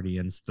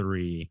Guardians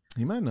 3.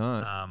 He might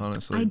not,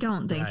 honestly. I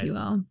don't think he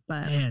will,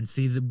 but man,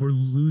 see, we're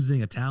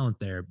losing a talent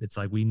there. It's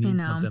like, we need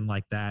something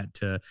like that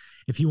to,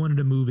 if you wanted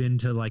to move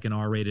into like an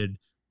R-rated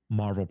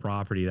Marvel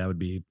property, that would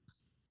be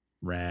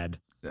rad.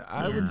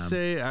 I would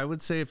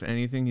say if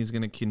anything, he's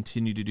going to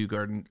continue to do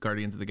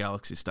Guardians of the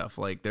Galaxy stuff.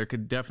 Like, there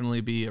could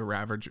definitely be a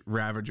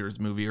Ravagers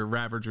movie or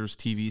Ravagers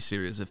TV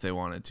series if they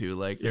wanted to.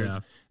 Like,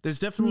 there's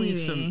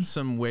definitely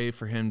some way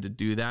for him to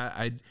do that.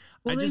 I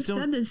just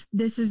don't. Said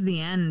this is the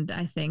end,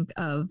 I think,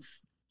 of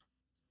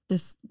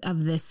this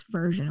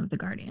version of the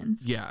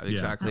Guardians. Yeah,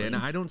 exactly. And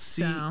I don't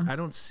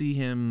see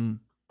him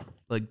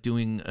like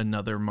doing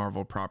another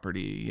Marvel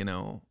property. You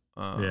know.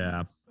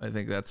 I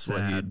think that's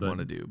what he'd want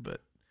to do,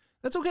 but.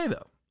 That's okay,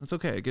 though. That's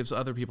okay. It gives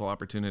other people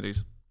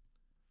opportunities.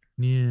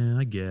 Yeah,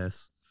 I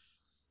guess.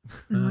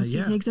 Unless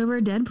he takes over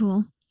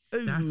Deadpool.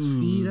 That's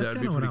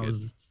kind of what I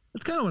was.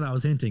 That's kind of what I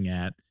was hinting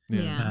at.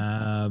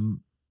 Yeah.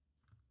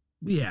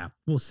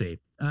 We'll see.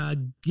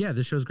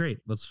 This show's great.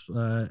 Let's.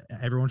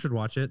 Everyone should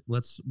watch it.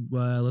 Let's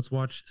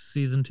watch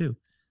season 2.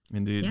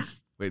 Indeed. Yeah.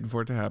 Waiting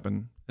for it to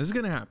happen. This is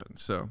gonna happen.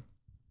 So.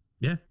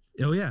 Yeah.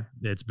 Oh yeah.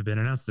 It's been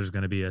announced. There's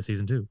gonna be a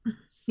season 2.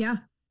 Yeah.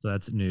 So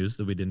that's news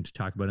that we didn't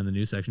talk about in the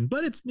news section,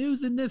 but it's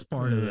news in this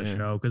part of the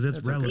show because it's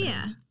relevant.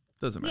 Yeah.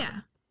 Doesn't matter. Yeah.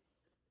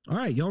 All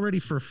right, y'all ready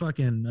for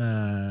fucking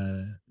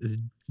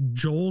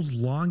Joel's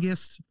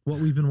longest what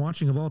we've been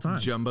watching of all time?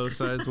 Jumbo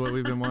sized what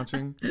we've been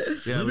watching.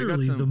 Yeah,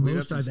 literally the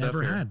most I've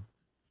ever had.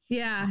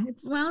 Yeah,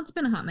 it's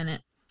been a hot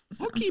minute.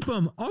 So.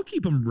 I'll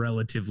keep them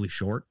relatively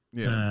short.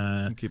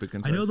 Yeah, keep it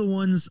concise. I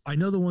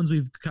know the ones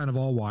we've kind of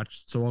all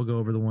watched, so I'll go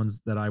over the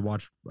ones that I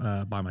watched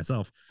by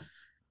myself.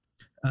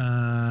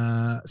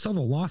 Saw The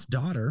Lost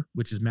Daughter,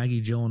 which is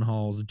Maggie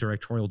Gyllenhaal's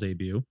directorial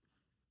debut.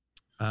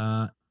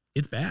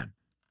 It's bad.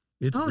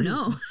 It's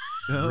no.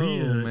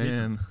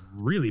 Man, it's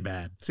really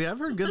bad. See, I've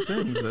heard good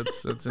things.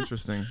 That's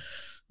interesting.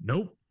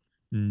 Nope.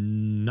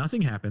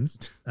 Nothing happens.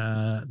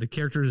 The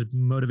characters'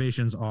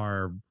 motivations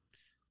are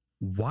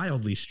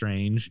wildly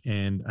strange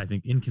and I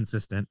think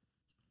inconsistent.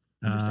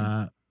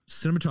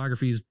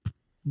 Cinematography is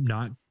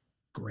not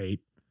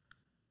great.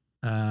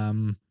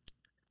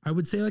 I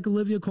would say like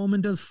Olivia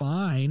Colman does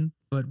fine,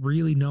 but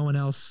really no one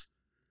else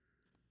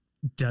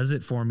does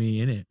it for me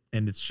in it.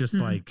 And it's just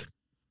like,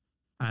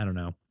 I don't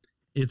know.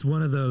 It's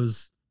one of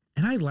those,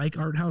 and I like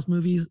art house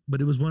movies,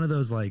 but it was one of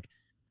those like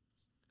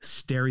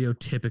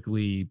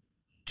stereotypically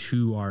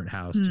too art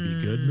house to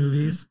be good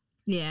movies.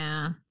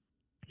 Yeah.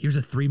 Here's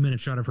a 3-minute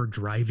shot of her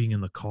driving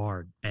in the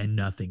car and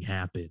nothing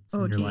happens.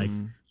 And you're like,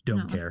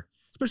 don't care.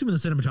 Especially when the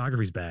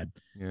cinematography's bad.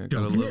 Yeah,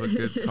 gotta love a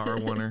good car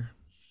winner.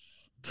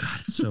 God,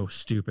 it's so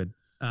stupid.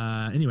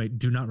 Anyway,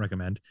 do not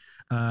recommend.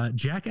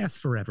 Jackass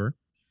Forever.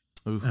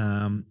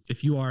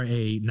 If you are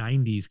a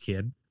 90s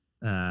kid,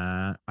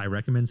 I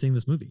recommend seeing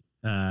this movie.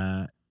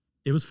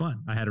 It was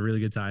fun. I had a really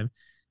good time.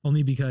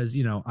 Only because,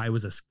 I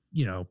was a,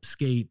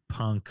 skate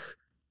punk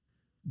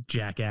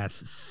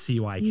Jackass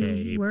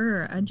CYK. You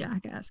were a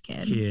Jackass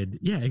kid.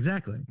 Yeah,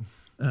 exactly.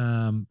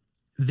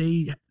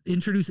 They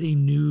introduce a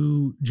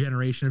new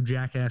generation of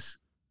Jackass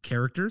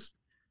characters.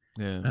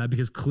 Yeah.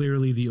 Because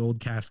clearly the old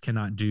cast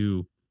cannot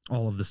do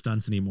all of the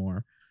stunts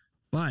anymore.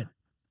 But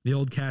the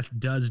old cast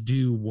does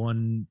do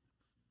 1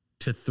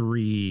 to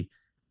 3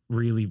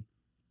 really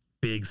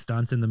big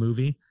stunts in the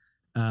movie.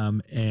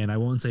 And I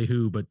won't say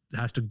who, but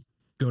has to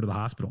go to the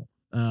hospital.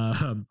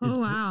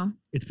 Wow.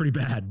 It's pretty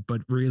bad,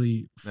 but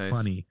really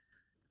funny.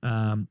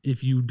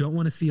 If you don't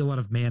want to see a lot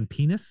of man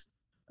penis,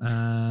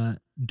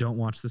 don't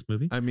watch this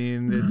movie. I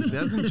mean,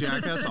 hasn't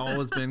Jackass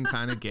always been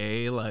kind of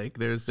gay? Like,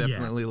 there's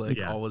definitely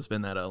always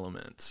been that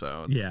element.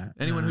 So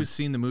anyone who's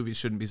seen the movie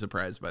shouldn't be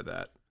surprised by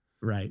that.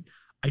 Right.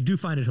 I do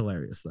find it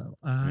hilarious though.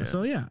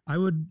 So yeah, I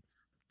would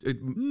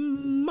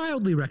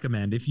mildly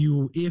recommend if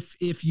you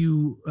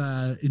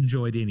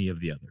enjoyed any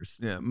of the others.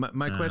 Yeah.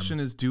 My question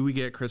is, do we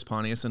get Chris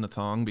Pontius in a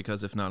thong?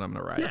 Because if not, I'm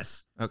gonna riot.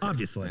 Yes. Okay.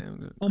 Obviously.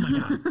 Oh my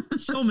God.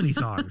 So many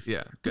thongs.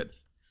 Yeah. Good.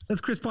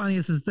 That's Chris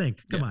Pontius's thing.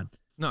 Come on.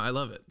 No, I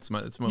love it. It's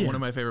one of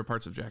my favorite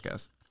parts of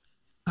Jackass.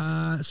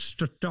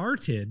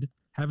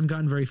 Haven't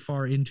gotten very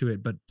far into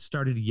it, but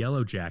started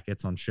Yellow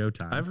Jackets on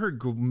Showtime. I've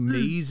heard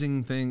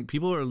amazing things.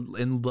 People are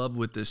in love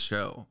with this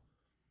show.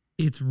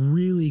 It's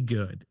really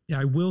good.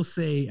 I will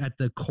say at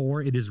the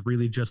core, it is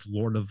really just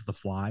Lord of the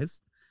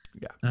Flies.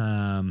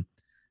 Yeah.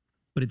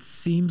 But it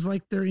seems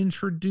like they're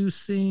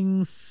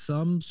introducing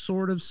some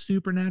sort of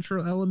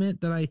supernatural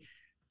element that I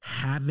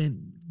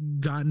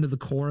haven't gotten to the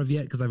core of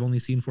yet because I've only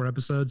seen 4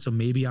 episodes, so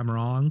maybe I'm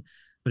wrong,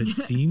 but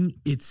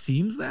it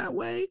seems that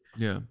way.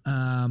 Yeah.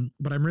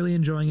 But I'm really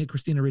enjoying it.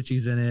 Christina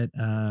Ricci's in it.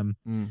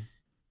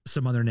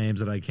 Some other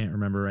names that I can't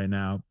remember right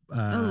now.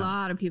 A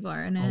lot of people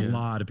are in it. A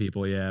lot of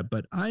people, yeah.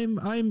 But I'm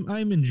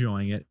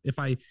enjoying it. If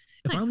I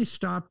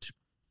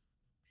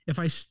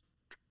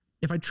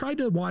tried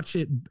to watch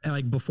it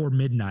like before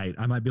midnight,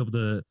 I might be able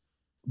to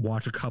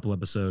watch a couple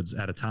episodes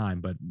at a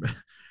time, but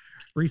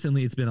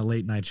recently it's been a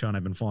late night show and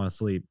I've been falling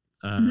asleep.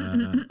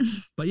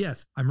 But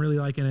yes, I'm really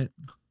liking it.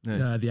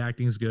 Nice. The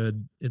acting's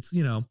good. It's,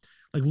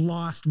 like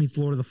Lost meets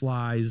Lord of the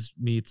Flies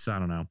meets, I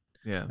don't know.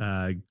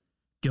 Yeah.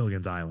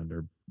 Gilligan's Island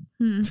or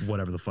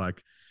whatever the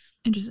fuck.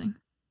 Interesting.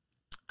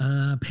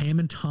 Pam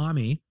and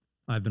Tommy,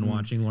 I've been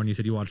watching. Lauren, you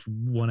said you watched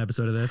 1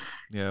 episode of this.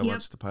 Yeah, I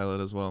watched the pilot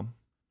as well.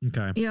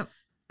 Okay. Yep.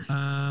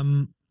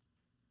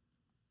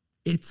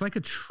 It's like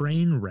a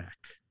train wreck.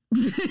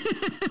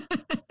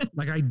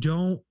 Like I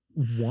don't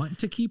want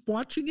to keep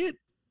watching it,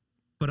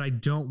 but I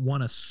don't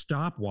want to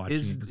stop watching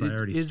it because I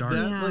already started.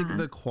 Is that like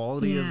the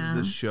quality of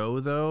the show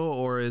though,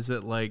 or is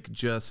it like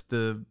just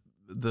the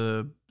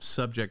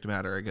subject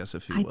matter, I guess,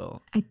 if you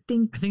will? I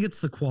think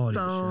it's the quality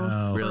of the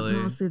show. Really?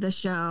 Mostly the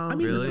show. I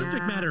mean, the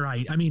subject matter,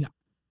 I mean,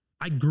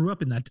 I grew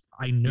up in that.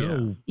 I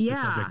know the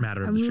subject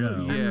matter of the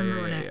show.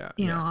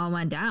 It all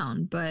went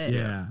down, but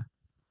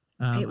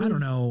I don't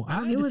know.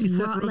 I need to see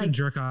Seth Rogen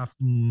jerk off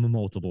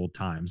multiple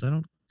times. I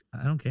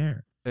don't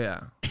care.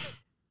 Yeah.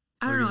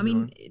 I don't know. I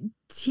mean,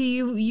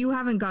 you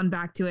haven't gone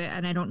back to it,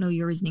 and I don't know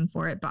your reasoning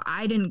for it, but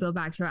I didn't go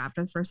back to it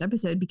after the first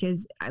episode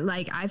because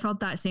I felt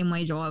that same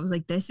way, Joel. I was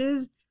like, this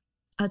is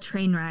a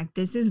train wreck.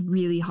 This is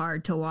really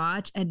hard to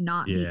watch, and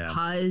not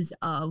because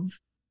of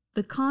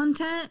the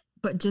content,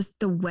 but just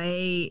the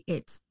way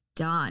it's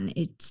done.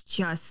 It's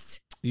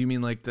just... You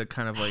mean like the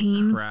kind of like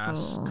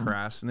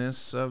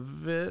crassness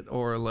of it,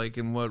 or like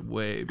in what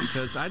way?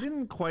 Because I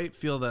didn't quite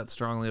feel that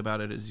strongly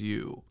about it as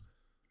you.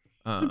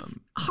 It's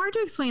hard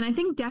to explain. I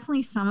think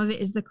definitely some of it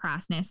is the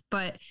crassness,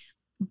 but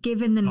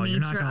given the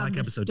nature of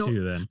the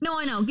story, no,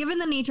 I know. Given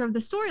the nature of the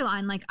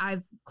storyline, like I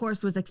of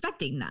course was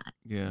expecting that.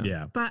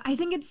 Yeah. But I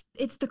think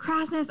it's the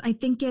crassness.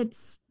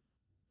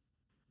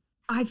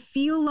 I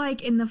feel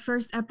like in the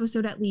first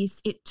episode, at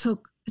least, it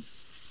took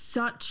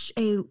such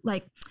a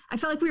I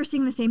felt like we were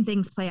seeing the same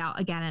things play out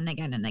again and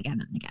again and again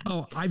and again.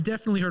 Oh, I've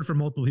definitely heard from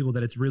multiple people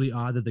that it's really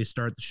odd that they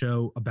start the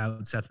show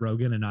about Seth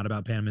Rogen and not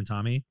about Pam and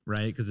Tommy,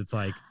 right? Because it's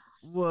like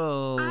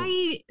Well,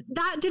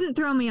 that didn't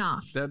throw me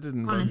off. That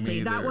didn't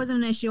honestly. Bug me that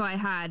wasn't an issue I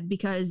had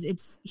because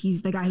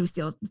he's the guy who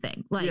steals the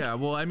thing. Like, yeah,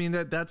 well, I mean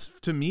that's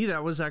to me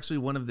that was actually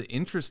one of the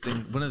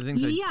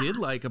things I did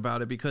like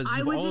about it, because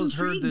you've always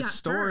heard this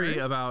story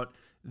about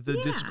the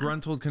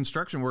disgruntled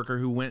construction worker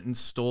who went and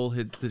stole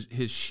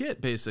his shit,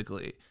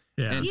 basically.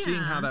 Yeah. And seeing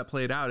how that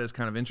played out is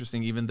kind of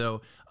interesting, even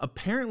though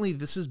apparently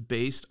this is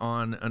based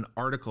on an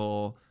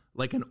article,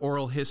 like an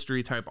oral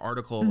history type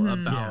article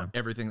about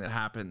everything that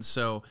happened.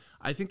 So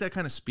I think that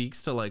kind of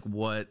speaks to like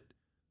what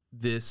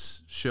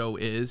this show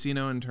is, you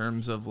know, in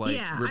terms of like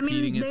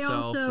repeating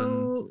itself. They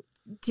also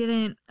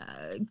didn't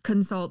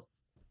consult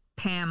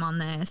Pam on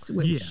this,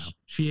 which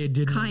she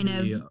didn't kind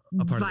of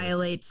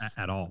violates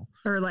at all,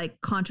 or like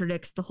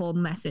contradicts the whole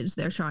message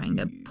they're trying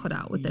to put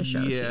out with the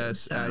show. Yes,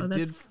 so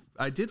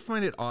I did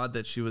find it odd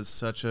that she was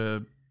such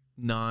a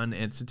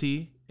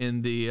non-entity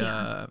in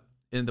the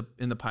in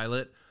the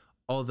pilot.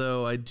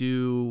 Although I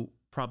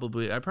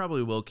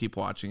probably will keep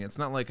watching it. It's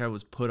not like I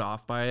was put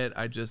off by it.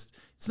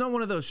 It's not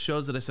one of those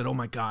shows that I said, oh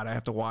my God, I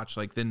have to watch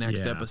like the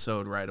next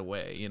episode right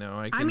away. You know,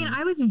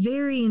 I was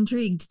very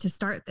intrigued to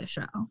start the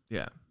show.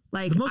 Yeah.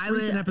 Like the most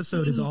recent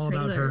episode is all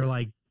about her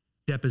like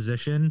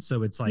deposition.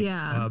 So it's like,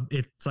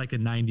 it's like a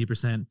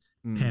 90%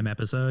 Pam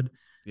episode.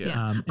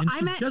 Yeah. And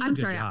she does a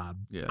good job.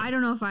 Yeah. I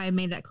don't know if I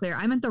made that clear.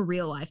 I meant the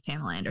real life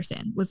Pamela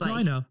Anderson was like, no,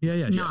 I know.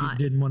 Yeah. Not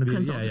she didn't want to be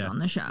consulted on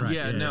the show. Right.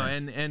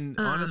 And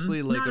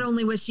honestly, like not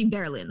only was she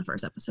barely in the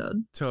first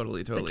episode.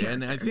 Totally.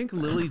 And I think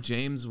Lily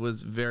James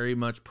was very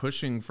much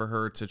pushing for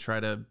her to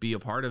try to be a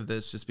part of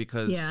this, just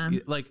because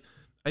like,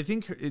 I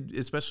think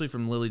especially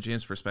from Lily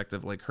James'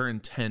 perspective, like her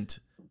intent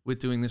with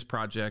doing this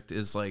project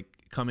is like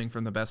coming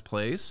from the best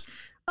place.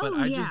 But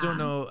I just don't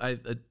know.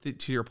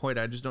 To your point,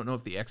 I just don't know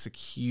if the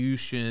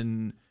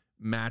execution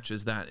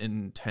matches that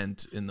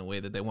intent in the way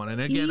that they want.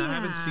 And again, I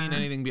haven't seen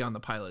anything beyond the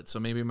pilot, so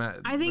maybe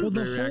I think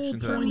the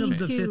whole point of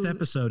the fifth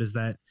episode is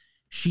that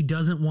she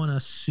doesn't want to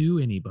sue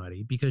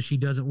anybody because she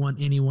doesn't want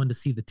anyone to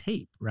see the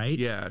tape, right?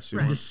 Yeah,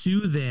 to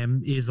sue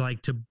them is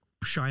like to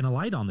shine a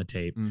light on the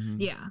tape. Mm-hmm.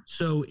 Yeah.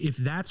 So if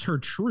that's her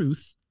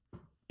truth,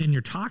 and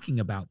you're talking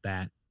about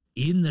that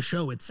in the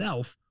show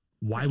itself,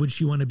 why would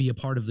she want to be a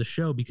part of the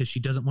show? Because she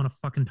doesn't want to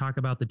fucking talk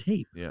about the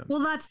tape. Yeah. Well,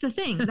 that's the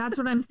thing. That's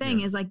what I'm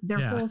saying is like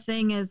their whole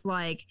thing is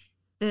like,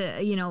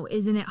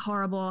 isn't it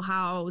horrible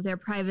how their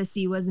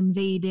privacy was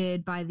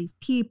invaded by these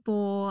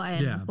people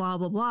and blah,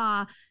 blah,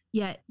 blah.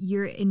 Yet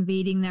you're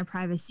invading their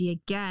privacy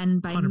again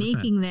by 100%.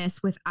 making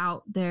this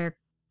without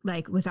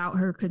without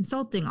her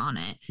consulting on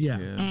it. Yeah.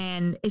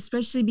 And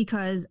especially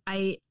because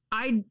I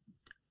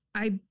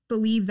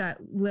believe that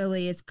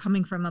Lily is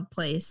coming from a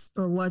place,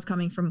 or was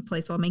coming from a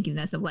place while making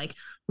this, of like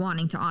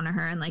wanting to honor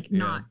her and like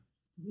not,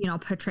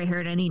 portray her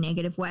in any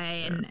negative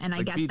way. And I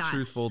like get be that.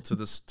 Truthful to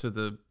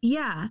the.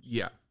 Yeah.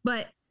 Yeah.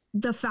 But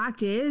the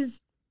fact is,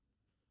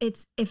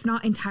 it's either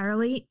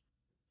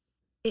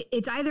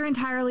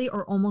entirely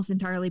or almost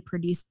entirely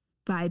produced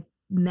by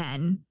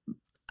men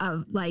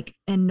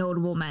and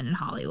notable men in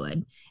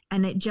Hollywood.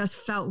 And it just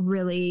felt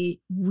really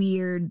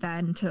weird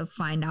then to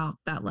find out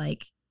that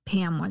like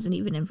Pam wasn't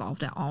even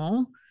involved at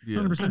all.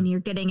 Yeah. And you're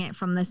getting it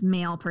from this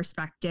male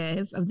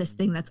perspective of this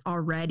thing that's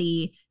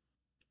already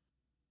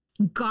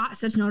got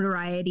such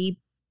notoriety,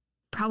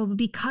 probably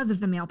because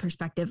of the male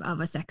perspective of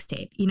a sex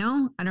tape. You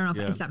know, I don't know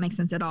if that makes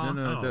sense at all.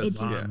 No, it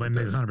does. It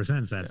makes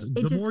 100% sense.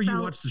 The more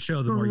you watch the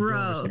show, the more you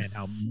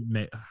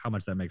understand how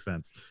much that makes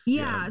sense.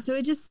 Yeah. So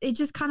it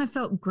just kind of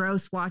felt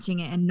gross watching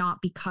it, and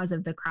not because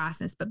of the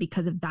crassness, but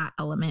because of that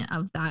element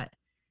of that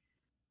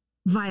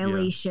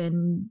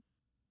violation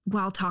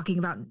while talking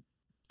about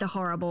the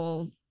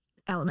horrible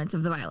elements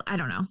of the violence. I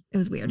don't know. It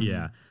was weird.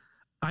 Yeah.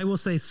 I will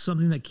say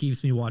something that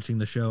keeps me watching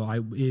the show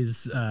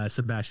is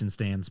Sebastian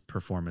Stan's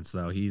performance,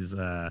 though. He's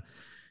to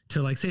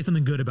like say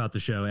something good about the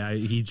show.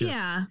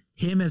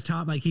 Him as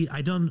Tom, like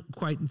I don't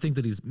quite think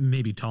that he's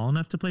maybe tall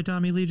enough to play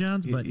Tommy Lee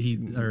Jones, but he's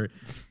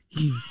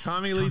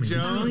Tommy Lee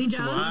Jones. Tommy Lee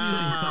Jones.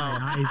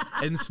 Wow.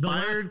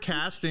 Inspired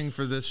casting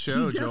for this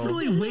show. He's Joel.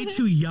 definitely way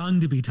too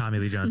young to be Tommy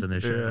Lee Jones in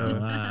this show.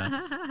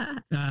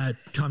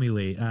 Tommy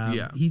Lee.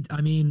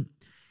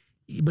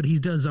 But he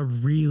does a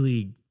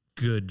really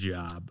good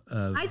job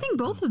of, I think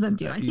both of them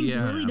do. I think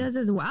Lily does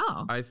as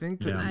well. I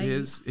think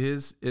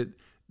that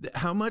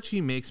how much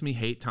he makes me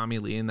hate Tommy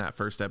Lee in that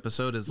first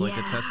episode is like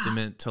a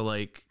testament to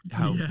like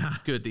how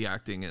good the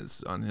acting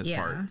is on his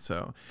part.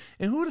 So,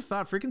 and who would have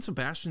thought freaking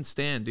Sebastian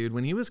Stan, dude,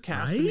 when he was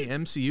cast in the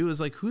MCU, is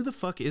like, who the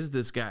fuck is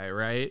this guy,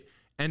 right?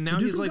 And now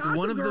he's like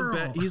one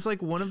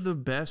of the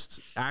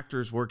best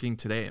actors working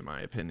today, in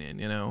my opinion,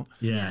 you know?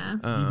 Yeah.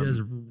 He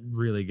does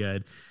really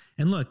good.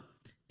 And look,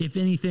 if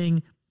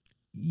anything,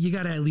 you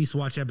got to at least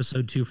watch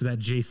episode 2 for that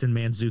Jason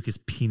Mantzoukas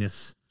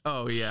penis.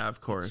 Oh yeah,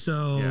 of course.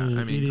 So yeah,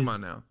 I mean, come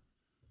on now.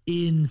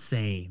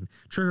 Insane.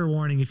 Trigger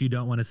warning if you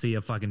don't want to see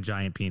a fucking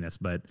giant penis,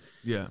 but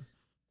yeah,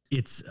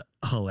 it's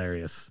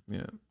hilarious.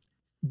 Yeah.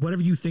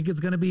 Whatever you think it's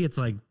going to be, it's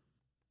like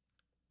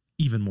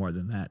even more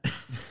than that.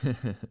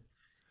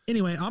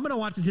 Anyway, I'm going to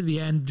watch it to the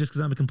end just because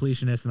I'm a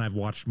completionist and I've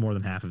watched more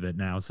than half of it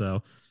now.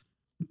 So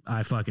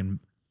I fucking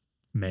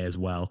may as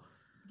well.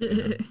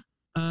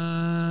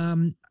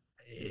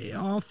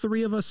 All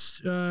three of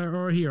us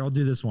are here. I'll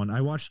do this one.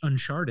 I watched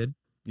Uncharted.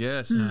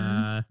 Yes.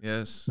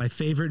 Yes. My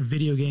favorite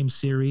video game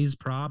series,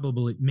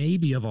 probably,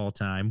 maybe of all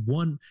time.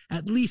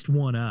 At least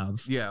one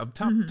of. Yeah.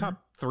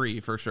 Top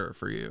 3 for sure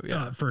for you.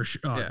 Yeah. For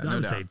sure. I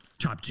would say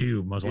top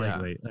 2 most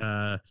likely.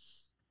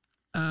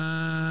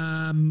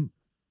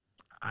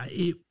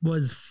 It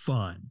was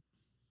fun.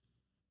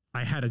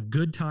 I had a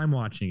good time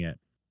watching it.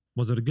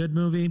 Was it a good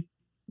movie?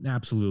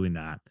 Absolutely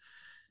not.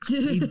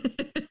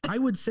 I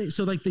would say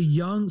so. Like they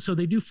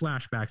do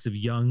flashbacks of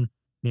young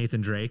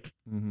Nathan Drake,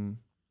 and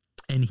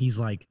he's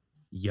like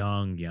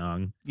young.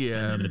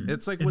 Yeah,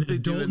 it's like what they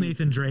do. Adult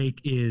Nathan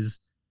Drake is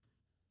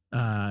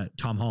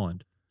Tom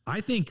Holland. I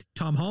think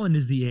Tom Holland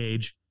is the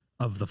age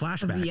of the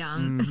flashbacks,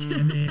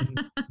 and then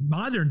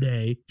modern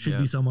day should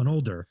be someone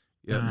older.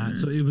 Yeah.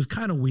 So it was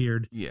kind of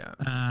weird. Yeah.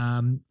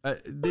 I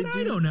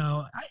don't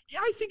know.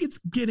 I think it's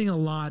getting a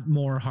lot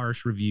more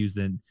harsh reviews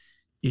than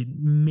it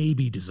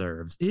maybe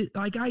deserves.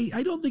 I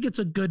don't think it's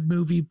a good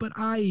movie, but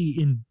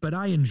I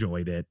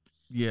enjoyed it.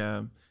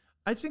 Yeah.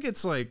 I think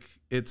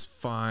it's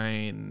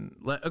fine.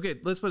 Okay,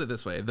 let's put it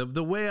this way.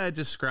 The way I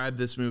describe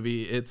this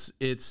movie, it's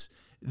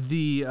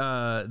the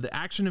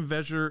action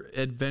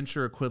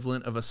adventure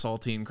equivalent of a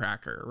saltine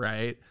cracker,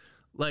 right?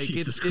 Like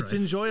it's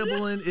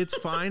enjoyable and it's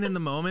fine in the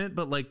moment,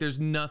 but like there's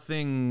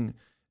nothing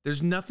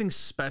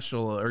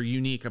special or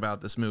unique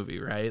about this movie,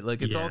 right?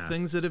 Like it's all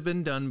things that have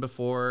been done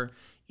before.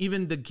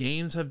 Even the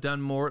games have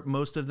done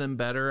most of them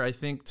better. I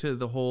think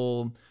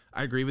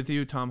I agree with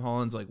you. Tom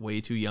Holland's like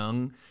way too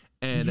young.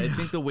 And I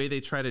think the way they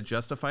try to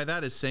justify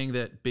that is saying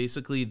that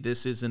basically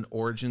this is an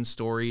origin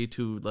story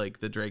to like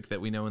the Drake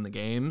that we know in the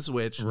games,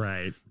 which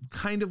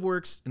kind of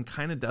works and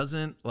kind of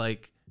doesn't.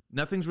 Like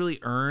nothing's really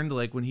earned.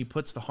 Like when he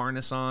puts the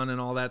harness on and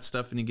all that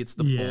stuff and he gets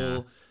the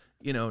full,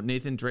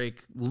 Nathan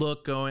Drake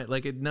look going,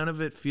 like none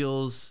of it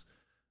feels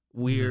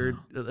weird.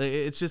 No.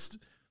 It's just,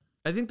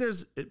 I think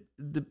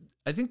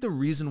the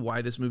reason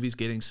why this movie's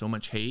getting so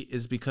much hate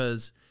is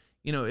because,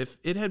 if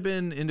it had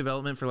been in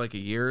development for like a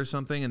year or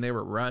something and they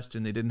were rushed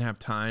and they didn't have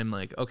time,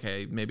 like,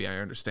 okay, maybe I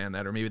understand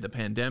that. Or maybe the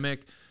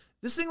pandemic.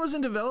 This thing was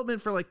in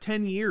development for like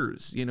 10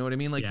 years. You know what I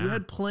mean? Like you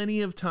had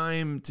plenty of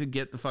time to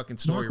get the fucking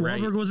story right.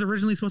 Mark Wahlberg was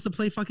originally supposed to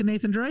play fucking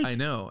Nathan Drake. I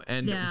know.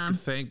 And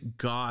thank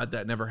God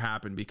that never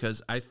happened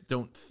because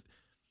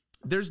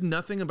there's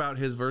nothing about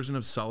his version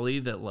of Sully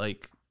that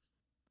like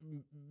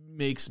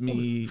makes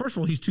me. First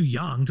of all, he's too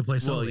young to play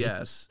Sully. Well,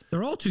 yes.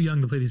 They're all too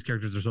young to play these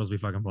characters they're supposed to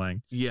be fucking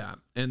playing. Yeah.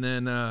 And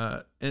then,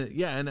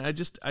 and I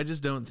just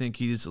don't think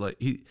he's like,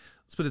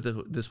 let's put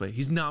it this way.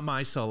 He's not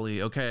my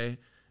Sully. Okay.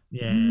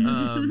 Yeah.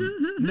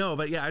 No,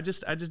 but yeah, I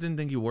just didn't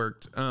think he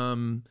worked.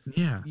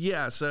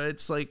 Yeah. So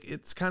it's like,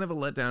 it's kind of a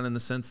letdown in the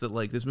sense that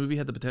like this movie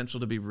had the potential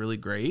to be really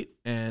great.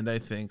 And I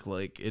think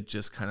like it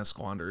just kind of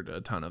squandered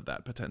a ton of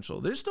that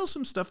potential. There's still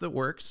some stuff that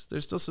works.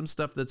 There's still some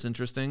stuff that's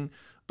interesting,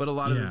 but a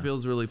lot of it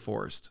feels really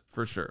forced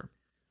for sure.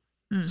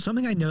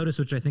 Something I noticed,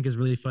 which I think is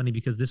really funny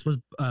because this was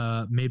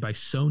made by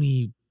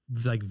Sony,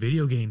 like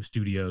video game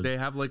studios. They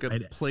have like a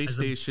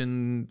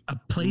PlayStation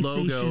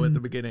logo at the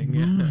beginning.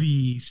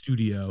 Movie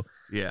studio.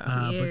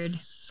 Yeah. But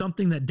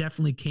something that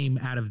definitely came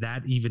out of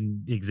that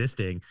even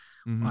existing,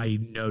 I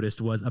noticed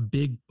was a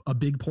big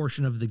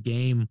portion of the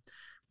game,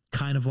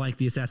 kind of like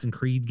the Assassin's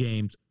Creed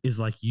games, is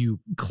like you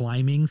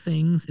climbing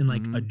things in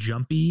like a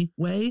jumpy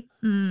way,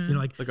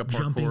 like a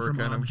jumping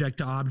from object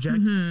to object.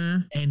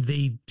 And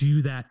they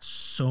do that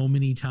so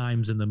many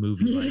times in the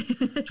movie.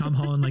 Like Tom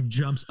Holland like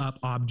jumps up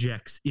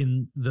objects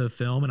in the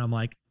film, and I'm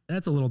like,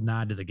 that's a little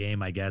nod to the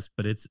game, I guess,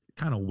 but it's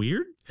kind of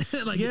weird.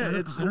 Like,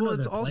 it's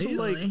also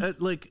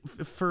like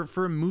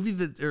for a movie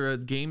or a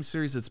game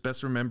series that's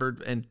best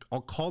remembered and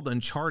called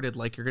Uncharted,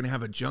 like you're gonna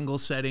have a jungle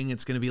setting.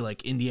 It's gonna be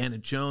like Indiana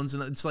Jones,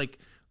 and it's like.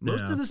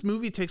 Most of this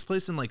movie takes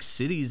place in like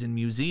cities and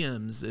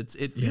museums.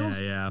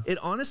 It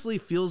honestly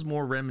feels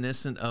more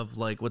reminiscent of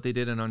like what they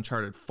did in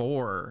Uncharted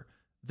 4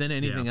 than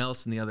anything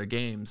else in the other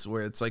games,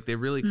 where it's like they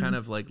really kind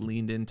of like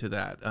leaned into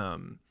that,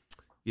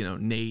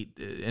 Nate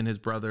and his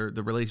brother,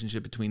 the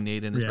relationship between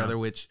Nate and his brother,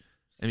 which,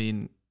 I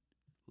mean,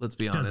 let's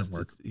be honest,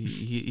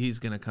 he's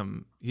going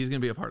to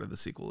be a part of the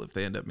sequel if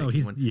they end up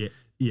making one.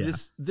 Yeah.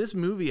 This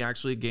movie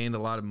actually gained a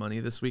lot of money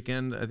this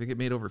weekend. I think it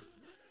made over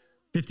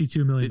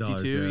 $52 million.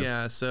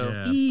 52, so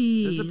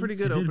it's a pretty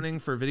good opening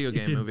for a video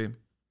game movie.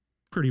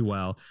 Pretty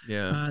well.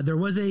 Yeah. There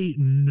was a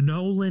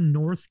Nolan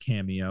North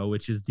cameo,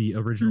 which is the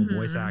original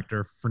voice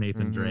actor for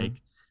Nathan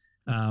Drake.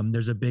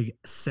 There's a big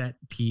set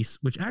piece,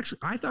 which actually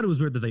I thought it was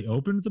weird that they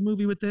opened the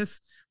movie with this,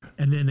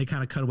 and then they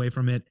kind of cut away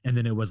from it, and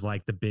then it was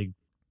like the big,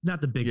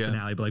 not the big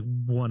finale, but like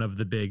one of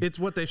the big. It's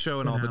what they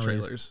show in all the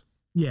trailers.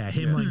 Yeah,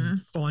 him like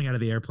falling out of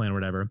the airplane or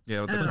whatever.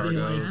 Yeah, with the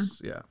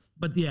cargos.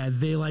 But yeah,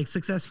 they like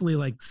successfully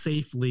like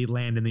safely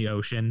land in the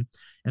ocean,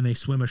 and they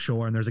swim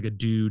ashore, and there's like a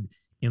dude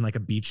in like a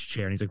beach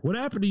chair, and he's like, "What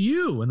happened to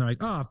you?" And they're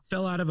like, "Oh,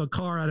 fell out of a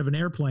car out of an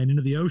airplane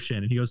into the ocean."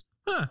 And he goes,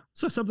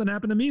 "So something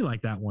happened to me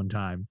like that one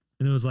time."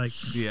 And it was like,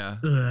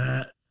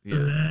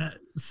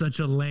 such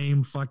a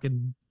lame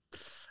fucking.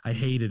 I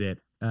hated it.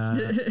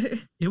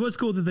 It was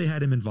cool that they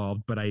had him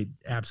involved, but I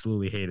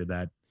absolutely hated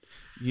that.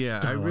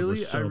 Yeah, I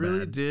really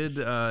did.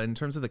 In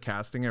terms of the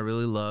casting, I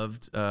really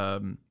loved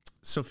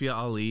Sophia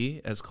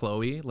Ali as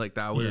Chloe. Like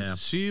that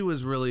was she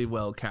was really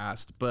well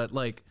cast, but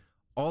like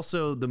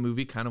also the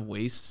movie kind of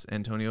wastes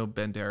Antonio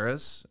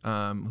Banderas,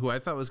 who I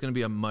thought was going to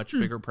be a much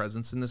bigger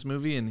presence in this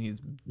movie, and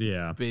he's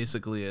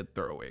basically a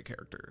throwaway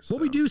character. So.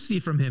 What we do see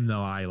from him,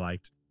 though, I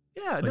liked.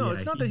 Yeah, no,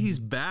 it's not that he's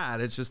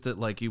bad. It's just that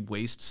like you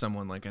waste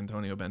someone like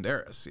Antonio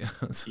Banderas.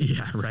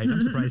 Yeah, right.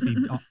 I'm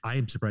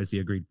surprised he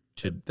agreed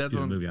to do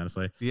the movie.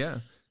 Honestly, yeah,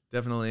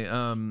 definitely.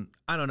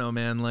 I don't know,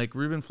 man. Like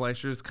Ruben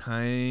Fleischer's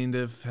kind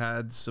of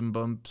had some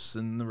bumps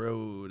in the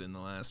road in the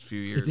last few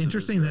years. It's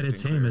interesting that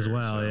it's him as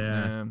well. So,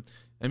 yeah.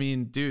 I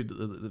mean, dude,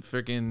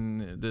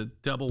 the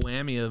double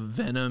whammy of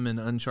Venom and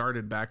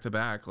Uncharted back to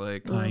back.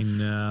 Like, I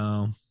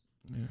know,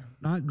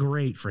 not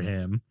great for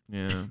him.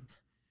 Yeah.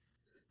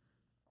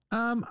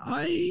 I'm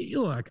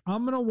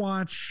gonna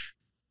watch.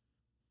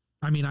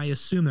 I mean, I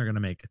assume they're gonna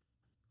make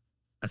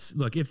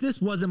look. If this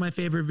wasn't my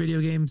favorite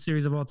video game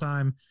series of all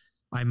time,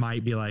 I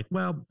might be like,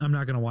 well, I'm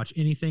not gonna watch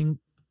anything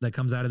that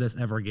comes out of this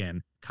ever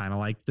again. Kind of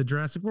like the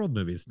Jurassic World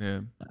movies.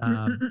 Yeah.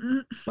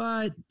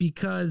 But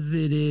because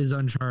it is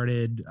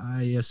Uncharted,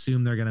 I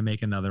assume they're gonna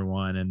make another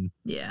one, and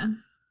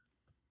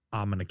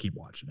I'm gonna keep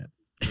watching it.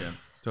 Yeah.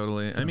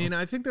 Totally. So. I mean,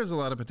 I think there's a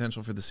lot of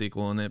potential for the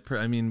sequel,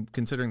 and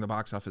considering the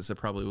box office, it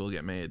probably will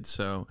get made.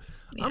 So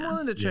I'm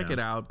willing to check it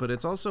out, but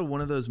it's also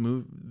one of those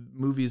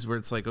movies where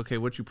it's like, okay,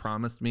 what you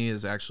promised me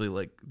is actually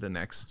like the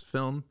next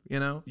film, you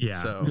know?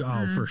 Yeah.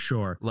 So, for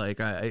sure.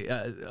 Like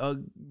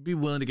I'll be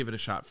willing to give it a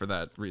shot for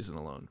that reason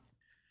alone.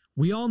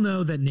 We all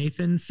know that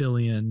Nathan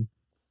Fillion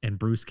and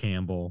Bruce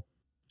Campbell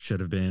should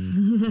have been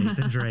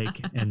Nathan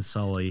Drake and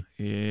Sully,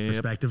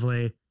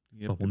 respectively,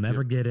 but we'll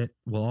never get it.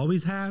 We'll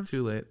always have. It's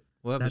too late.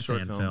 We'll have the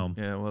short film.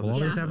 Yeah, we'll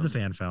always have the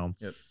fan film.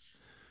 Yep.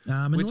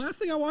 And the last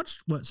thing I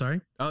watched, what? Sorry,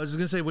 I was just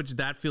gonna say, which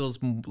that feels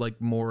like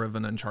more of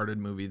an Uncharted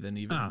movie than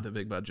even the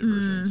big budget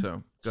version.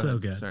 So go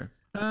ahead. Good. Sorry.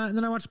 And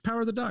then I watched Power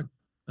of the Dog.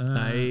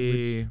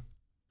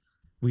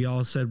 We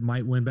all said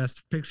might win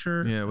Best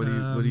Picture. Yeah. What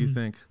do you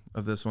think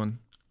of this one?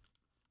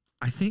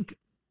 I think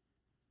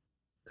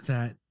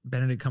that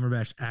Benedict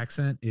Cumberbatch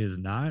accent is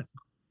not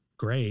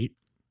great.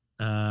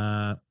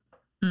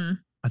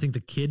 I think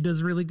the kid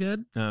does really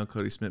good. Oh,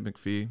 Cody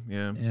Smith-McPhee.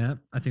 Yeah. Yeah.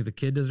 I think the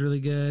kid does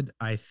really good.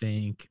 I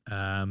think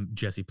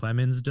Jesse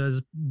Plemons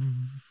does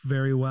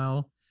very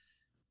well.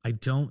 I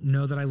don't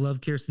know that I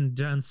love Kirsten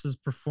Dunst's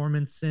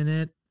performance in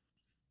it.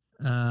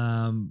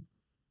 I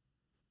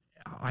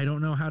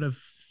don't know how to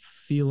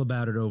feel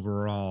about it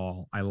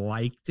overall. I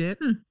liked it.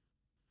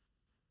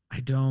 I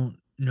don't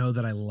know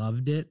that I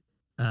loved it.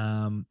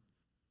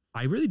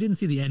 I really didn't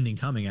see the ending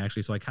coming,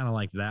 actually, so I kind of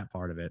liked that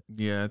part of it.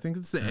 Yeah, I think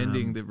it's the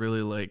ending that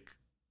really like.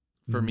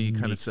 For me,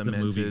 kind of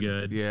cemented. The movie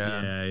good.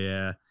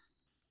 Yeah.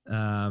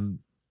 I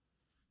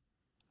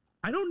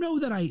don't know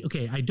that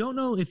I don't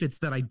know if it's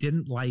that I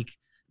didn't like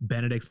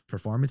Benedict's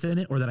performance in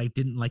it or that I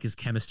didn't like his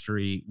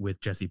chemistry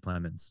with Jesse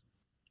Plemons.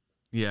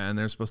 Yeah, and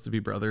they're supposed to be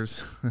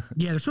brothers.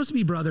 Yeah, they're supposed to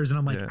be brothers, and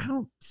I'm like, I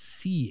don't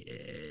see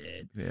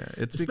it. Yeah,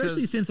 it's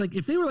especially since like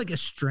if they were like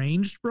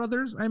estranged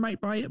brothers, I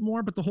might buy it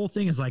more. But the whole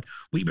thing is like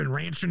we've been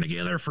ranching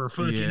together for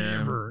fucking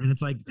ever, and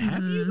it's like,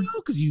 have you though?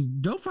 Because you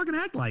don't fucking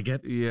act like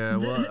it. Yeah,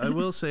 well, I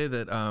will say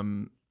that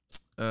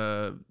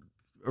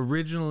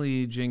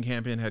originally Jane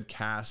Campion had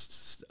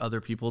cast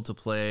other people to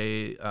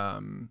play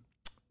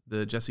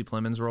the Jesse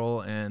Plemons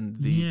role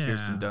and the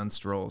Kirsten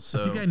Dunst role.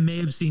 So I think I may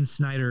have seen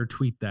Snyder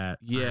tweet that.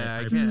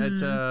 Yeah, I can't. It's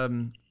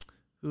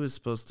who is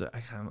supposed to?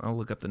 I'll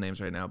look up the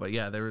names right now. But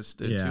yeah, there are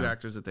two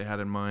actors that they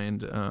had in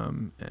mind,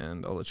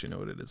 and I'll let you know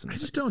what it is. I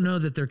just don't know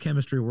that their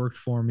chemistry worked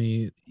for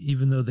me,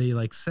 even though they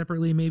like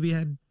separately maybe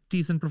had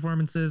decent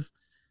performances.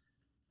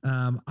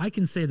 I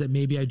can say that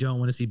maybe I don't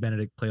want to see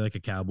Benedict play like a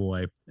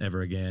cowboy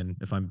ever again,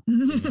 if I'm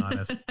being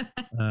honest.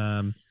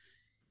 I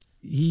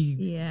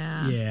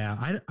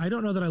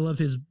don't know that I love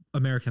his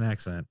American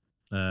accent.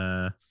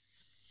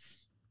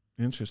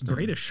 Interesting.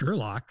 Great as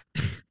Sherlock.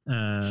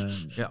 Yeah.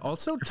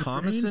 Also,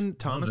 Thomasin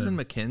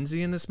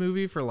McKenzie in this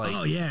movie for like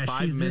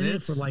 5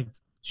 minutes for like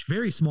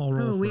very small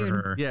role for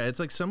her. Yeah, it's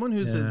like someone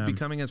who's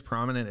becoming as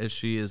prominent as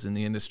she is in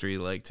the industry,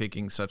 like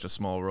taking such a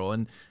small role.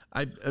 And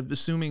I'm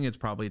assuming it's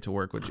probably to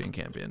work with Jane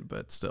Campion,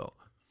 but still.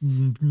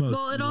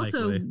 It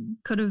also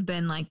could have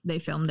been like they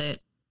filmed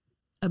it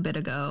a bit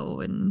ago,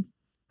 and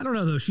I don't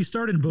know though. She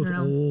starred in both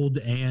Old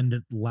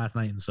and Last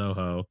Night in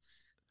Soho.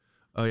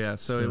 Oh yeah,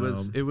 so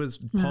it was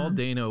Paul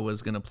Dano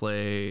was gonna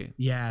play,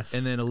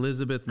 and then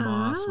Elizabeth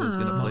Moss was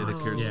gonna play the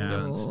Kirsten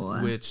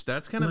Dunst, which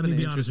that's kind of an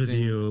interesting. With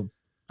you,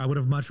 I would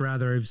have much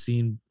rather have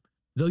seen,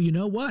 though. You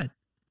know what?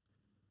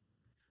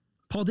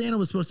 Paul Dano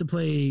was supposed to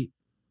play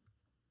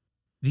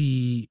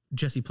the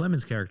Jesse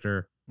Plemons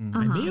character.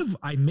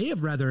 I may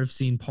have rather have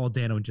seen Paul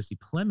Dano and Jesse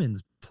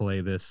Plemons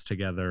play this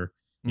together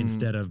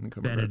instead of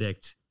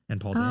Benedict and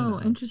Paul Dano.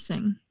 Oh,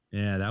 interesting.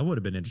 Yeah, that would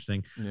have been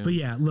interesting. Yeah. But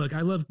yeah, look,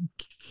 I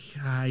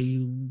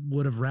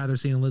would have rather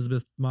seen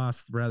Elizabeth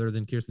Moss rather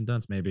than Kirsten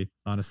Dunst, maybe,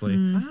 honestly. I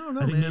don't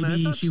know, I think man.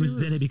 maybe she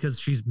was in it because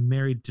she's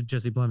married to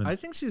Jesse Plemons. I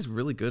think she's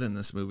really good in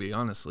this movie,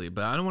 honestly,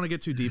 but I don't want to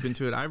get too deep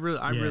into it. I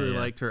really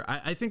liked her.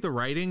 I think the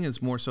writing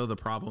is more so the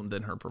problem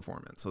than her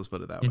performance. Let's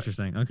put it that way.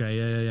 Interesting.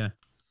 Okay. Yeah.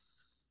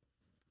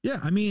 Yeah,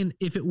 I mean,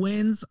 if it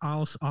wins,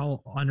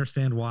 I'll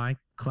understand why.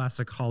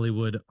 Classic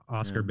Hollywood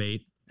Oscar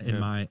bait, in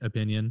my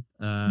opinion.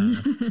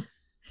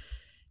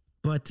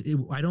 But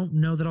I don't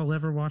know that I'll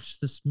ever watch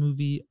this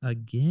movie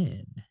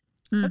again.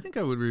 I think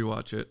I would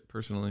rewatch it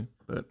personally,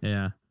 but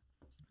yeah,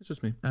 it's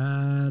just me.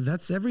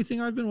 That's everything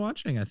I've been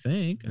watching, I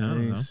think.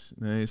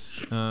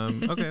 Nice.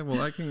 Okay,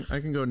 well, I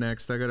can go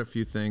next. I got a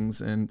few things.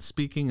 And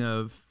speaking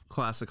of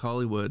classic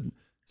Hollywood,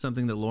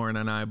 something that Lauren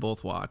and I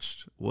both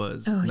watched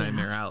was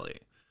Nightmare Alley.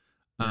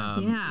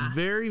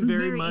 Very,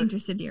 very much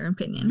interested in your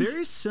opinion.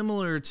 Very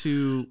similar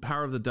to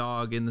Power of the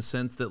Dog in the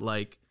sense that,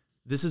 like,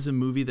 this is a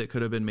movie that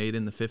could have been made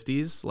in the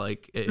 50s.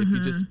 Like, if you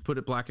just put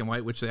it black and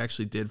white, which they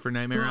actually did for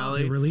Nightmare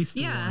Alley. They released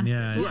one.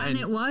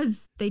 And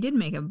they did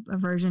make a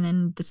version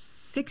in the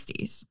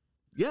 60s.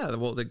 Yeah,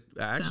 well,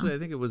 I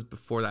think it was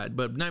before that.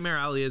 But Nightmare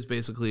Alley is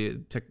basically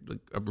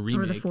a remake.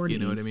 Or the 40s. You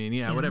know what I mean?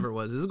 Yeah, whatever it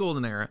was. It's a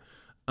golden era.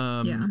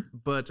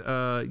 But,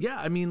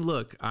 I mean,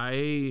 look,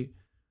 I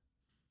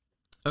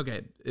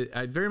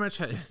very much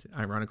had,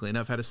 ironically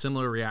enough, had a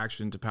similar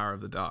reaction to Power of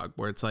the Dog,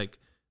 where it's like,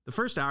 the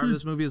first hour of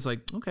this movie is like,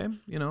 okay,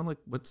 you know, like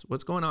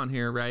what's going on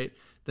here, right?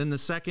 Then the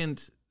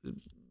second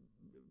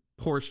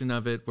portion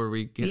of it, where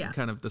we get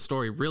kind of the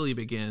story really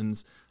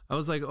begins, I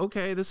was like,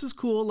 okay, this is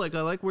cool. Like,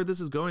 I like where this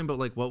is going, but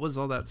like, what was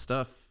all that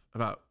stuff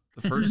about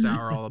the first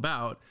hour all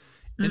about?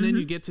 And then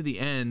you get to the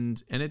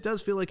end, and it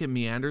does feel like it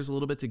meanders a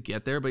little bit to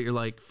get there, but you're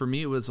like, for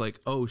me, it was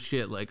like, oh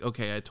shit, like,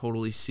 okay, I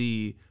totally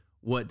see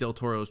what Del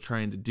Toro is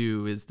trying to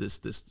do. Is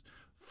this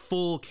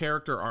full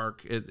character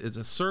arc is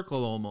a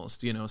circle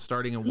almost, you know,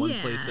 starting in one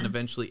place and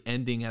eventually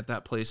ending at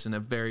that place in a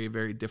very,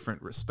 very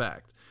different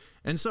respect.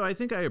 And so I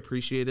think I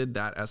appreciated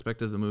that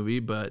aspect of the movie,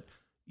 but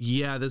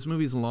yeah, this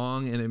movie's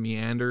long and it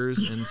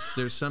meanders and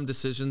there's some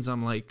decisions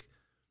I'm like,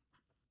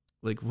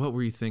 what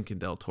were you thinking,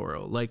 Del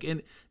Toro? Like,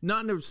 and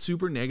not in a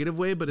super negative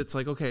way, but it's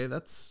like, okay,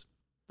 that's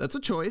a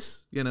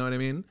choice. You know what I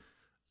mean?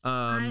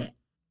 I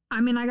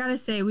mean, I gotta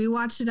say, we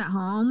watched it at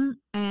home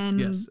and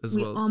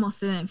we almost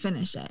didn't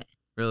finish it.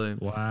 Really?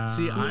 Wow.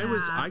 See,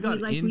 I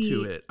got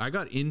into it. I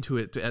got into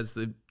it as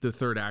the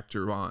third act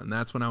drew on.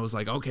 That's when I was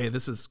like, okay,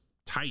 this is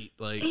tight.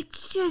 Like,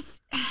 it's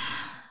just,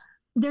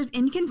 there's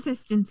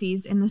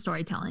inconsistencies in the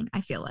storytelling.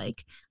 I feel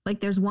like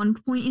there's one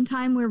point in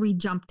time where we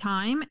jump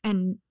time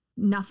and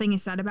nothing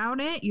is said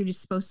about it. You're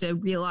just supposed to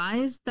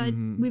realize that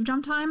we've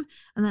jumped time.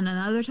 And then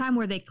another time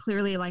where they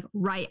clearly like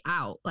write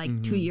out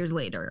like 2 years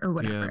later or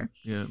whatever.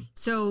 Yeah.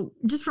 So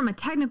just from a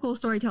technical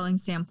storytelling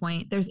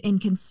standpoint, there's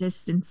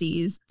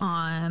inconsistencies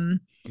in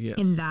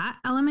that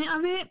element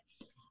of it.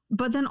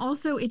 But then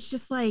also it's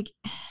just like,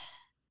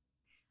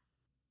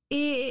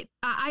 I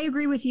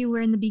agree with you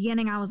where in the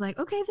beginning I was like,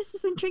 okay, this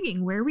is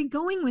intriguing. Where are we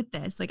going with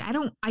this? Like,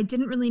 I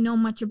didn't really know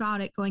much about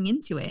it going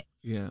into it.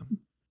 Yeah.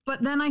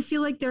 But then I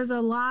feel like there's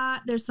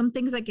some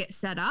things that get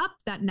set up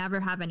that never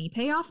have any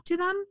payoff to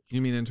them.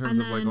 You mean in terms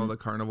of like all the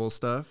carnival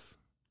stuff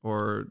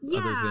or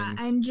other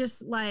things? And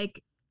just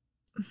like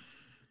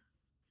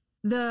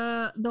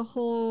the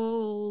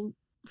whole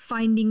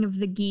finding of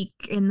the geek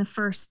in the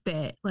first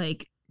bit,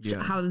 like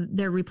how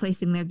they're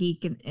replacing their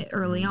geek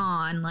early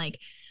on, like,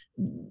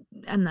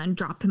 and then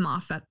drop him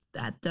off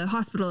at the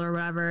hospital or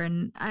whatever.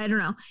 And I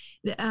don't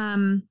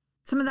know.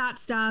 Some of that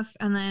stuff,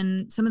 and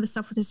then some of the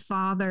stuff with his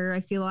father,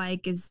 I feel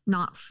like is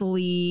not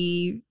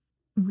fully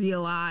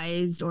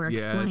realized or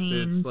explained.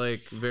 Yeah, it's like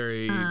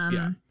very,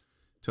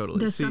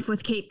 totally. The stuff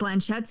with Cate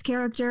Blanchett's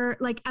character,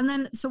 like, and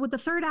then so with the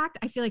third act,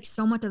 I feel like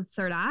so much of the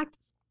third act,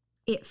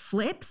 it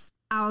flips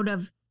out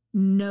of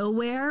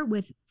nowhere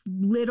with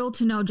little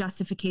to no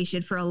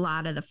justification for a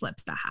lot of the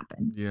flips that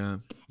happen. Yeah,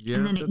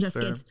 and then it just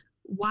gets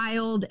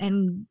wild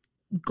and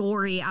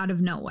gory out of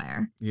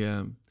nowhere.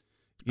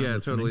 Yeah,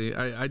 totally.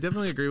 I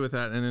definitely agree with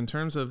that. And in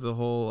terms of the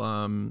whole,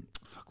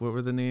 what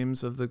were the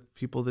names of the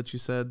people that you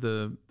said?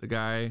 The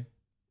guy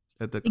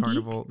at the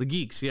carnival, the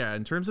geeks. Yeah.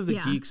 In terms of the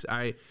geeks,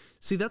 I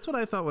see, that's what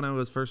I thought when I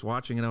was first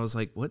watching it. I was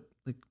like,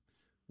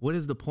 what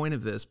is the point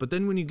of this? But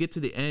then when you get to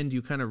the end,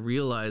 you kind of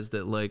realize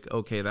that like,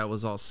 okay, that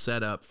was all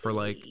set up for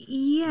like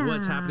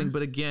what's happening.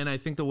 But again, I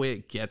think the way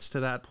it gets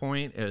to that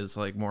point is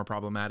like more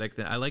problematic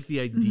than I like the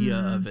idea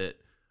of it.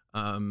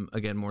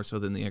 Again, more so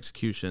than the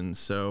execution.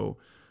 So,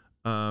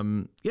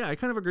 I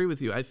kind of agree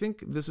with you. I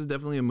think this is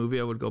definitely a movie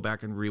I would go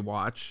back and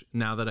rewatch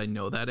now that I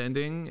know that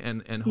ending,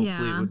 and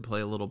hopefully it would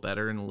play a little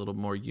better and a little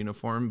more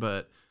uniform.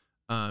 But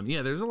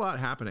there's a lot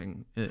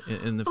happening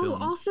in the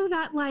film. Also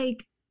that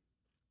like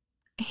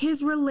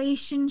his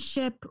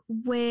relationship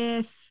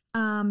with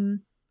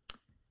or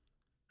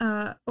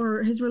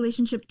his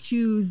relationship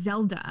to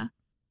Zelda,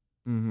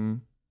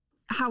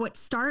 how it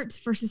starts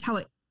versus how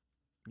it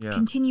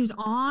continues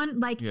on.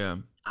 Like,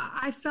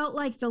 I felt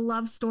like the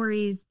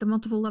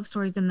multiple love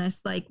stories in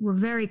this, like, were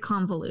very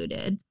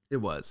convoluted. It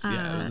was,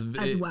 yeah,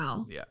 as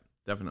well. Yeah,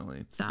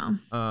 definitely. So,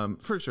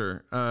 for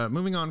sure.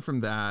 Moving on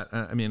from that,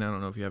 I mean, I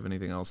don't know if you have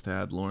anything else to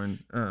add, Lauren.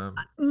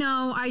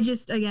 No, I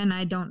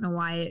don't know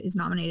why it is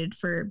nominated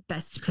for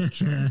Best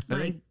Picture. I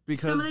think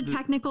because some of the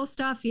technical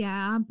stuff,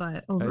 yeah,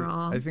 but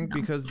overall, I think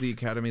because the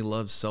Academy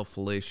loves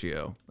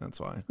self-fellatio. That's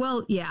why.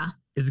 Well, yeah,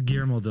 it's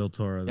Guillermo del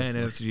Toro, and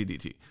it's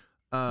GDT.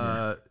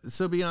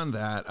 So beyond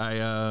that, I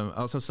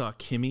also saw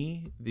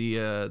Kimmy,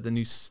 the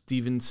new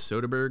Steven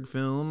Soderbergh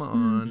film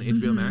on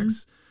HBO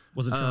Max.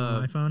 Was it shot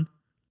on an iPhone?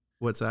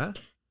 What's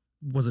that?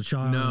 Was it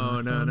shot?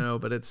 No.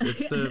 But it's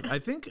the. I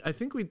think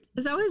we.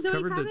 Is that what Zoe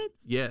covered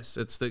Kravitz? Yes,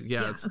 it's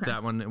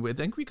that one. I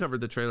think we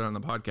covered the trailer on the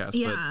podcast.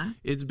 Yeah. But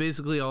it's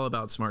basically all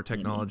about smart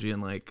technology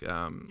and like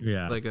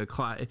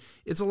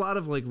it's a lot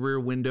of like Rear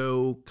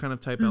Window kind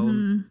of type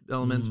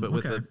elements, but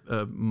with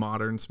a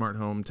modern smart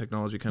home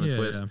technology kind of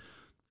twist. Yeah.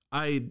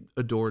 I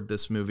adored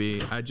this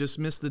movie. I just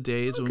miss the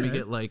days when we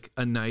get like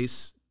a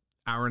nice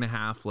hour and a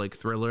half like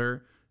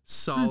thriller,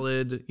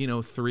 solid,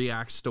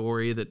 3-act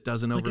story that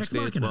doesn't overstay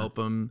its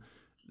welcome.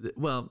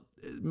 Well,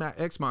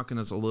 Ex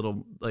Machina is a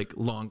little like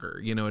longer,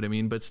 you know what I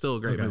mean? But still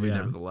a great movie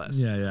nevertheless.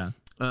 Yeah.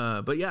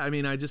 But yeah, I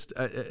mean, I just,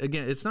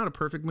 again, it's not a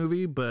perfect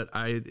movie, but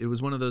it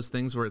was one of those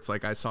things where it's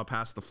like, I saw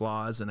past the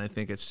flaws, and I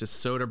think it's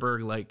just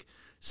Soderbergh, like,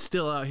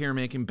 still out here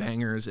making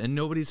bangers, and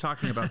nobody's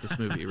talking about this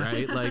movie,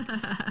 right? Like,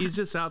 he's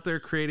just out there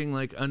creating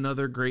like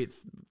another great,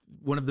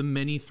 one of the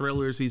many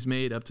thrillers he's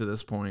made up to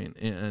this point,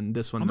 and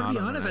this one. I'm gonna be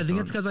honest, I think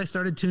it's because I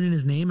started tuning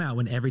his name out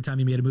when every time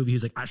he made a movie, he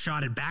was like, I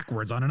shot it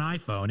backwards on an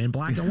iPhone in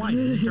black and white,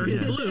 and it turned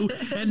it blue,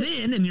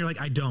 and you're like,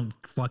 I don't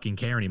fucking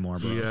care anymore,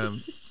 bro. Yeah.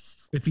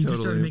 If he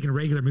just started making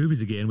regular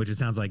movies again, which it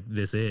sounds like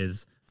this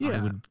is, I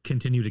would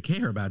continue to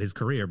care about his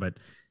career, but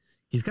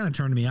he's kind of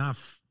turned me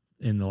off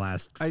in the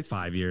last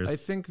 5 years. I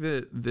think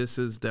that this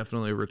is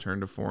definitely a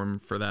return to form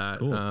for that.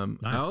 Cool. Nice.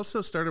 I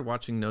also started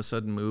watching No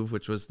Sudden Move,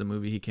 which was the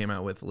movie he came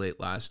out with late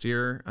last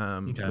year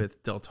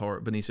with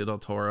Benicio del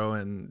Toro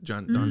and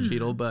Don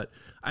Cheadle, but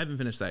I haven't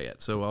finished that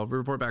yet, so I'll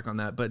report back on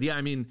that. But yeah,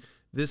 I mean,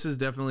 this is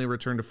definitely a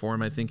return to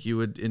form. I think you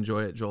would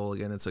enjoy it, Joel.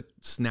 Again, it's a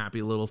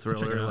snappy little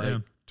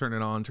thriller. Turn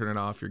it on, turn it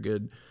off, you're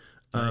good.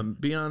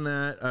 Beyond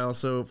that, I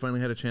also finally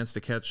had a chance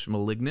to catch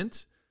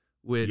Malignant,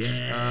 which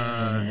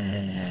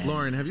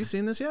Lauren, have you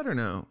seen this yet or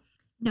no?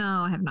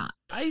 No, I have not.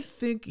 I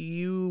think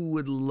you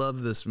would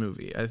love this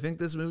movie. I think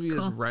this movie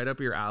is right up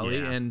your alley.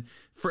 Yeah. And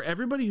for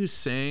everybody who's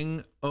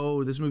saying,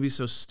 oh, this movie's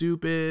so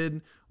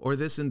stupid or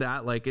this and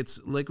that, like it's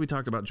like we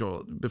talked about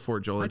Joel.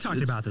 I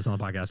talked about this on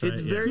the podcast, right?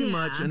 It's very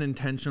much an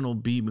intentional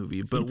B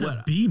movie. But it's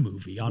a B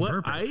movie on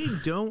purpose. I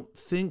don't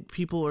think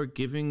people are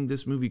giving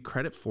this movie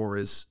credit for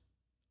is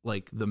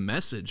like the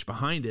message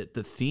behind it,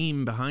 the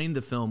theme behind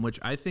the film, which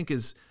I think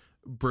is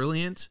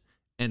brilliant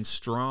and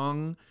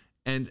strong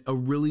and a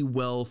really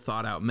well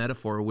thought out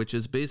metaphor, which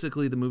is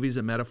basically the movie's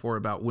a metaphor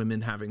about women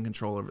having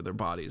control over their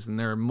bodies. And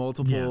there are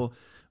multiple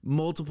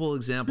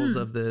examples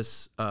of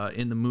this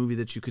in the movie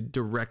that you could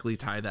directly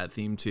tie that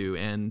theme to.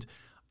 And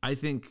I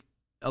think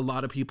a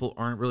lot of people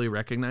aren't really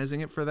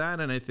recognizing it for that.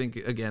 And I think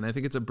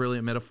it's a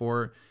brilliant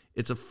metaphor.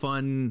 It's a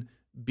fun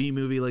B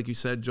movie, like you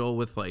said, Joel,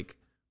 with like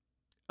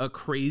a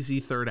crazy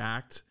third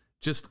act.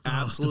 Just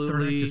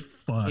absolutely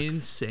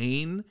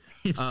insane.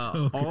 It's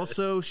so good.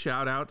 Also,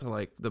 shout out to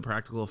like the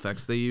practical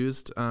effects they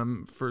used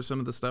for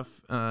some of the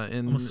stuff.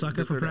 I'm a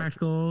sucker for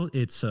practical.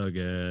 It's so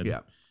good.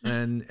 Yeah,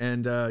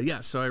 and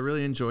so I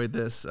really enjoyed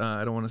this.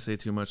 I don't want to say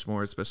too much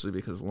more, especially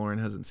because Lauren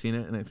hasn't seen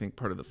it, and I think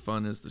part of the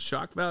fun is the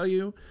shock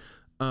value.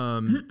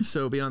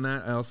 So beyond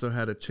that, I also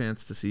had a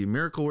chance to see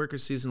Miracle Worker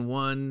season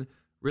 1.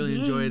 Really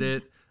enjoyed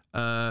it.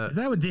 Is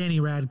that with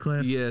Danny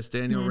Radcliffe? Yes,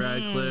 Daniel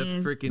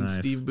Radcliffe, freaking nice.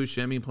 Steve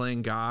Buscemi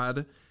playing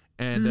God,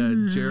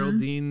 and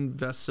Geraldine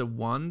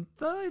Vesawantha,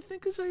 I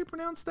think is how you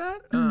pronounce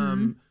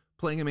that.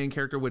 Playing a main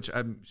character, which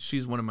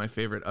she's one of my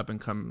favorite up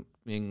and coming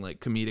like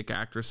comedic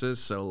actresses.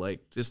 So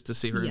like just to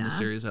see her in the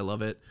series, I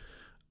love it.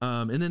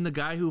 And then the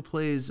guy who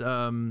plays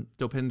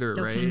Dopinder,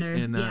 right?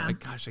 And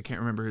gosh, I can't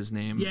remember his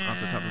name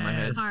off the top of my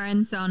head.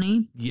 Aaron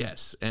Sony.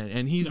 Yes,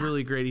 and he's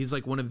really great. He's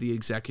like one of the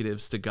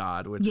executives to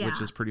God, which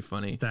is pretty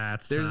funny.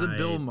 There's a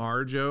Bill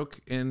Maher joke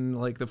in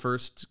like the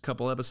first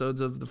couple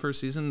episodes of the first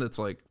season that's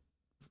like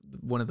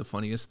one of the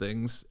funniest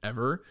things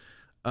ever.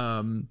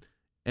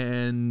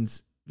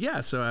 And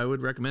yeah, so I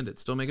would recommend it.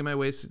 Still making my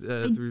way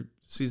through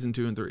season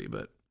 2 and 3,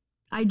 but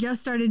I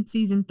just started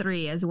season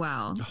 3 as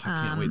well. Oh,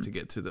 I can't wait to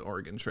get to the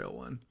Oregon Trail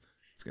one.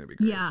 It's going to be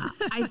great. Yeah,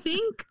 I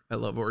think I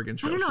love Oregon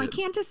Trail. I don't know. I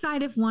can't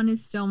decide if one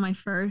is still my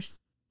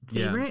first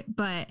favorite,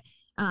 but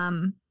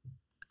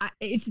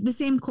it's the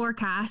same core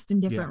cast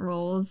and different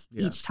roles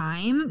each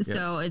time. Yeah.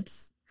 So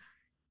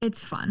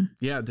it's fun.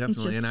 Yeah,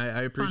 definitely. And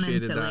I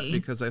appreciated that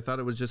because I thought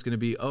it was just going to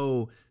be,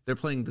 they're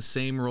playing the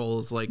same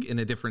roles like in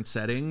a different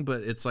setting,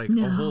 but it's like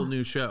a whole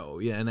new show.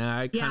 Yeah, and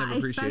I kind of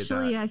appreciate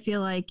especially that. I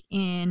feel like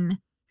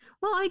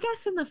I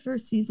guess in the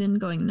first season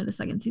going into the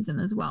second season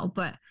as well,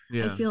 but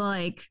I feel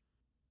like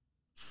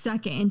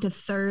second into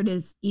third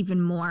is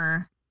even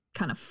more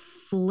kind of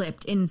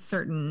flipped in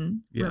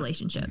certain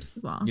relationships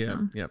as well.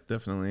 Yeah,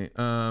 definitely.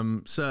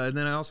 So and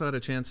then I also had a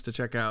chance to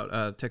check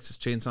out Texas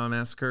Chainsaw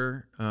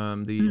Massacre, the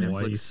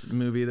Netflix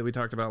movie that we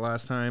talked about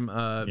last time.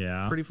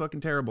 Pretty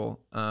fucking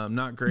terrible.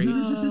 Not great.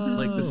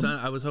 Like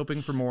I was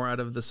hoping for more out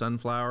of the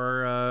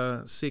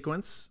sunflower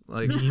sequence,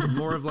 like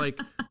more of like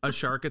a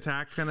shark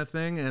attack kind of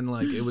thing, and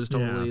like it was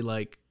totally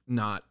like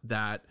not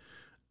that.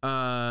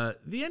 The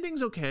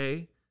ending's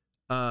okay.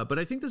 But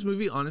I think this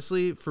movie,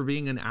 honestly, for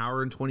being an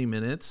hour and 20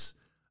 minutes,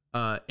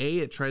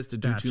 it tries to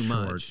do too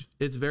much.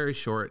 It's very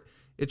short.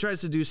 It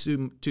tries to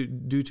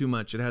do too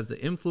much. It has the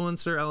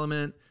influencer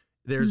element.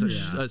 There's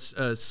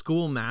a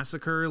school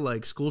massacre,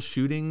 like school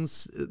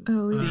shootings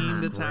theme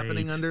that's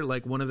happening under.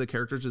 Like one of the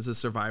characters is a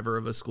survivor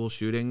of a school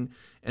shooting,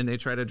 and they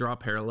try to draw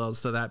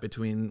parallels to that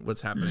between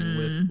what's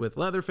happening with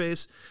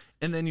Leatherface.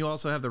 And then you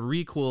also have the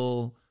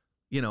requel,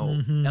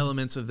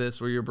 elements of this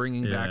where you're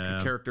bringing back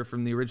a character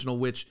from the original,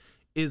 which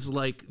is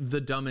like the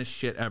dumbest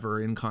shit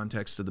ever in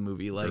context of the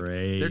movie. Like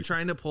they're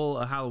trying to pull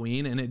a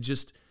Halloween and it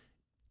just,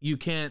 you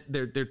can't,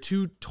 they're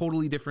two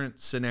totally different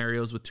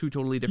scenarios with two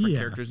totally different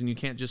characters, and you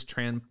can't just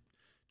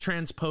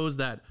transpose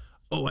that,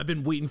 I've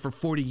been waiting for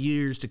 40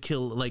 years to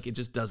kill, like it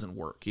just doesn't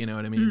work. You know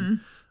what I mean?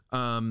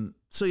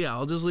 So yeah,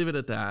 I'll just leave it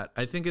at that.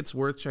 I think it's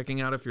worth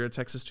checking out if you're a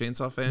Texas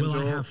Chainsaw fan.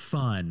 Will I have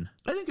fun?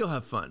 I think you'll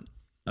have fun.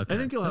 Okay. I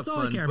think you'll have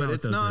fun, but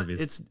it's not.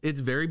 Movies.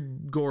 It's very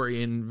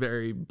gory and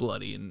very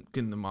bloody in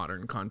the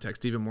modern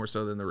context, even more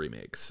so than the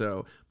remake.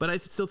 So, but I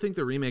still think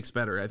the remake's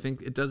better. I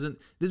think it doesn't.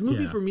 This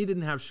movie for me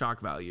didn't have shock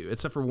value,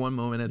 except for one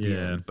moment at the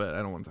end. But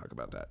I don't want to talk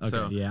about that. Okay,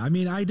 so I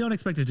mean, I don't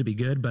expect it to be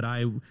good, but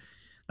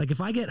if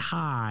I get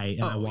high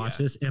and I watch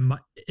this, am I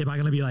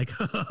going to be like,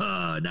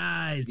 oh,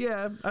 nice?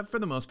 Yeah, for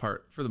the most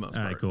part. All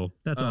right, cool.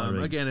 That's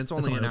all. Again, it's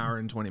only an hour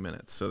and 20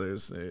 minutes, so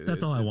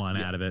that's all I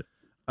want out of it.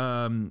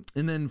 And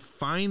then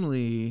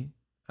finally,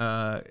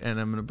 and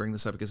I'm going to bring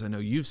this up because I know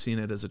you've seen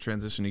it as a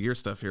transition to your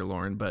stuff here,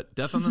 Lauren, but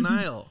Death on the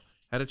Nile.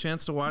 Had a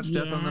chance to watch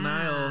Death on the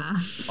Nile.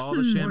 All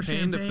the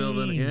champagne to fill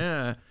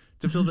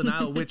the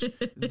Nile, which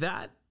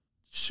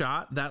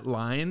that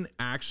line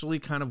actually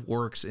kind of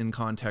works in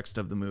context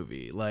of the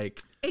movie.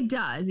 Like it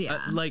does, yeah.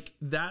 Like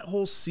that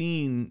whole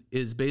scene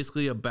is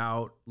basically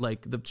about,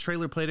 like, the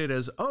trailer played it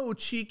as,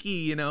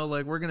 cheeky,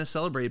 like we're going to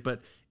celebrate,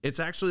 but it's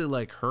actually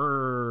like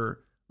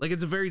her. Like,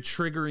 it's a very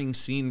triggering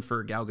scene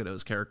for Gal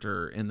Gadot's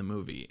character in the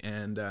movie.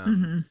 And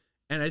and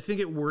I think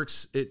it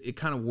works. It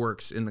kind of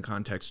works in the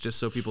context, just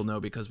so people know,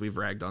 because we've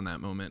ragged on that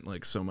moment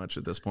like so much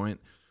at this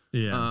point.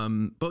 Yeah.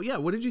 But yeah,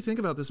 what did you think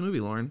about this movie,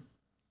 Lauren?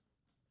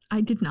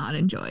 I did not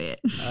enjoy it.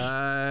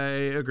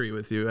 I agree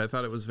with you. I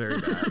thought it was very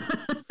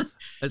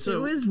bad. So,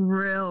 it was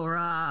real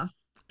rough.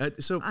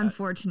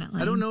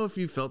 Unfortunately, I don't know if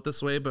you felt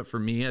this way, but for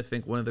me, I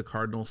think one of the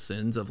cardinal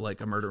sins of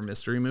like a murder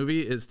mystery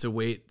movie is to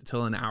wait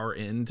till an hour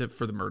in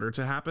for the murder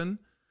to happen.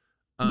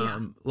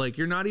 Like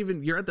you're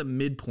at the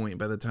midpoint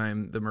by the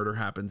time the murder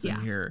happens in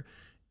here,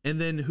 and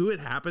then who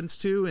it happens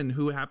to and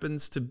who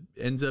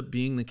ends up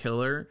being the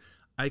killer.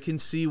 I can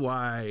see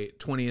why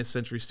 20th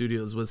Century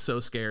Studios was so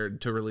scared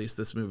to release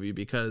this movie,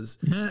 because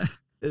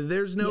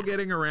there's no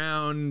getting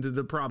around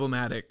the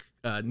problematic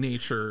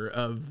nature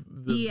of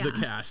the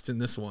cast in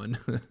this one.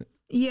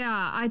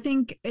 Yeah, I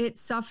think it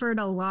suffered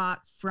a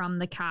lot from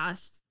the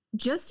cast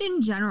just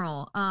in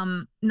general.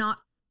 Not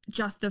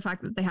just the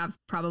fact that they have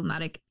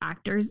problematic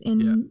actors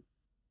in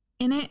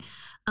it,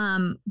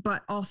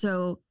 but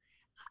also,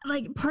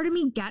 like, part of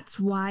me gets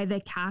why they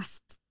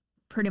cast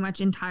pretty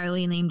much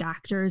entirely named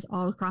actors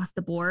all across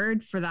the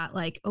board for that,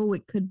 like,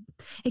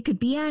 it could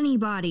be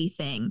anybody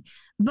thing.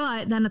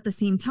 But then at the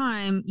same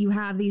time, you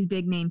have these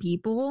big name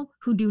people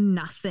who do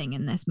nothing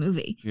in this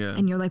movie. Yeah.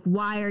 And you're like,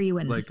 why are you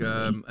in this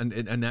movie?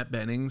 Annette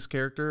Bening's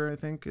character, I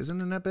think,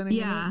 isn't Annette Bening?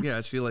 Yeah. Yeah,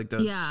 she like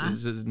does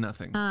she's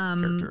nothing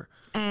character.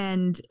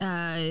 And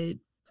I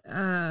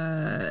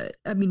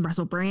mean,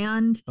 Russell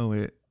Brand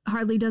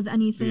hardly does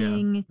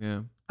anything.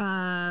 Yeah.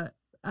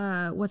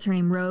 What's her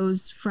name?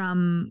 Rose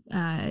from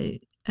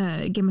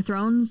Game of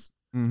Thrones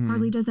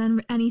hardly does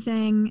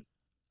anything.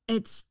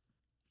 It's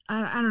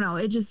I don't know.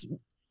 It just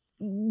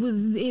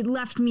it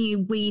left me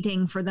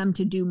waiting for them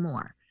to do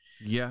more.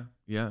 Yeah.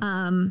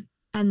 And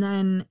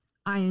then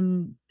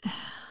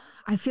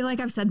I feel like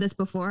I've said this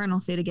before and I'll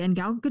say it again.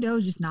 Gal Gadot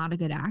is just not a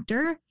good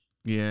actor.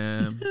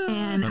 Yeah.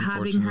 And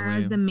having her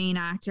as the main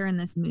actor in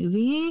this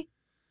movie,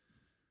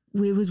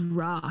 it was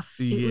rough.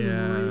 It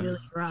was really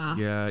rough.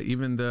 Yeah,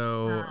 even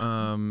though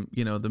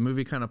the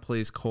movie kind of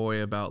plays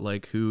coy about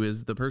like who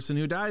is the person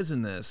who dies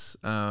in this.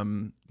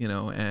 With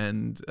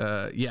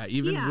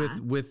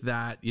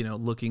that,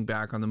 looking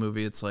back on the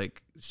movie, it's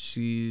like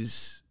she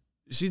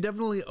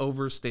definitely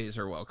overstays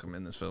her welcome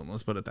in this film.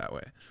 Let's put it that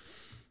way.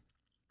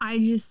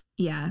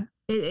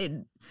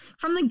 It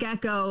from the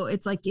get-go,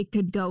 it's like it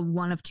could go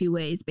one of two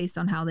ways based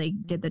on how they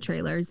did the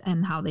trailers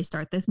and how they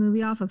start this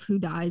movie off, of who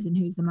dies and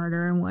who's the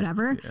murderer and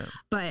whatever. Yeah.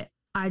 But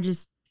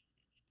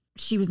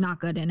she was not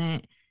good in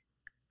it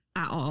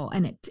at all,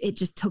 and it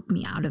just took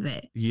me out of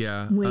it.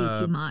 Yeah, way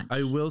too much.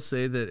 I will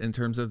say that in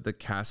terms of the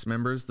cast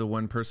members, the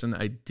one person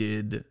I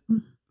did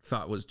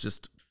thought was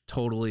just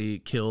totally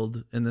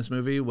killed in this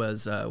movie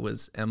was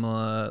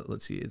Emma.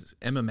 Let's see, is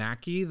Emma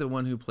Mackey the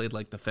one who played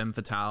like the femme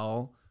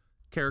fatale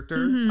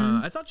character?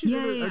 I thought she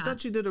did. I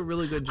thought she did a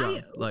really good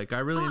job. I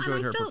really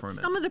enjoyed her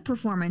performance. Some of the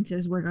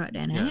performances were good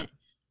in it.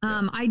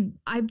 I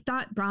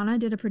thought Branagh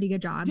did a pretty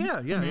good job.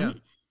 Yeah.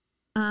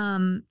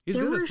 He's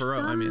good as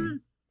Poirot.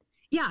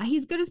 Yeah,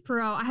 he's good as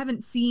Poirot. I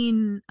haven't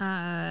seen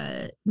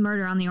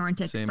Murder on the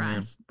Orient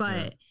Express,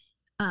 but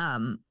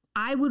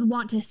I would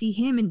want to see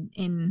him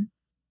in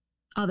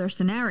other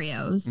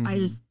scenarios. I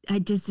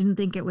just didn't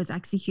think it was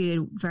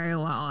executed very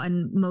well,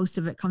 and most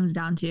of it comes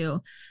down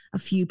to a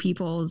few key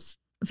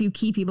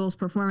people's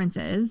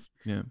performances.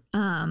 Yeah.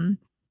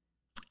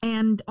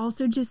 And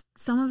also just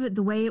some of it,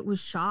 the way it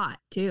was shot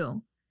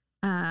too,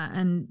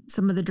 and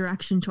some of the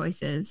direction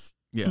choices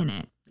in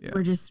it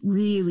were just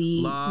really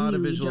a lot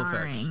of visual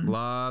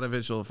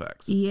jarring.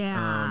 effects.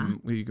 Yeah.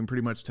 You can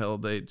pretty much tell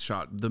they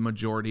shot the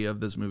majority of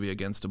this movie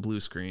against a blue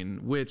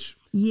screen, which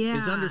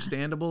is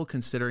understandable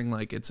considering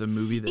like it's a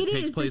movie that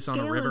takes place on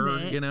a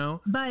river, you know?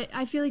 But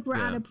I feel like we're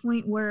at a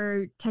point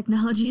where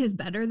technology is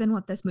better than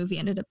what this movie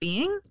ended up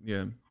being.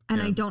 Yeah.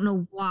 And I don't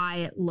know why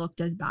it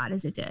looked as bad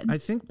as it did. I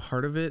think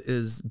part of it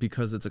is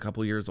because it's a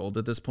couple years old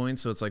at this point.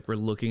 So it's like we're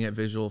looking at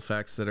visual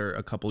effects that are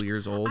a couple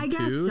years old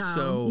too.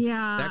 So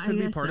that could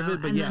be part of it.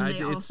 But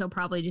they also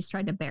probably just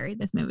tried to bury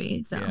this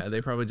movie. So yeah,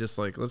 they probably just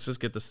like, let's just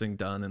get this thing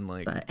done and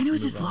and it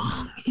was just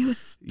long. It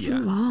was too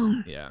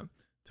long. Yeah.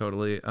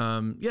 Totally.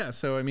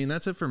 So I mean,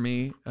 that's it for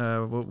me.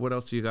 What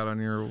else do you got on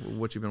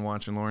what you've been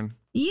watching, Lauren?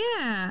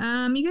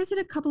 Yeah. You guys did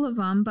a couple of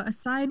them, but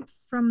aside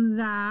from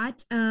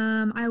that,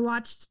 I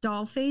watched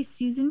Dollface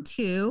season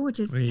 2, which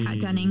is Kat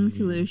Dennings'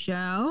 Hulu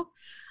show.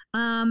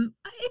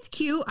 It's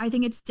cute. I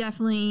think it's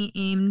definitely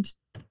aimed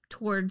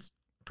towards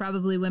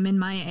probably women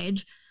my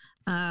age,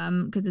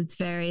 because it's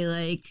very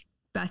like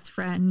best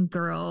friend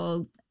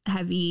girl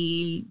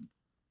heavy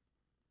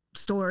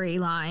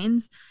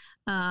storylines.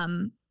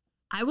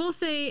 I will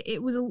say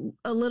it was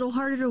a little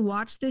harder to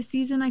watch this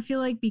season, I feel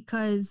like,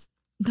 because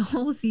the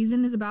whole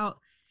season is about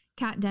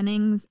Kat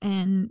Dennings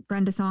and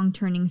Brenda Song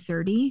turning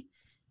 30.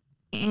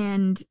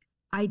 And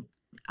I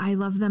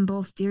love them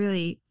both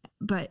dearly,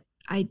 but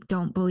I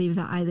don't believe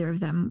that either of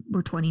them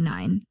were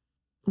 29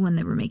 when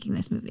they were making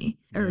this movie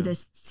or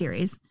this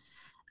series.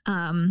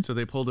 So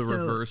they pulled a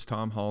reverse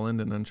Tom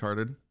Holland in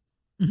Uncharted.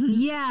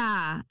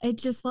 Yeah.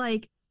 It's just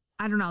like,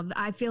 I don't know.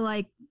 I feel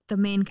like the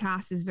main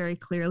cast is very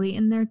clearly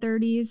in their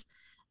 30s.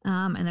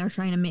 And they're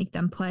trying to make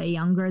them play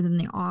younger than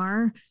they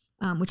are,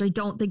 which I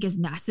don't think is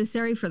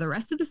necessary for the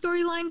rest of the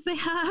storylines they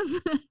have.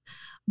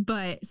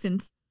 But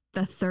since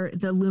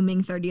the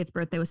looming 30th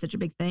birthday was such a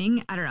big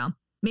thing, I don't know.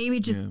 Maybe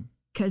just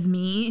because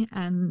me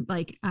and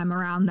like I'm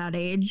around that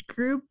age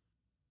group,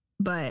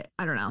 but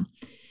I don't know.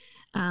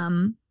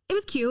 It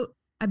was cute.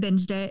 I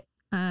binged it.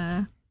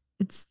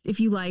 It's if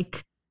you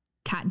like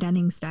Kat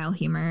Dennings style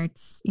humor,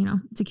 it's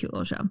a cute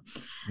little show.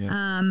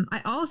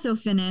 I also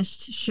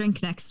finished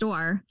Shrink Next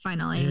Door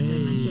finally, which I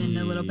mentioned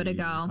a little bit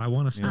ago. I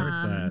want to start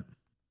that.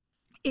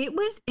 It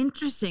was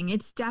interesting.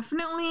 It's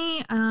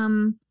definitely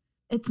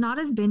it's not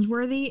as binge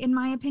worthy in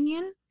my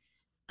opinion.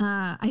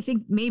 I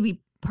think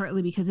maybe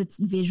partly because it's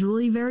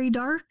visually very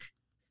dark,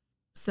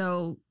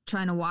 so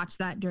trying to watch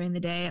that during the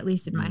day, at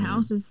least in my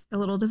house, is a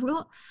little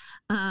difficult.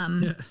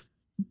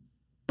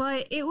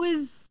 But it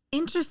was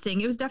interesting.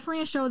 It was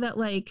definitely a show that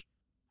like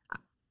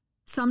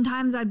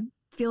sometimes I'd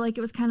feel like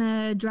it was kind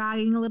of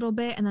dragging a little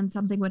bit, and then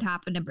something would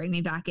happen to bring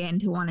me back in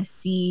to want to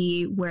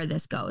see where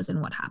this goes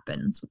and what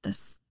happens with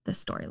this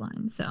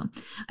storyline. So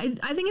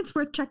I think it's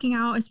worth checking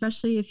out,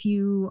 especially if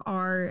you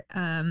are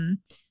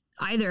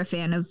either a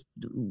fan of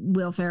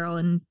Will Ferrell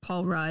and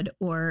Paul Rudd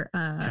or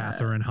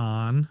Catherine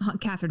Hahn.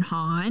 Catherine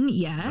Hahn,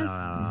 yes.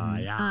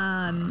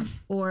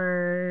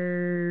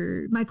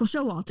 Or Michael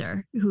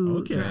Showalter,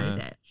 who drives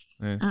it.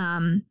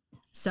 Nice.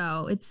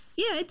 So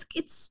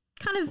it's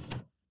kind of,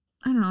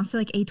 I don't know, I feel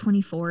like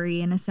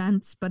A24-y in a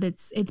sense, but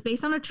it's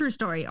based on a true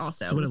story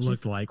also. That's what it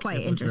looked like.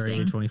 Quite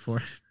interesting. Very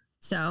A24.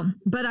 So,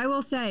 but I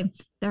will say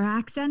their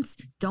accents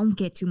don't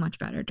get too much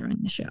better during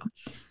the show.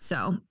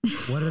 So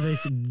what are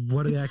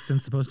the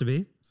accents supposed to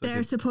be?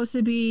 They're supposed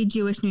to be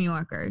Jewish New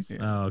Yorkers.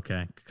 Oh,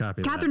 okay.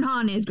 Copy Catherine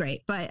Hahn is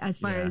great, but as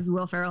far as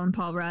Will Ferrell and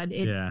Paul Rudd,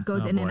 it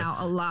goes in and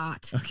out a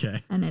lot.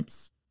 Okay. And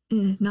it's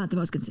not the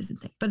most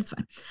consistent thing, but it's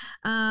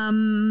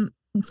fine.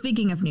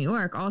 Speaking of New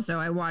York, also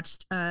I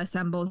watched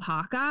Assembled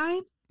Hawkeye.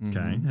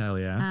 Okay, hell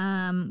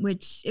yeah.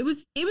 Which it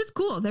was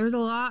cool. There was a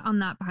lot on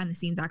that behind the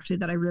scenes actually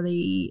that I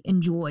really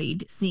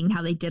enjoyed, seeing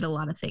how they did a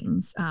lot of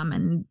things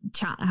and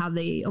how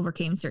they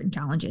overcame certain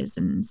challenges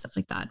and stuff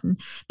like that. And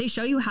they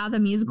show you how the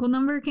musical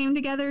number came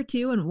together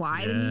too, and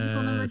why the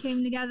musical number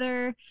came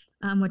together,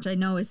 which I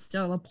know is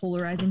still a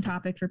polarizing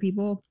topic for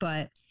people,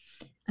 but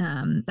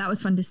that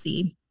was fun to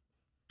see.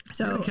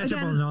 So catch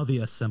up on all the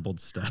assembled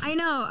stuff. I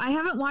know I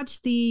haven't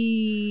watched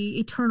the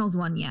Eternals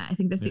one yet. I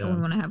think that's the only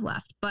one I have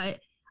left, but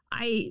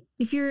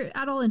if you're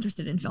at all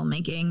interested in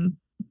filmmaking,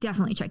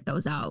 definitely check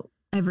those out.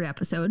 Every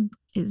episode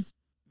is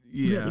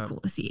really cool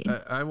to see.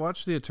 I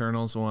watched the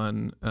Eternals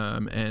one,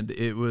 and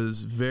it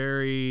was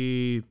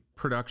very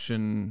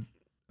production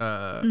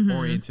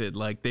oriented.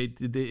 Like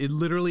it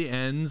literally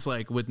ends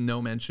like with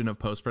no mention of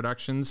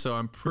post-production. So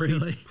I'm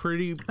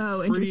pretty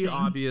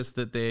obvious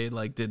that they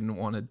like didn't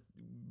want to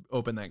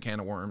open that can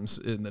of worms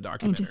in the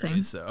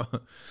documentary. So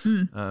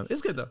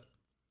it's good though.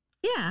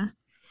 Yeah.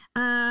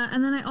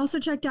 And then I also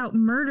checked out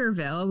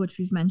Murderville, which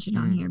we've mentioned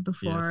on here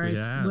before.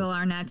 Yes, it's Will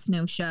Arnett's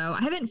new show.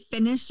 I haven't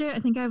finished it. I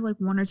think I have like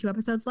 1 or 2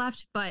 episodes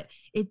left, but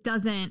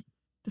the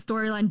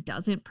storyline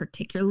doesn't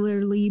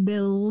particularly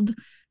build.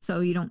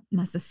 So you don't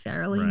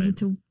necessarily need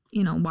to,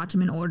 watch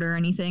them in order or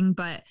anything,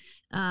 but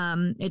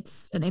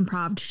it's an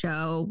improv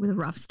show with a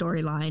rough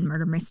storyline,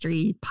 murder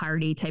mystery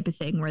party type of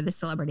thing where the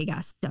celebrity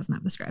guest doesn't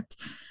have the script.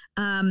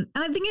 And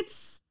I think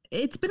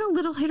it's been a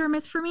little hit or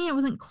miss for me. It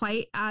wasn't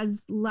quite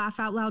as laugh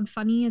out loud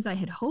funny as I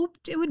had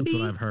hoped it would be.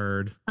 That's what I've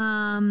heard.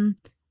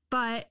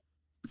 But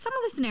some of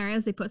the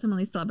scenarios they put some of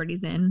these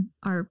celebrities in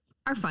are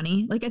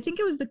funny. Like I think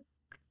it was the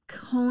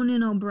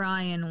Conan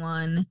O'Brien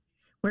one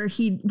where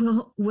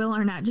Will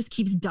Arnett just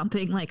keeps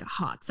dumping like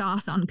hot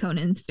sauce on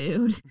Conan's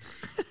food,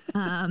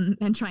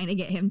 and trying to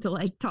get him to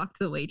like talk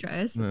to the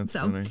waitress. That's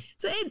funny.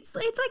 So it's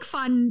like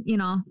fun,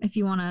 if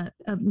you want a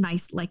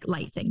nice like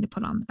light thing to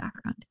put on the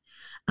background.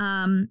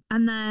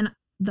 And then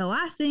the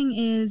last thing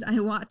is I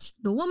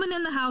watched The Woman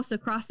in the House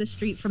Across the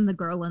Street from the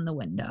Girl in the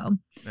Window,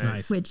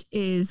 which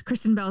is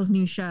Kristen Bell's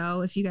new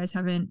show. If you guys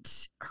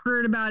haven't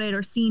heard about it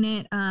or seen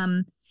it,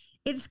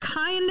 it's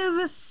kind of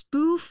a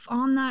spoof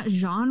on that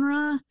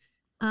genre.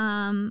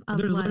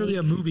 There's literally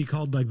a movie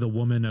called like The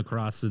Woman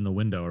Across in the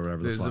Window or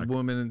whatever. There's a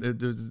woman.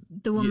 There's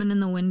The Woman in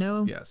the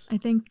Window. Yes, I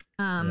think.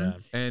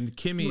 And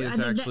Kimmy is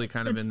actually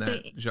kind of in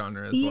that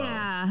genre as well.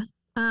 Yeah.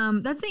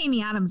 That's the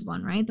Amy Adams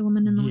one, right? The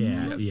Woman in the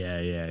Window.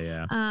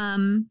 Yeah.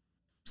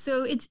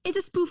 So it's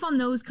a spoof on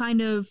those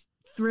kind of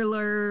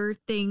thriller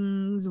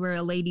things where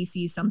a lady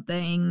sees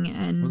something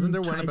and wasn't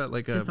there one about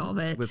like solve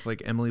it with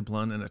like Emily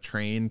Blunt and a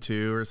train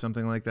too or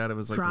something like that? It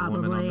was like The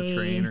Woman on the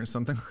Train or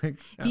something like.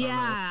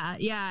 Yeah.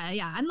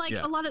 And like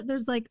a lot of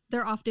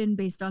they're often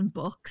based on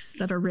books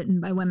that are written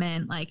by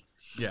women. Like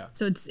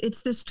so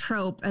it's this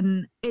trope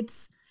and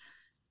it's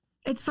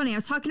funny. I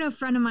was talking to a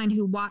friend of mine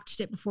who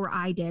watched it before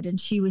I did, and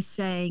she was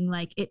saying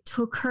like it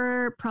took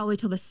her probably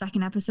till the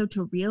 2nd episode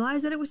to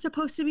realize that it was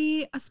supposed to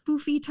be a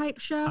spoofy type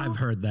show. I've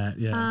heard that,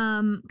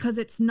 yeah. Because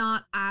it's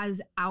not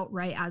as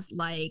outright as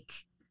like,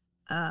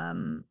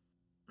 wow,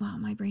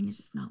 my brain is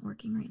just not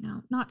working right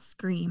now. Not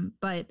Scream,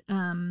 but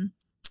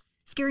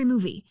Scary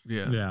Movie.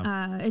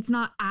 Yeah. It's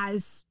not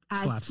as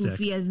slapstick,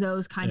 spoofy as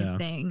those kind of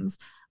things.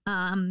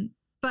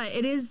 But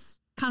it is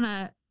kind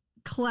of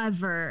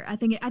clever. I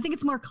think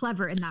it's more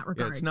clever in that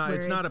regard. It's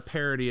not a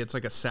parody, it's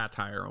like a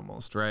satire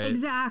almost, right?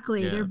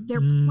 Exactly. They're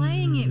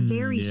playing it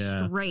very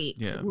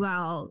straight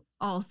while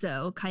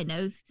also kind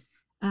of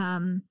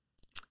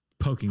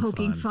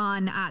poking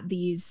fun at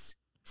these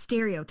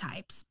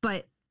stereotypes,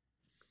 but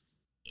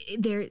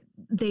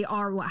they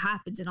are what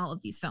happens in all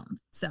of these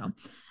films. So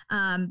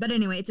but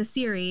anyway, it's a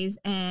series,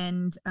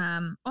 and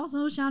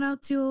also shout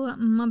out to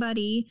my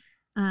buddy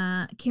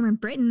Cameron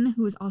Britton,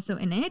 who was also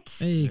in it.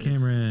 Hey,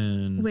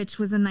 Cameron. Which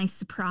was a nice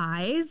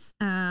surprise.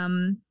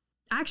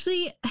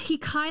 Actually, he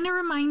kind of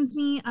reminds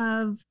me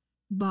of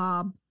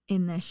Bob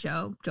in this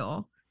show,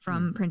 Joel,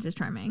 from Princess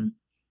Charming.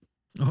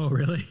 Oh,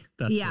 really?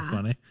 That's so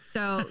funny.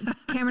 So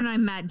Cameron and I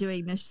met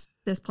doing this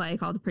play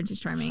called The Princess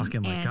Charming.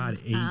 Fucking my God,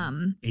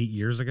 8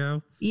 years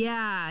ago?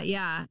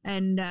 Yeah.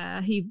 And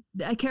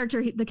the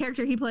character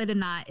he played in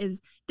that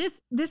is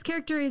this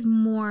character is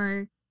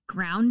more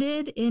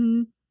grounded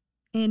in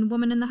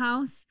Woman in the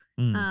House,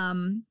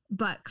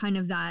 but kind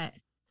of that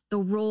the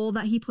role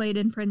that he played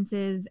in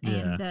Princes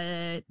and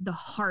the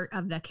heart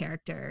of the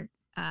character,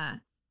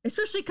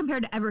 especially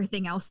compared to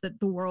everything else that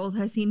the world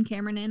has seen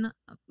Cameron in,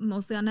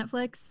 mostly on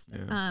Netflix.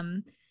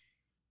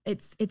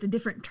 It's a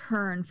different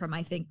turn from,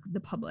 I think,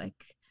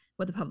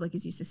 what the public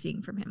is used to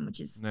seeing from him, which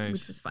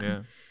was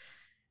fun.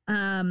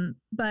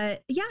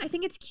 But yeah, I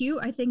think it's cute.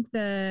 I think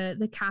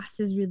the cast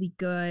is really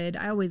good.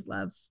 I always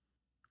love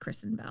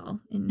Kristen Bell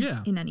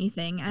in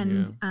anything,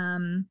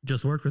 and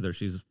just worked with her.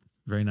 She's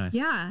very nice.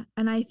 Yeah,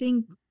 and I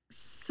think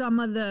some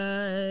of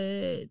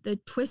the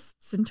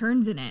twists and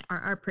turns in it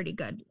are pretty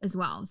good as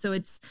well. So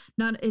it's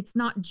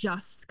not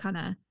just kind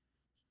of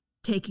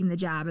taking the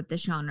jab at the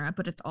genre,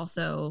 but it's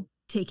also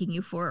taking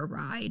you for a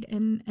ride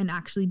and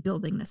actually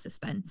building the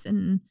suspense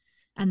and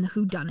the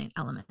whodunit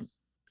element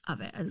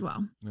of it as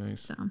well.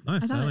 Nice. So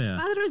nice. I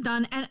thought it was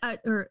done and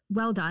or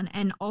well done,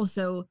 and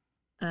also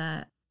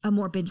a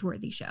more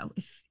binge-worthy show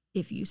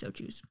if you so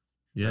choose.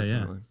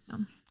 Definitely. So.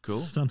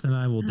 Cool. Something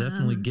I will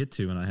definitely get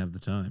to when I have the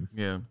time.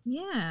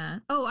 Yeah.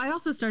 Oh, I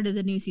also started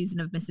the new season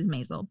of Mrs.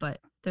 Maisel, but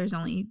there's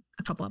only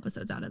a couple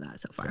episodes out of that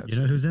so far. You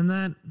know who's in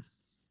that?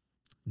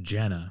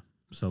 Jenna.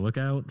 So look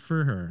out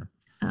for her.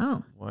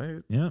 Oh.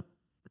 What? Yep.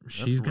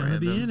 She's gonna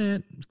be in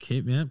it.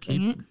 Keep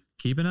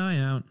an eye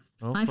out.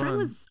 Oh, my friend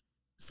was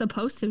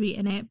supposed to be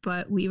in it,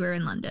 but we were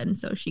in London,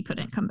 so she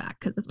couldn't come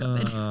back because of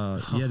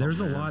COVID. Yeah, there's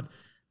a lot.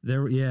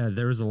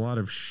 There was a lot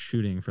of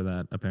shooting for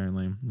that,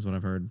 apparently, is what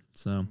I've heard.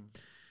 So,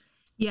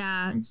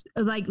 yeah,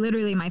 like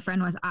literally my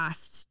friend was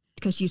asked,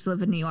 because she used to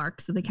live in New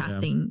York, so the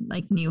casting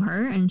like knew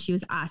her, and she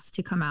was asked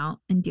to come out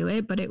and do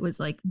it, but it was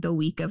like the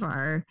week of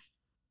our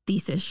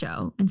thesis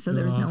show, and so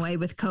there was no way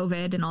with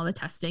COVID and all the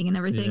testing and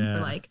everything for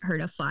like her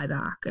to fly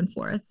back and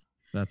forth.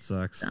 That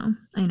sucks. So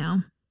I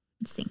know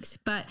it stinks,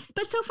 but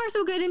so far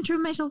so good in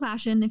true Maisel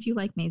fashion. If you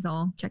like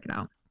Maisel, check it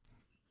out.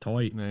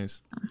 Tight.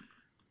 Nice.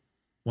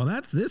 Well,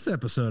 that's this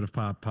episode of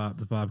Pop,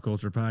 the Pop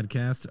Culture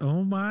Podcast.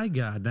 Oh my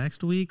God.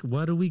 Next week,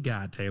 what do we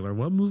got, Taylor?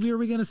 What movie are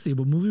we going to see?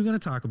 What movie are we going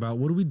to talk about?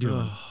 What are we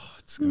doing?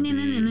 It's going to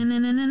be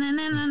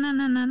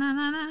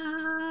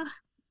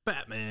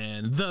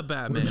Batman, the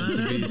Batman,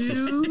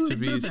 to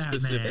be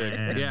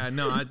specific. Yeah,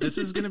 no, this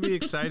is going to be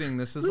exciting.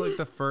 This is like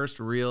the first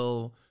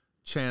real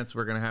chance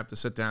we're gonna have to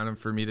sit down and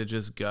for me to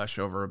just gush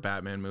over a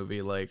Batman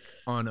movie like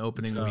on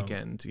opening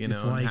weekend, you know,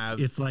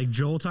 it's like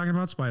Joel talking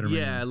about Spider-Man.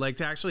 Yeah, like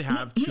to actually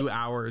have 2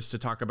 hours to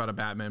talk about a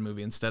Batman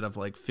movie instead of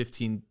like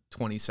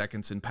 15-20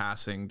 seconds in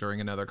passing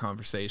during another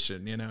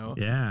conversation, you know.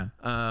 Yeah.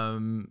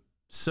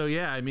 So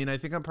yeah, I mean, I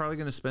think I'm probably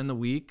gonna spend the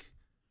week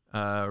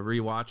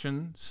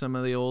rewatching some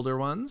of the older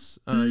ones,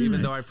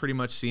 even though I've pretty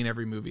much seen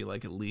every movie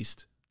like at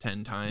least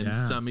 10 times,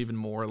 some even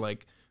more.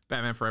 Like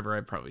Batman Forever,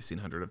 I've probably seen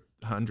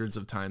hundreds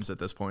of times at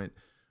this point.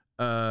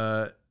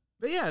 But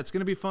yeah, it's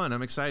going to be fun.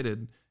 I'm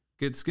excited.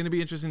 It's going to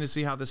be interesting to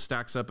see how this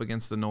stacks up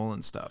against the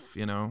Nolan stuff,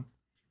 you know?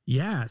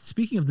 Yeah.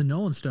 Speaking of the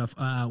Nolan stuff,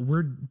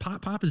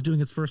 Pop is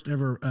doing its first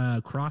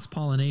ever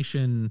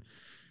cross-pollination.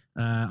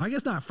 I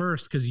guess not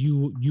first because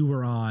you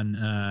were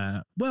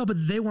on,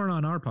 but they weren't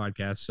on our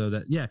podcast. So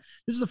this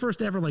is the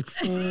first ever like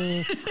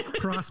full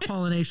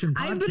cross-pollination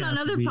podcast. I've been on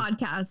other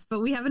podcasts,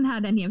 but we haven't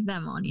had any of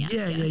them on yet.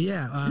 Yeah.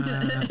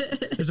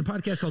 There's a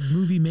podcast called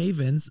Movie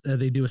Mavens.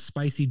 They do a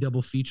spicy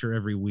double feature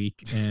every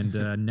week. And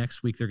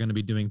next week they're going to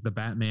be doing The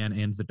Batman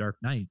and The Dark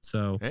Knight.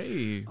 So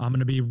I'm going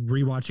to be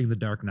rewatching The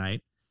Dark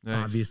Knight,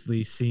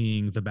 obviously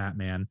seeing The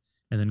Batman,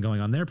 and then going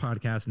on their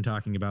podcast and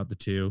talking about the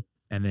two.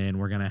 And then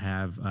we're going to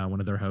have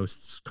one of their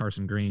hosts,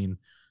 Carson Green,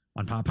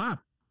 on Pop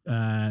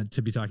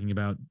to be talking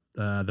about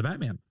the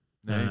Batman.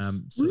 Nice.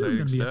 So that's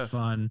going to be a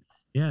fun.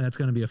 Yeah, that's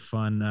going to be a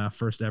fun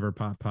first ever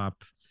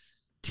Pop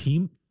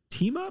team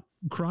up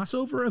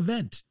crossover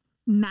event.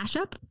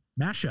 Mashup.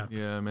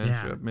 Yeah,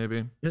 mashup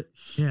maybe.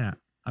 Yeah,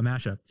 a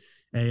mashup.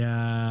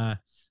 I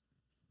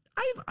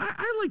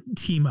like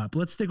team up.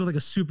 Let's stick with like a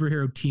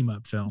superhero team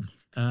up film.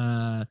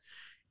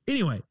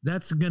 Anyway,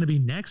 that's going to be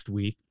next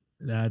week.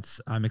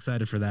 I'm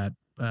excited for that.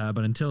 But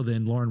until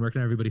then, Lauren, where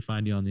can everybody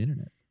find you on the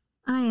internet?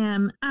 I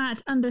am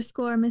at _Miss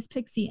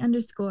Pixie_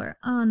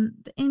 on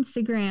the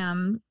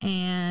Instagram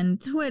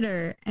and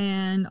Twitter.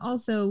 And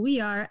also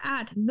we are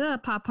at the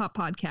Pop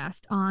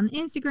Podcast on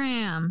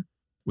Instagram.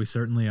 We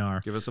certainly are.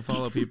 Give us a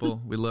follow,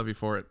 people. We love you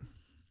for it.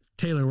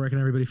 Taylor, where can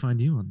everybody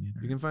find you on the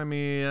internet? You can find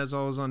me as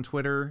always on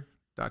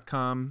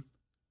twitter.com,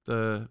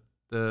 the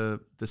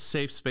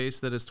safe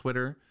space that is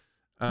Twitter.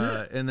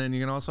 And then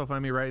you can also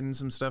find me writing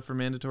some stuff for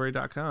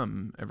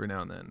mandatory.com every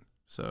now and then.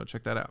 So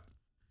check that out.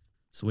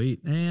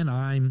 Sweet. And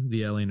I'm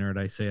the LA Nerd.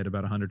 I say it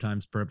about 100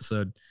 times per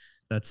episode.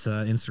 That's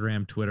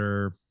Instagram,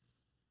 Twitter,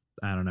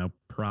 I don't know,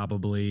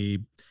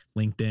 probably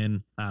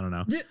LinkedIn. I don't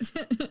know.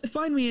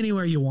 Find me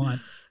anywhere you want.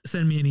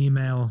 Send me an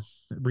email,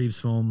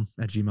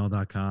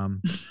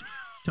 reevesfilm@gmail.com.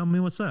 Tell me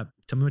what's up.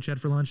 Tell me what you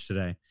had for lunch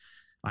today.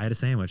 I had a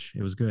sandwich.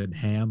 It was good.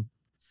 Ham.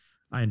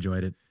 I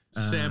enjoyed it.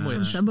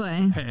 Sandwich.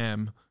 Subway.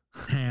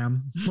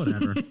 Ham,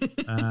 whatever.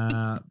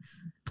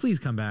 Please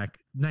come back.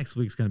 Next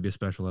week's going to be a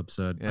special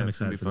episode. Yeah, I'm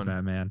excited for the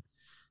Batman.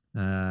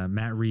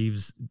 Matt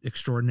Reeves,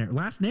 extraordinary.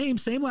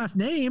 Same last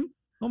name.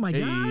 Oh my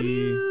God.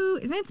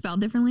 Isn't it spelled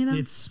differently though?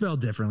 It's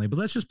spelled differently, but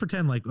let's just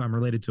pretend like I'm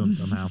related to him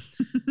somehow.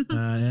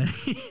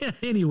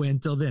 Anyway,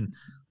 until then,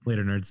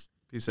 later, nerds.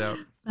 Peace out.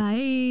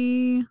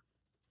 Bye.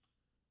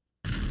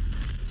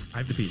 I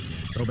have to pee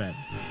so bad.